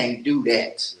 I can't do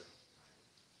that.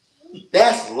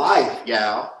 That's life,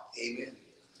 y'all. Amen.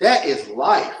 That is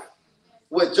life.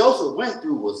 What Joseph went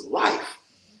through was life.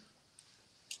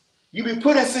 You be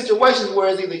put in situations where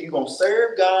it's either you're going to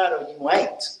serve God or you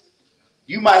ain't.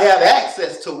 You might have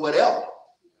access to whatever,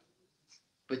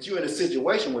 but you're in a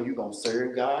situation where you're going to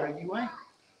serve God or you ain't.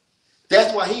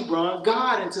 That's why he brought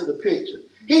God into the picture.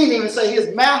 He didn't even say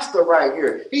his master right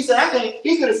here. He said,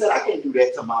 he could have said, I can't do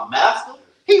that to my master.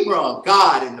 He brought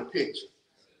God in the picture.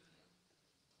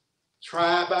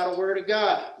 Tried by the word of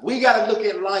God. We got to look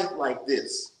at life like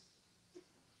this.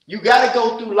 You got to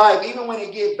go through life, even when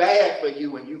it gets bad for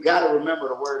you, and you got to remember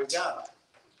the word of God.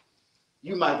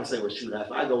 You might say, well, shoot,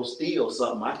 if I go steal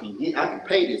something, I can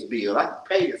pay this bill, I can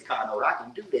pay this car note, I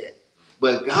can do that.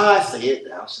 But God said,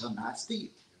 thou shalt not steal.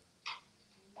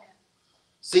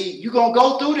 See, you're going to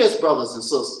go through this, brothers and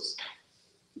sisters.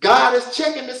 God is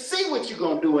checking to see what you're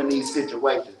going to do in these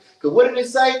situations. Because what did it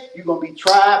say? You're going to be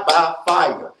tried by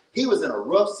fire. He was in a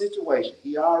rough situation.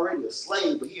 He already a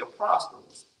slave, but he a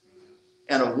prosperous.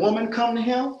 And a woman come to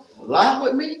him, lie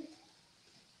with me.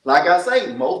 Like I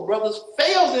say, most brothers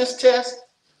fail this test.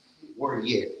 Where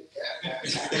you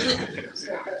at?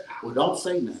 Well, don't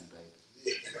say nothing,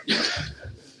 baby.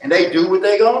 And they do what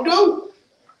they gonna do.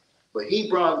 But he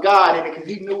brought God in it because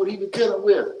he knew what he was dealing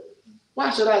with.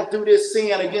 Why should I do this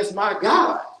sin against my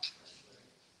God?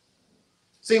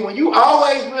 See, when you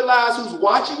always realize who's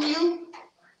watching you,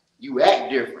 you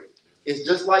act different. It's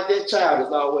just like that child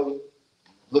is always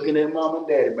looking at mom and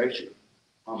daddy. Make sure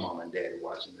my mom and daddy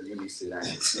watching me. Let me sit down.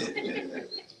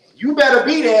 You better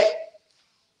be that.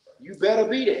 You better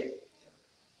be that.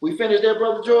 We finished there,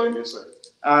 Brother Jordan? Yes, sir.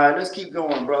 All right, let's keep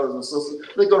going, brothers and sisters.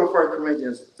 Let's go to 1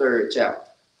 Corinthians 3rd chapter.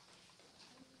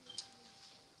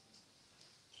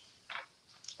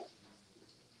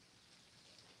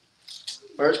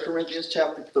 First Corinthians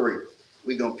chapter 3.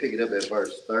 We're going to pick it up at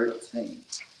verse 13.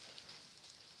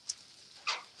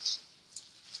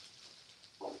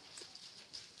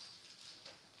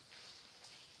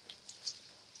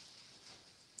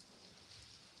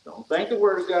 Don't think the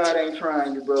word of God ain't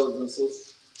trying you, brothers and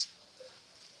sisters.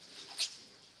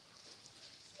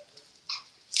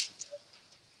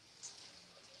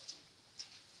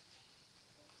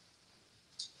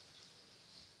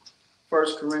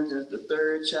 First Corinthians, the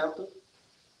 3rd chapter.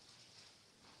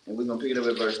 And we're going to pick it up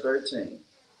at verse 13.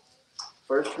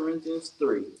 1 Corinthians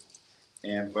 3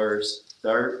 and verse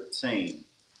 13.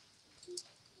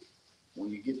 When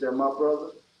you get there, my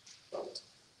brother,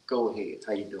 go ahead.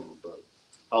 How you doing, brother?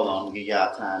 Hold on, I'm going to give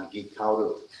y'all time to get caught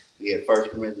up. We had 1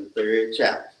 Corinthians 3rd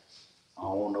chapter. I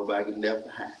don't want nobody getting left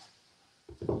behind.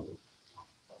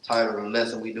 Title of the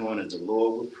lesson we're doing is The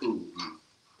Lord Will Prove You.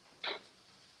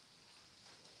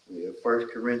 We have 1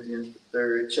 Corinthians, the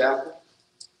 3rd chapter.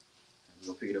 We're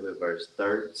going to pick it up at verse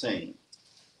 13.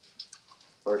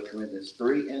 1 Corinthians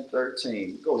 3 and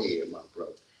 13. Go ahead, my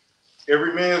brother.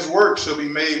 Every man's work shall be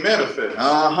made manifest,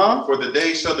 for the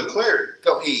day shall declare it.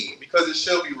 Go ahead. Because it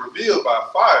shall be revealed by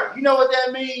fire. You know what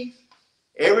that means?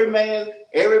 Every man,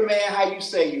 how you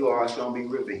say you are, is going to be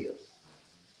revealed.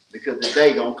 Because the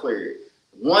day going to clear it.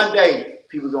 One day,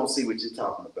 people going to see what you're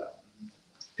talking about.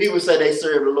 People say they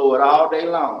serve the Lord all day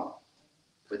long.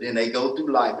 But then they go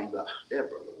through life and be like, that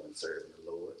brother wasn't serving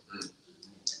the Lord.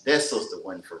 That sister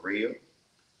wasn't for real.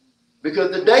 Because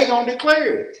the day going to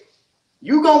declare it.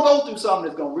 You going to go through something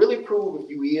that's going to really prove if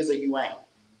you is or you ain't.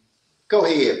 Go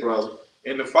ahead, brother.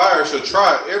 And the fire shall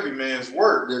try every man's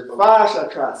work. The fire shall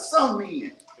try some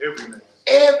men.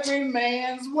 Every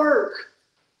man's work.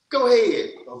 Go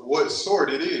ahead. Of what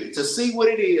sort it is. To see what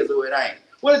it is or it ain't.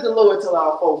 What did the Lord tell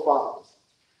our forefathers?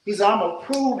 He said, I'm going to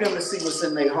prove them to see what's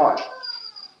in their heart.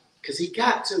 Because he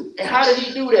got to. And how did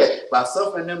he do that? By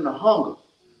suffering them to hunger.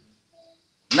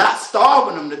 Not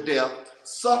starving them to death.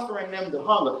 Suffering them to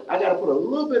hunger. I got to put a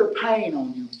little bit of pain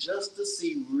on you just to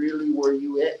see really where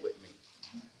you at with me.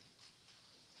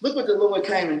 Look what the Lord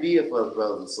came and did for us,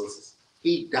 brothers and sisters.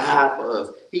 He died for us.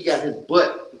 He got his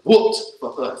butt whooped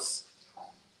for us.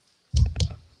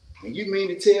 And you mean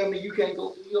to tell me you can't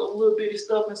go through your little bitty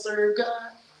stuff and serve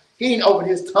God? He ain't opened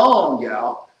his tongue,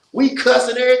 y'all. We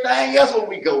cussing everything else when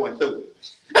we going through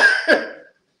it.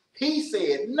 He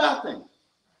said nothing.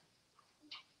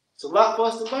 It's a lot for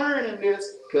us to learn in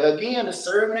this. Because again, the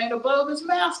servant ain't above his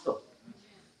master.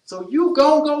 So you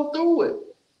gonna go through it.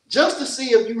 Just to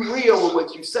see if you real with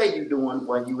what you say you're doing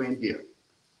when you in here.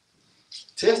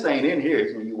 Test ain't in here,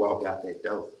 it's when you walk out that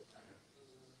door.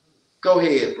 Go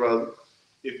ahead, brother.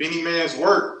 If any man's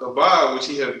work abide which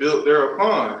he hath built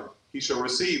thereupon, he shall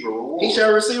receive a reward. He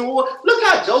shall receive a reward. Look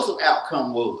how Joseph's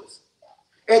outcome was.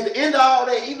 At the end of all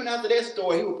that, even after that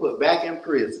story, he was put back in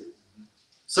prison.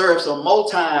 Served some more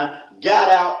time,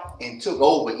 got out, and took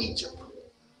over Egypt.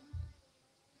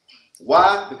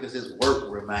 Why? Because his work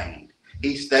remained.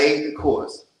 He stayed the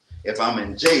course. If I'm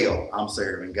in jail, I'm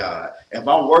serving God. If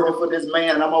I'm working for this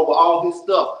man and I'm over all his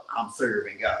stuff, I'm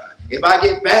serving God. If I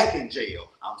get back in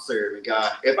jail, I'm serving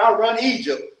God. If I run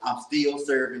Egypt, I'm still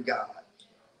serving God.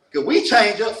 Because we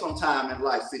change up sometime in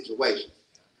life situations.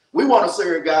 We want to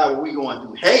serve God when we're going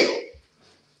through hell.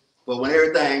 But when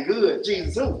everything good,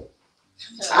 Jesus, who?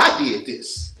 I did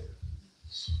this.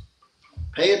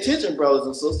 Pay attention, brothers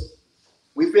and sisters.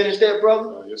 We finished that,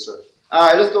 brother? Yes, sir. All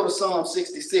right, let's go to Psalm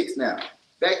 66 now.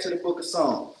 Back to the book of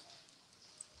Psalms.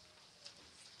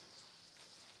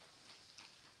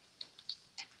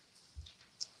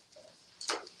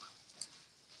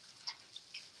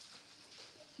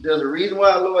 There's a reason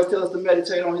why the Lord tells us to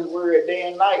meditate on his word day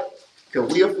and night.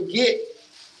 Because we'll forget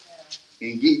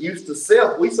and get used to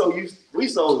self. We so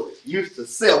used to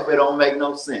self, it don't make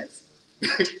no sense.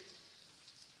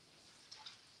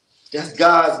 That's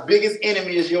God's biggest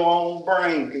enemy is your own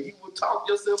brain. Because you will talk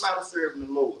yourself out of serving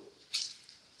the Lord.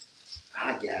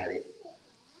 I got it.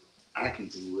 I can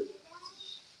do it.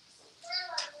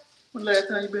 When the last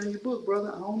time you been in your book,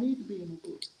 brother? I don't need to be in the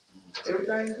book.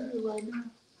 Everything's good right now.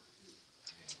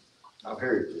 I've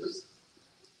heard this.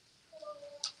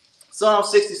 Psalm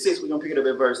 66, we're going to pick it up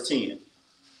at verse 10.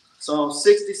 Psalm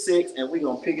 66, and we're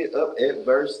going to pick it up at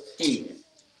verse 10.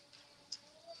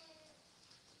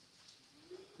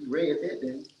 You read that,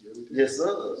 didn't you? Yes,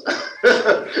 sir.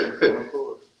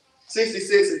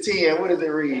 66 and 10, what does it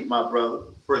read, my brother?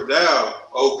 For thou,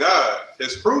 O God,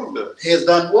 hast proved us. Has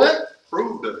done what?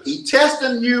 Proved us. He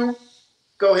testing you.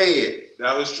 Go ahead.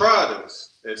 Thou hast tried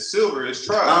us, as silver is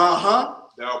tried.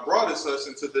 Thou broughtest us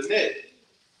into the net.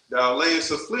 Thou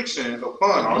layest affliction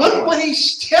upon our Look what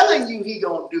he's telling you he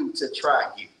gonna do to try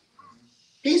you.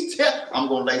 He's telling, I'm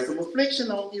gonna lay some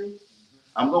affliction on you.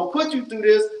 I'm gonna put you through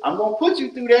this. I'm gonna put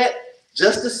you through that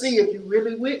just to see if you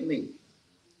really with me.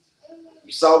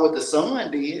 You saw what the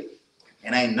son did,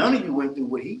 and ain't none of you went through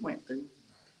what he went through.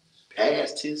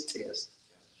 Passed his test.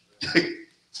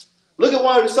 Look at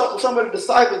what some of the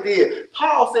disciples did.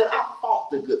 Paul said, I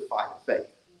fought the good fight of faith.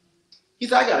 He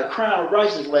said, I got a crown of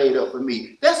righteousness laid up for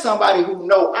me. That's somebody who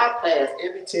know I passed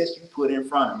every test you put in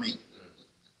front of me.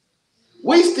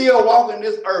 We still walking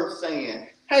this earth saying,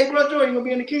 hey, brother Jordan, you gonna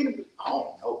be in the kingdom? I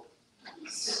don't know.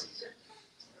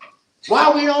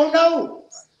 Why we don't know?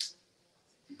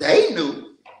 They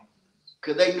knew,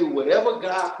 because they knew whatever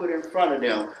God put in front of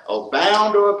them,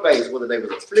 abound or abase, whether they was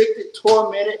afflicted,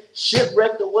 tormented,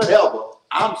 shipwrecked, or whatever,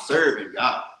 I'm serving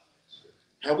God.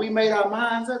 Have we made our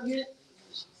minds up yet?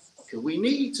 Because we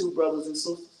need to, brothers and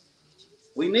sisters.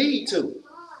 We need to.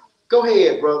 Go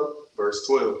ahead, brother. Verse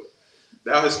 12.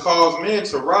 Thou hast caused men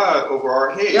to ride over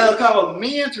our heads. Y'all call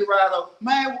men to ride up.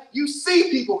 Man, you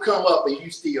see people come up and you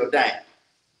still down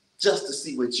just to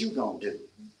see what you gonna do.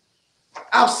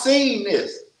 I've seen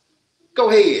this. Go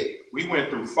ahead. We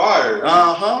went through fire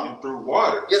and through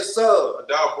water. Yes, sir. But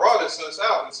thou broughtest us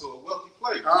out into a wealthy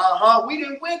place. We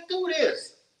didn't went through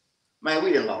this. Man,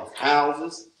 we didn't lost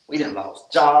houses. We didn't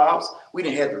lost jobs. We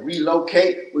didn't have to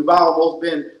relocate. We've almost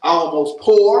been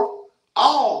poor.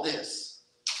 All this.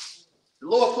 The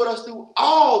Lord put us through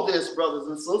all this, brothers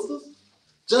and sisters,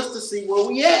 just to see where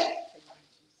we at.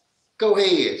 Go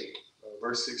ahead.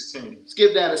 Verse 16.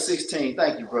 Skip down to 16.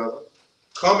 Thank you, brother.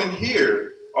 Come and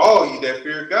hear, all ye that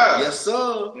fear God. Yes,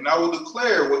 sir. And I will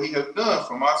declare what he hath done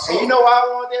for my soul. And you know why I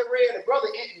want that read? And brother,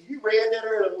 you read that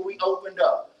earlier when we opened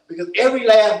up. Because every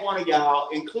last one of y'all,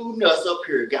 including us up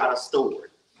here, got a story.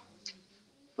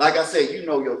 Like I said, you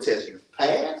know your test you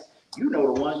passed. You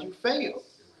know the ones you failed.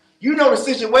 You know the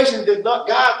situation that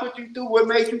God put you through what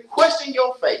made you question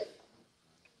your faith.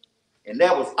 And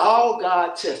that was all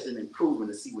God testing and proving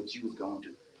to see what you was going to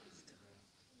do.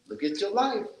 Look at your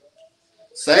life.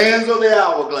 Sands of the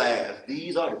hourglass.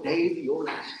 These are the days of your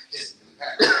life.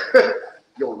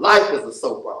 Your life is a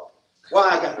soap opera. Why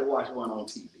I got to watch one on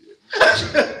TV?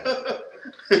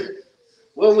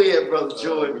 Where we at, Brother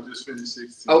Joy? We just finished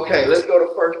 16. Okay, let's go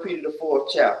to 1 Peter, the 4th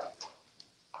chapter.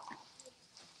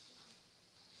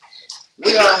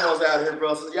 We almost out here,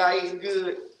 brothers. Y'all eating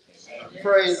good?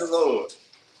 Praise the Lord.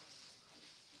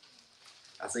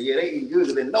 I said, yeah, they eating good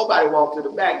because then nobody walked to the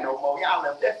back no more. Y'all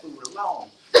left that food alone.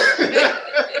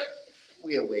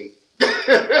 We'll wait.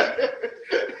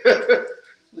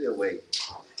 We'll wait.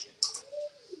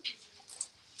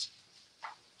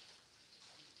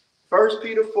 1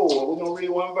 Peter 4, we're going to read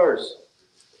one verse.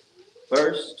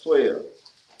 Verse 12.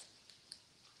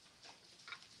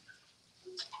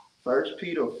 1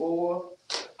 Peter 4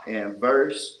 and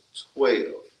verse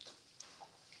 12.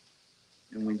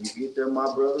 And when you get there,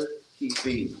 my brother, keep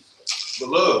reading.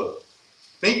 Beloved,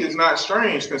 think it's not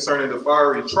strange concerning the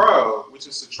fiery trial, which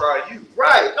is to try you.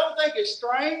 Right. Don't think it's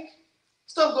strange.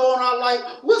 Stuff going on like,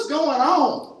 what's going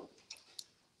on?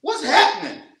 What's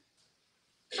happening?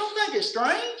 Don't think it's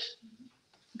strange.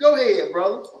 Go ahead,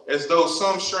 brother. As though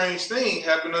some strange thing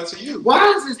happened unto you.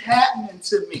 Why is this happening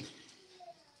to me?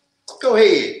 Go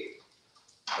ahead.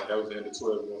 That was the end of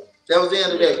 12. That was the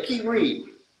end of that. Keep reading.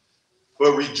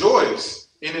 But rejoice,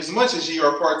 inasmuch as ye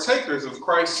are partakers of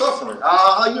Christ's suffering.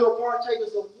 You are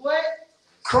partakers of what?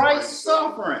 Christ's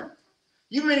suffering.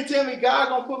 You mean to tell me God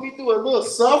gonna put me through a little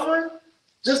suffering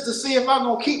just to see if I'm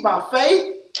gonna keep my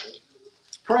faith?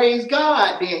 Praise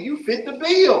God, then you fit the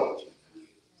bill.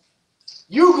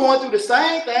 You going through the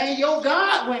same thing your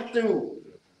God went through.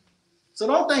 So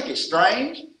don't think it's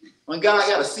strange when God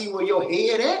got to see where your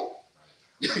head at.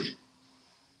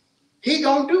 He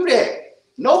gonna do that.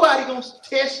 Nobody gonna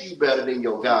test you better than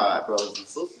your God, brothers and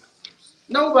sisters.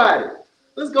 Nobody.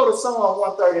 Let's go to Psalm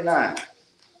 139.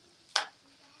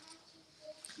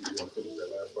 You want to finish that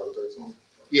last part of 13?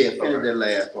 Yeah, finish that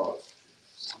last part.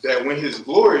 That when his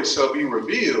glory shall be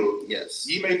revealed, Yes.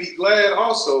 ye may be glad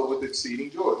also with exceeding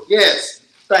joy. Yes.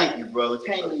 Thank you, brother.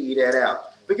 Can't leave that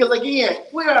out. Because again,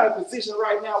 we're in a position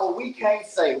right now where we can't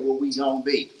say what we gonna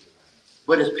be.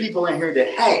 But there's people in here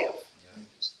that have.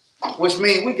 Which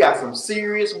means we got some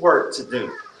serious work to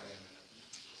do.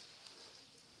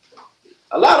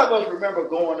 A lot of us remember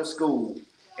going to school.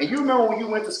 And you remember when you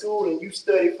went to school and you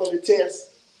studied for the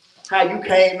test? How you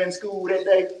came in school that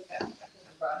day?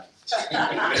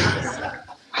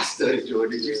 I studied,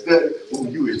 Jordan. Did you study? Oh,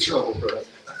 you in trouble, bro.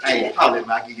 I ain't probably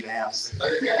not give you the answer.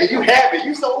 If you have it,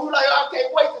 you so like, I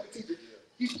can't wait for the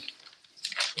teacher.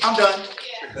 I'm done.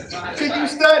 Because you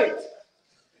studied.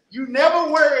 You never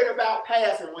worried about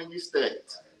passing when you studied.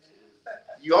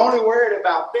 You only worried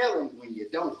about failing when you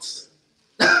don't.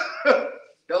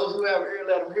 Those who have ear,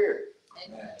 let them hear.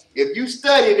 If you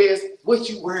study this, what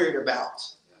you worried about?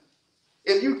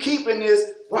 If you keeping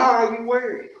this, why are you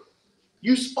worried?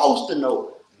 You supposed to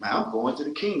know. Man, I'm going to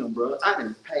the kingdom, bro. I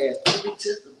didn't pass every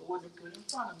test the Lord put in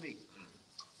front of me.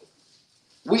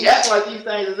 We act like these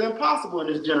things is impossible in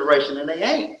this generation, and they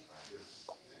ain't.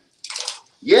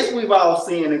 Yes, we've all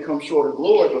sinned and come short of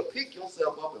glory, but pick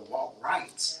yourself up and walk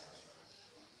right.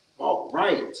 Walk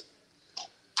right.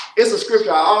 It's a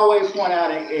scripture I always point out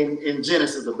in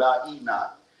Genesis about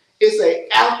Enoch. It say,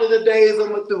 after the days of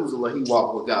Methuselah, he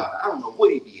walked with God. I don't know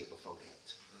what he did before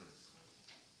that.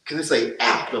 Because it say,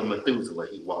 after Methuselah,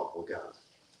 he walked with God.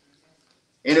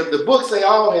 And if the book say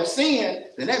all have sinned,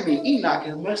 then that means Enoch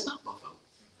has messed up before.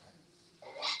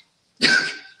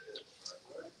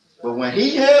 But when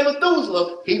he had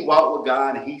Methuselah, he walked with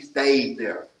God and he stayed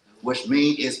there, which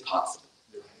means it's possible.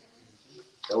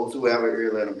 Those who have an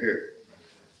ear, let them hear.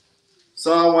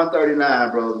 Psalm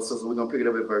 139, brothers and sisters, we're going to pick it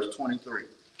up at verse 23.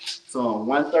 Psalm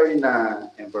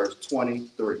 139 and verse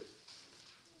 23.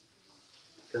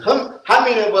 How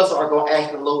many of us are going to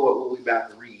ask the Lord what we're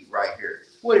about to read right here?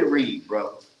 What did it read,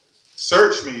 brother?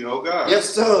 Search me, O God. Yes,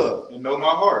 sir. And know my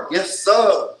heart. Yes,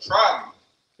 sir. Try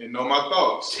me and know my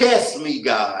thoughts. Test me,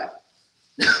 God.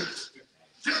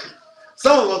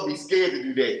 Some of us be scared to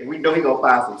do that, and we know he's going to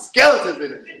find some skeletons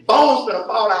in it. Bones going to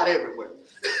fall out everywhere.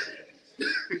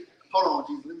 Hold on,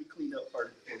 Jesus. Let me clean up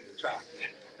first. Try.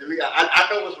 I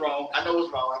know what's wrong. I know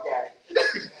what's wrong. I got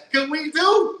it. Because we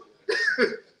do.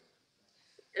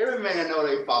 Every man know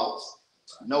they faults.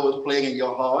 Know it's plaguing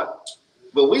your heart.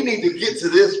 But we need to get to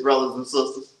this, brothers and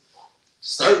sisters.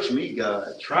 Search me,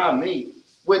 God. Try me.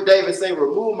 What David say,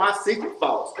 remove my secret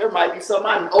faults. There might be something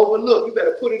I can overlook. You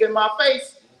better put it in my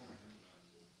face.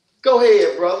 Go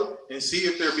ahead, brother. And see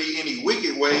if there be any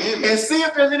wicked way in me. And see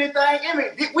if there's anything in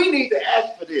me. We need to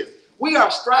ask for this. We are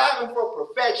striving for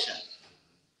perfection.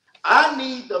 I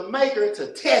need the maker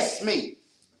to test me.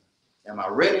 Am I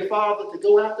ready, Father, to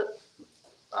go after?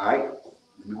 All right.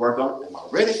 Let me work on it. Am I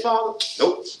ready, Father?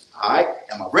 Nope. All right.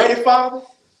 Am I ready, Father?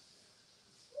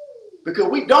 Because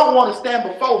we don't want to stand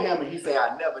before him and he say,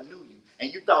 I never knew you.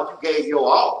 And you thought you gave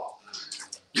your all.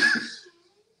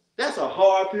 That's a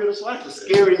hard pill to swallow. That's the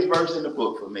scariest verse in the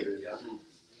book for me.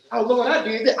 Oh, Lord, I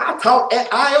did that. I taught at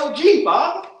IOG,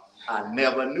 Father. I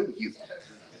never knew you.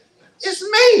 It's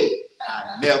me.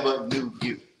 I never knew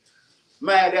you.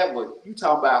 Man, that would, you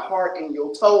talking about heart in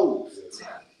your toes.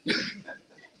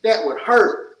 That would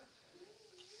hurt.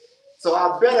 So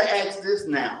I better ask this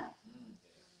now.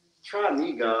 Try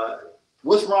me, God.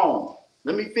 What's wrong?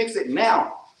 Let me fix it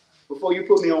now before you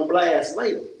put me on blast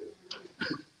later.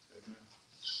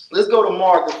 Let's go to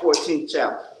Mark, the 14th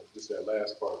chapter. Just that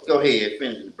last part. Go ahead,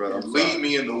 finish it, brother. Lead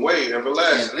me in the way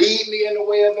everlasting. And lead me in the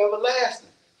way of everlasting.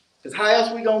 Because how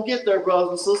else we going to get there, brothers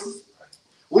and sisters?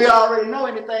 We already know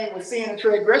anything with sin and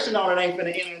transgression on it ain't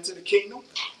going to enter into the kingdom.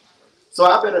 So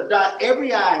I better dot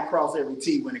every I and cross every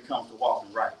T when it comes to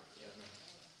walking right.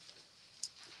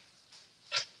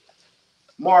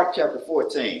 Mark chapter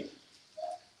 14.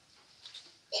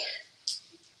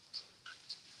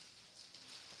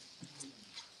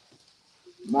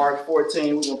 Mark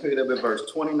 14, we're going to pick it up at verse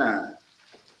 29.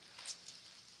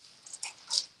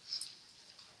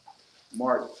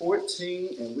 Mark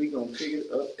 14, and we're going to pick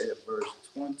it up at verse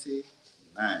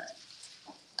 29.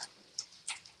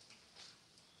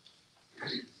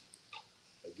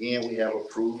 Again, we have a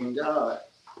proven God.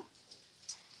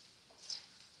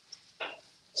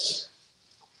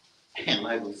 And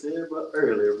like we said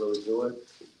earlier, Brother Jordan,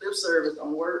 lip service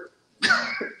don't work.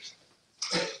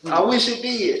 I wish it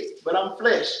did, but I'm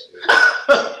flesh.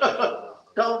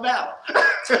 Don't matter.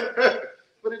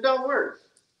 But it don't work.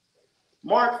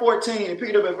 Mark 14, pick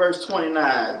it up at verse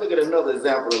 29. Look at another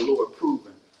example of the Lord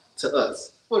proven to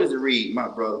us. What does it read, my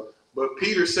brother? But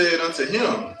Peter said unto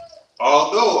him,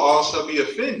 although all shall be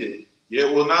offended,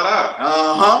 yet will not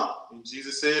I. And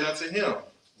Jesus said unto him,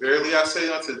 verily I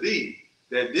say unto thee,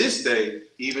 that this day,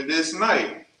 even this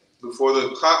night, before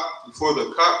the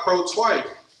cock crow twice,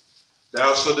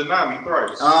 thou shalt deny me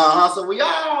thrice. So we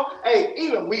all, hey,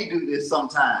 even we do this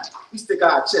sometimes. We stick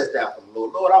our chest out for the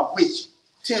Lord. Lord, I'm with you.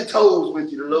 10 toes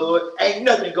with you, the Lord. Ain't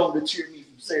nothing going to deter me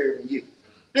from serving you.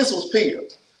 This was Peter.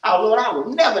 Oh, Lord, I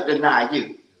will never deny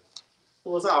you.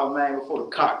 Well, it's all, man, before the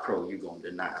cock crow, you're going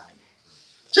to deny me.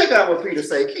 Check out what Peter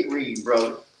say. Keep reading,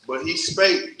 brother. But he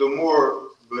spake the more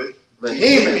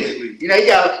vehemently. You know, he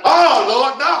got, oh,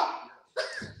 Lord,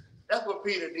 no. That's what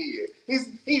Peter did.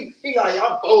 He like,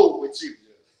 I'm bold with you.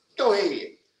 Go ahead.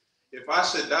 If I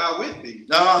should die with thee,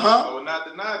 I will not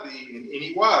deny thee in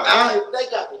any wise. If they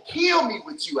got to kill me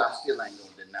with you, I still ain't going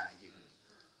to deny you.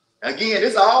 Again,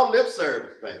 it's all lip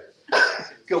service, baby.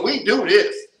 Because we do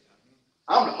this.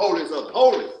 I'm the holiest of the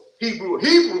holiest.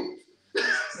 Hebrews.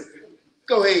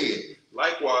 Go ahead.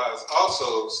 Likewise,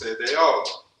 also said they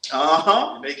all.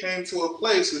 And they came to a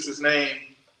place which was named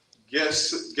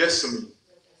Gethsemane.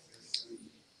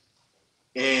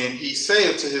 And he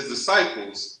said to his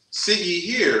disciples, sit ye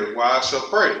here while I shall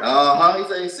pray. He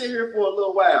said, sit here for a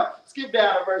little while. Skip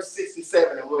down to verse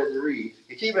 67 and what does it read?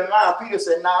 And keep in mind, Peter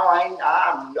said, no,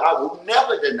 I will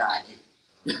never deny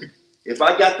you. If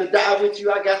I got to die with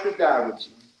you, I got to die with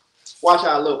you. Watch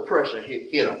how a little pressure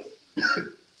hit him.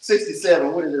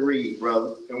 67, what does it read,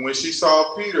 brother? And when she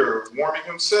saw Peter warming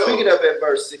himself. Pick it up at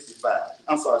verse 65.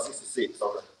 I'm sorry, 66.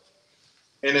 Okay.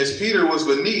 And as Peter was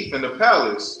beneath in the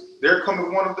palace, there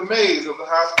cometh one of the maids of the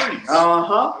high priest.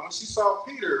 And when she saw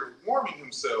Peter warming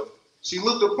himself, she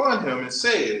looked upon him and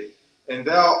said, and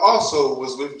thou also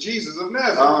was with Jesus of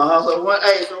Nazareth. So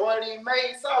one of these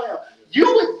maids saw him. You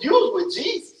was with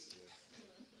Jesus.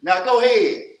 Now go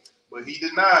ahead. But he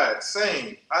denied,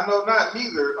 saying, I know not,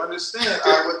 neither understand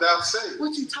I what thou sayest.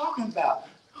 What you talking about?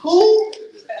 Who?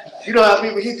 You know how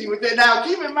people hit you with that. Now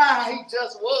keep in mind, he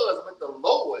just was with the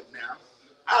Lord now.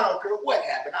 I don't care what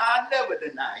happened. I'll never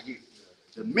deny you.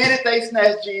 The minute they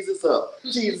snatched Jesus up,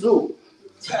 Jesus who?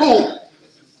 Who?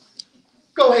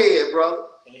 Go ahead, brother.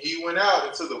 And he went out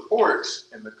into the porch,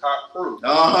 and the cock crew.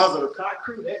 So the cock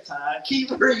crew that time.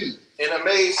 Keep reading. And a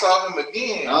maid saw him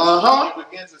again. And he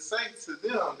began to say to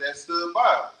them that stood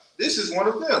by, this is one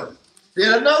of them.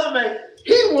 Then another maid,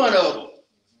 he one of them.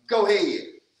 Go ahead.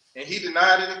 And he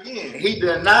denied it again. He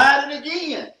denied it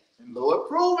again. And Lord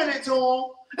proving it to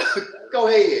him. Go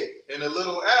ahead. And a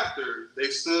little after, they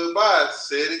stood by,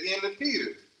 said again to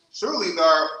Peter, surely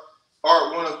thou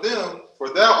art one of them,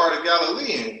 for thou art a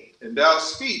Galilean, and thy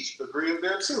speech agreeth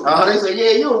thereto. They say,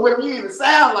 yeah, you were with him. You even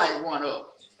sound like one of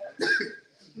them.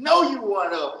 No, you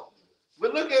one of them.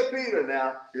 But look at Peter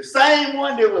now. The same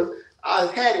one that was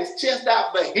had his chest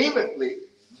out vehemently.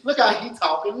 Look how he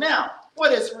talking now.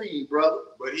 What is read, brother?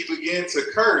 But he began to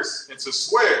curse and to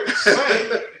swear,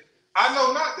 saying, I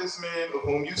know not this man of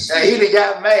whom you speak. Hey, he done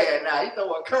got mad now. He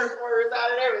throwing curse words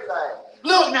out and everything.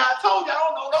 Look now, I told you I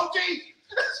don't know no Jesus.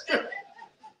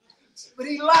 But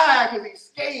he lied because he's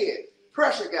scared.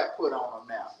 Pressure got put on him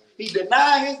now. He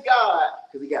denied his God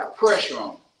because he got pressure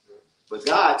on him. But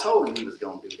God told him he was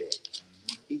going to do that.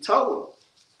 He told him.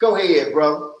 Go ahead,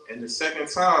 brother. And the second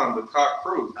time the cock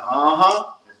crew.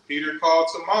 And Peter called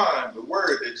to mind the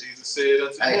word that Jesus said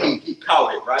unto him. He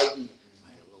caught it, right? The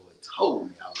Lord told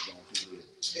me I was going to do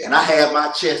this. And I had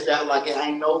my chest out like it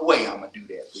ain't no way I'm going to do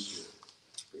that for you.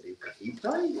 But he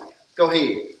prayed. Go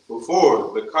ahead.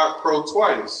 Before the cock crow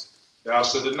twice, thou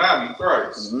shalt deny me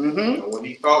thrice. And when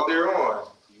he thought thereon,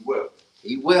 he wept.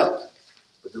 He wept.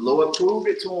 But the Lord proved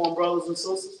it to him, brothers and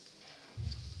sisters.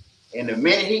 And the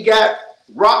minute he got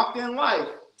rocked in life,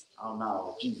 oh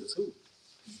no, Jesus who?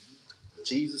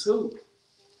 Jesus who?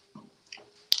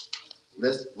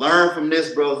 Let's learn from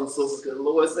this, brothers and sisters, because the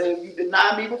Lord said, if you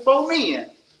deny me before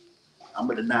men, I'm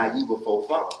going to deny you before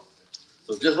Father.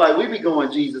 So just like we be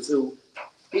going Jesus who,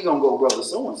 he going to go brother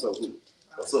so-and-so who,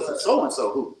 or sister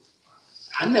so-and-so who.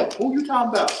 I never, who you talking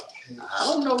about? I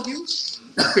don't know you.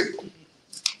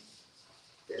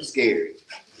 That's scary.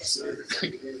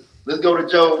 Let's go to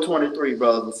Job 23,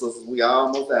 brothers and sisters. We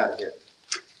almost out of here.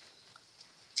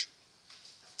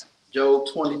 Job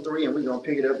 23, and we're going to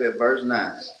pick it up at verse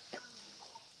 9.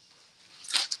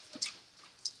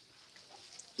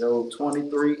 Job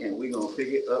 23, and we're going to pick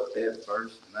it up at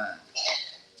verse 9.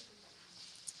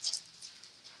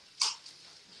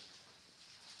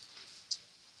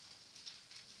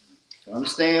 So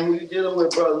understand who you're dealing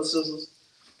with, brothers and sisters.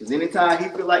 Because anytime he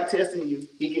feel like testing you,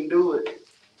 he can do it.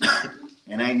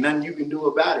 And ain't nothing you can do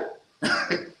about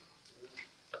it.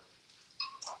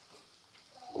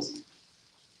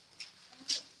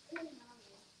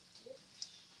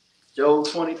 Job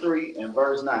 23 and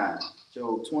verse 9.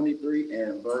 Job 23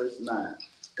 and verse 9.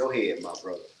 Go ahead, my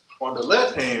brother. On the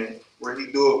left hand, where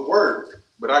he doeth work,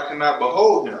 but I cannot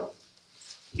behold him.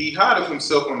 He hideth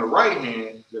himself on the right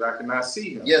hand, that I cannot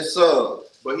see him. Yes, sir.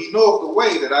 But he knoweth the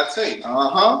way that I take.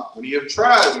 When he have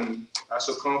tried me, I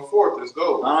shall come forth as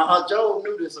gold. Job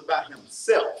knew this about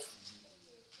himself.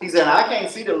 He said, I can't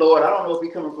see the Lord. I don't know if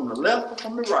he's coming from the left or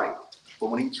from the right. But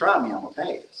when he tried me, I'm going to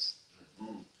pass.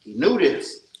 He knew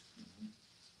this.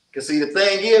 Because see, the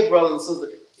thing is, brothers and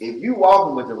sisters, if you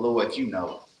walking with the Lord, you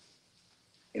know.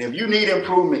 And if you need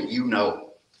improvement, you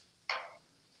know.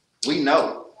 We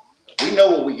know. We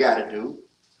know what we got to do.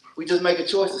 We just make a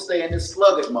choice to stay in this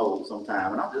sluggish mode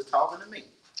sometime. And I'm just talking to me.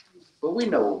 But we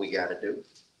know what we got to do.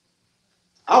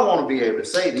 I want to be able to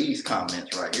say these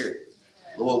comments right here.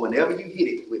 Lord, whenever you hit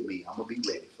it with me, I'm going to be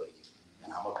ready for you.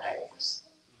 And I'm going to pass.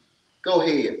 Go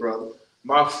ahead, brother.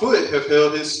 My foot have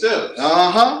held his steps.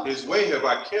 His way have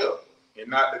I kept and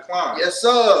not declined. Yes,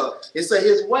 sir. It says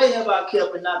his way have I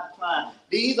kept and not declined.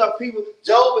 These are people,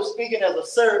 Job is speaking as a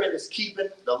servant is keeping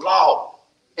the law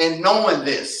and knowing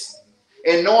this.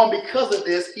 And knowing because of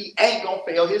this, he ain't going to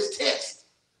fail his test.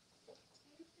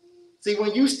 See,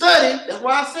 when you study, that's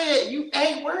why I said you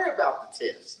ain't worried about the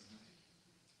test.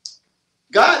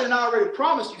 God had already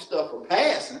promised you stuff for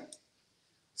passing.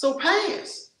 So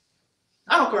pass.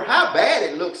 I don't care how bad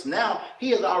it looks now. He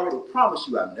has already promised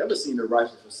you, I've never seen the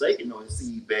righteous forsaken nor his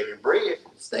seed begging bread.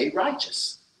 Stay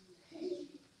righteous.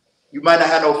 You might not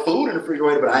have no food in the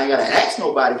refrigerator, but I ain't got to ask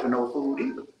nobody for no food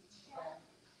either.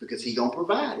 because he gonna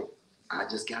provide it. I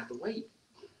just got to wait.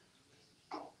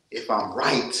 If I'm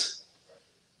right,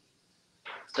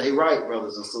 stay right,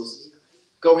 brothers and sisters.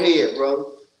 Go ahead, brother.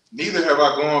 Neither have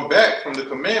I gone back from the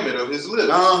commandment of his lips.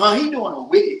 He doing a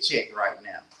wicked check right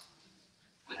now.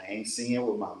 I ain't sinning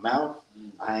with my mouth.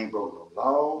 I ain't broke no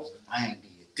laws. I ain't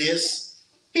did this.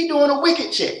 He doing a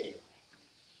wicked check.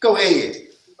 Go ahead.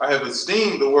 I have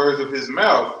esteemed the words of his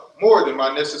mouth more than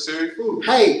my necessary food.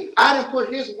 Hey, I didn't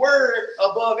put his word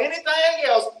above anything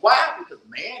else. Why? Because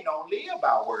man don't live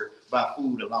by word, by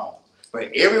food alone.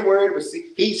 But every word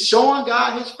received, he's showing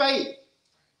God his faith.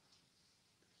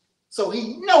 So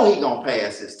he know he gonna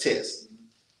pass his test.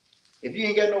 If you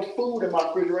ain't got no food in my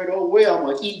refrigerator, oh well, I'm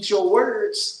gonna eat your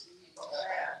words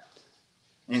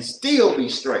and still be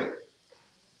straight.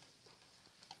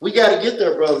 We got to get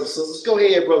there, brothers and sisters. Go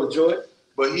ahead, Brother Jordan.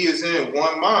 But he is in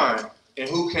one mind, and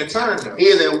who can turn him? He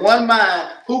is in one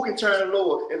mind. Who can turn the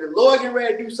Lord? If the Lord get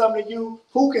ready to do something to you,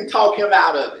 who can talk him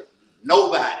out of it?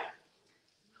 Nobody.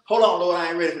 Hold on, Lord, I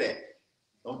ain't ready for that.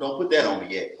 Don't put that on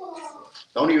me yet.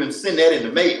 Don't even send that in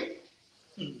the mail.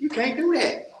 You can't do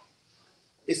that.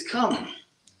 It's coming.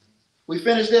 We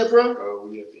finished that, bro?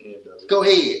 We at the end of it. Go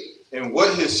ahead. And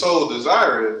what his soul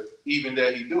desireth, even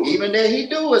that he do it. Even that he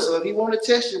do it. So if he want to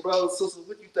test you, brothers and sisters,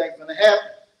 what you think gonna happen?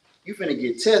 You finna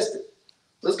get tested.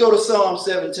 Let's go to Psalm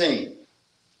 17.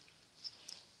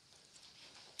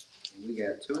 We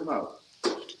got 2 more.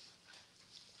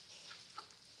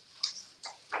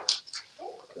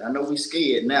 I know we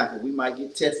scared now because we might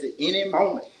get tested any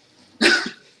moment.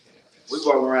 We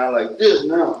walking around like this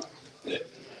now. Did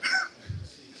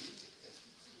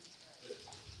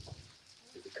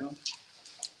it come?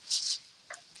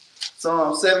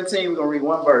 Psalm 17, we're going to read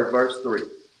one verse, verse 3.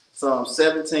 Psalm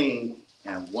 17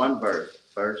 and one verse,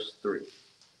 verse 3.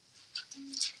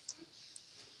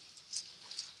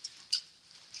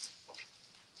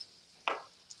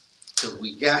 Because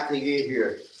we got to get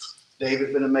here.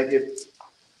 David's going to make it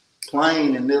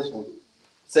plain in this one.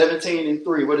 17 and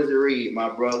 3, what does it read, my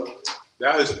brother?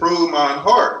 Thou hast proved mine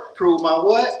heart. Prove my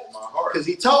what? My heart. Because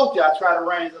he told you I try to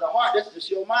reign to the heart. That's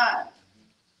just your mind.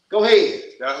 Go ahead.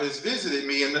 Thou hast visited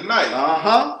me in the night.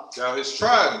 Thou hast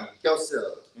tried me.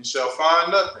 Yourself. And shall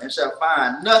find nothing. And shall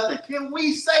find nothing. Can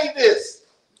we say this?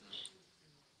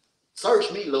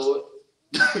 Search me, Lord.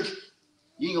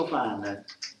 You ain't gonna find nothing.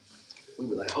 We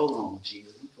were like, hold on,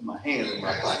 Jesus. Let me put my hands in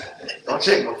my pocket. Don't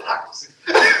check my pockets.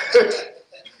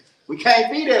 We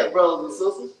can't be that, brothers and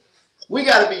sisters. We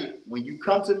gotta be, when you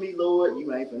come to me, Lord,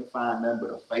 you ain't gonna find nothing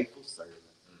but a faithful servant.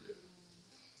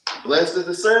 Blessed is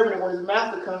the servant, and when his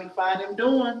master comes, he find him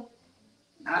doing,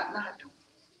 not doing.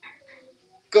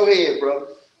 Go ahead, brother.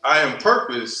 I am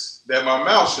purpose that my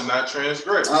mouth should not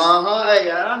transgress. Hey,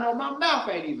 I know my mouth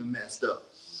ain't even messed up.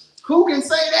 Who can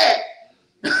say that?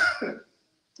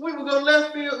 We would go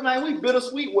left field, man. We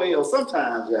bittersweet whales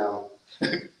sometimes, y'all.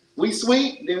 We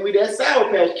sweet, then we that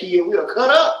Sour Patch Kid. We'll cut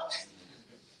up,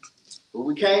 but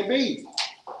we can't be.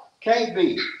 Can't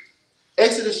be.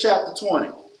 Exodus chapter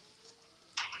 20.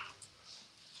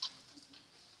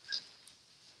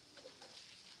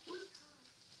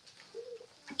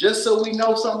 Just so we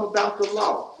know something about the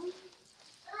law.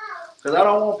 Because I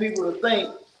don't want people to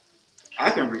think I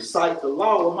can recite the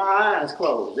law with my eyes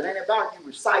closed. It ain't about you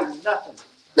reciting nothing.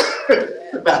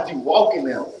 It's about you walking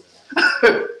them.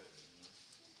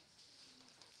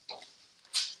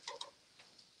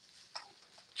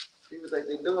 People think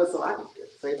they do it so I can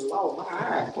say the law with my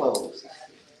eyes closed.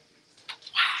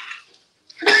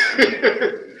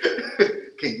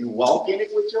 Can you walk in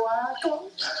it with your eyes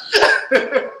closed?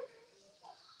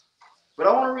 But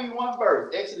I want to read one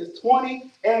verse, Exodus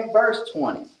 20 and verse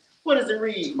 20. What does it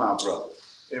read, my brother?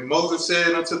 And Moses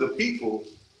said unto the people,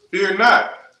 fear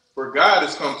not, for God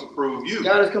has come to prove you.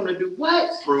 God has come to do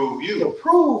what? Prove you. To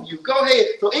prove you. Go ahead.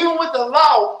 So even with the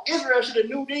law, Israel should have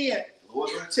knew then, the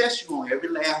Lord's going to test you on every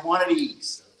last one of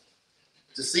these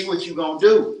to see what you're going to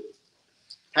do.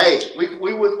 Hey,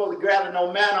 we were supposed to gather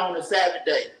no manna on the Sabbath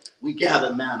day. We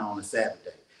gathered manna on the Sabbath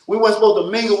day. We weren't supposed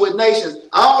to mingle with nations.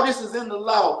 All this is in the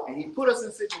law, and he put us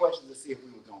in situations to see if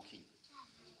we were going to keep it.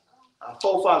 Our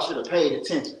forefathers should have paid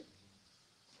attention.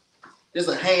 This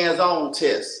is a hands-on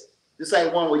test. This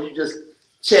ain't one where you just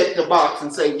check the box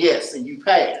and say yes, and you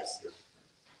pass.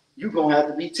 You're going to have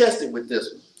to be tested with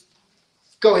this one.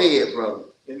 Go ahead, brother.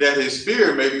 And that his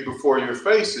fear may be before your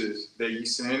faces, that ye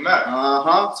sin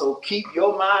not. So keep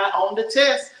your mind on the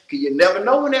test, because you never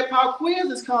know when that pop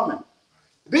quiz is coming.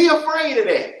 Be afraid of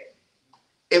that.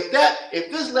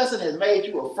 If this lesson has made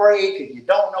you afraid because you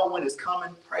don't know when it's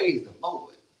coming, praise the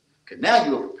Lord. Because now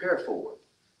you're prepared for it.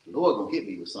 The Lord gonna hit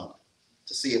me with something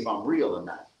to see if I'm real or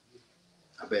not.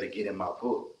 I better get in my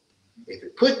book. If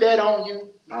it put that on you,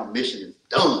 our mission is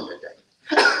done today.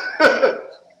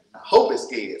 I hope it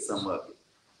scared some of you.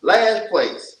 Last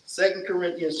place, 2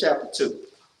 Corinthians chapter 2.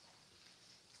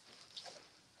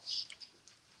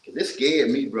 This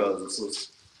scared me, brothers and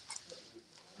sisters.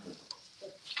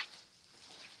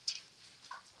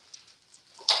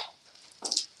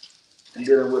 I'm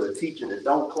dealing with a teacher that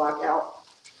don't clock out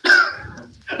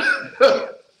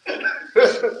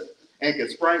and can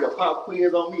spring a pop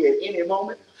quiz on me at any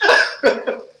moment.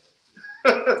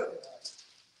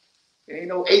 Ain't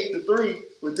no 8 to 3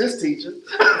 with this teacher.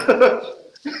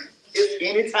 It's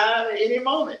any time at any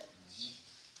moment.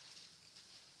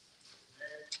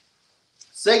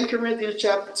 2 Corinthians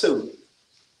chapter 2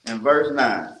 and verse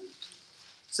 9.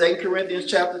 2 Corinthians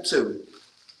chapter 2.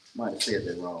 Might have said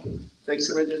that wrong. 2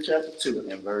 Corinthians chapter 2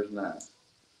 and verse 9.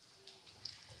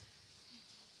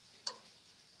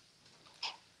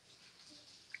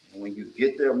 And when you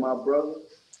get there, my brother,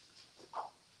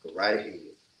 go right ahead.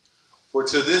 For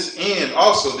to this end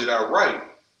also did I write,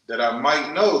 that I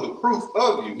might know the proof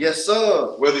of you. Yes,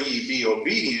 sir. Whether ye be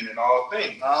obedient in all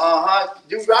things. You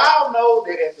all know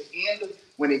that at the end of,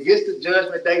 when it gets to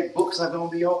judgment day, books are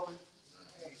going to be open.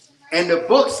 And the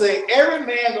book say every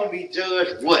man going to be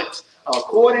judged what?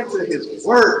 According to his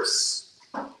works.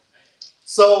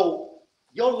 So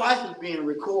your life is being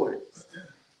recorded.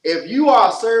 If you are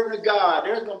a servant of God,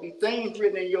 there's going to be things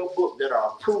written in your book that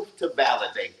are proof to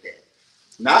validate that.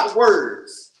 Not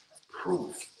words,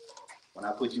 proof. When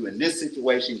I put you in this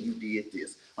situation, you did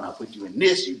this. When I put you in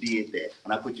this, you did that.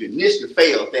 When I put you in this, you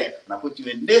failed that. When I put you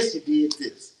in this, you did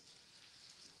this.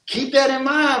 Keep that in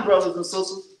mind, brothers and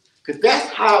sisters, because that's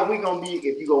how we're going to be.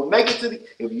 If you're going to make it to the,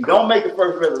 if you don't make the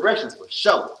first resurrection, for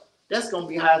sure, that's going to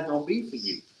be how it's going to be for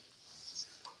you.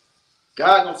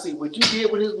 God going to see what you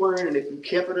did with his word and if you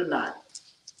kept it or not.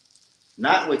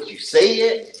 Not what you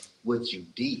said, what you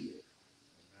did.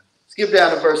 Skip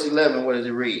down to verse 11. What does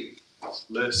it read?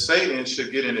 Lest Satan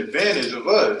should get an advantage of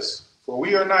us, for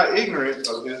we are not ignorant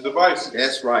of his devices.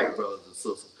 That's right, brothers and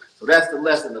sisters. So that's the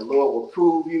lesson. The Lord will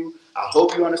prove you. I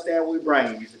hope you understand what we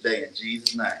bring you today in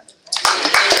Jesus' name.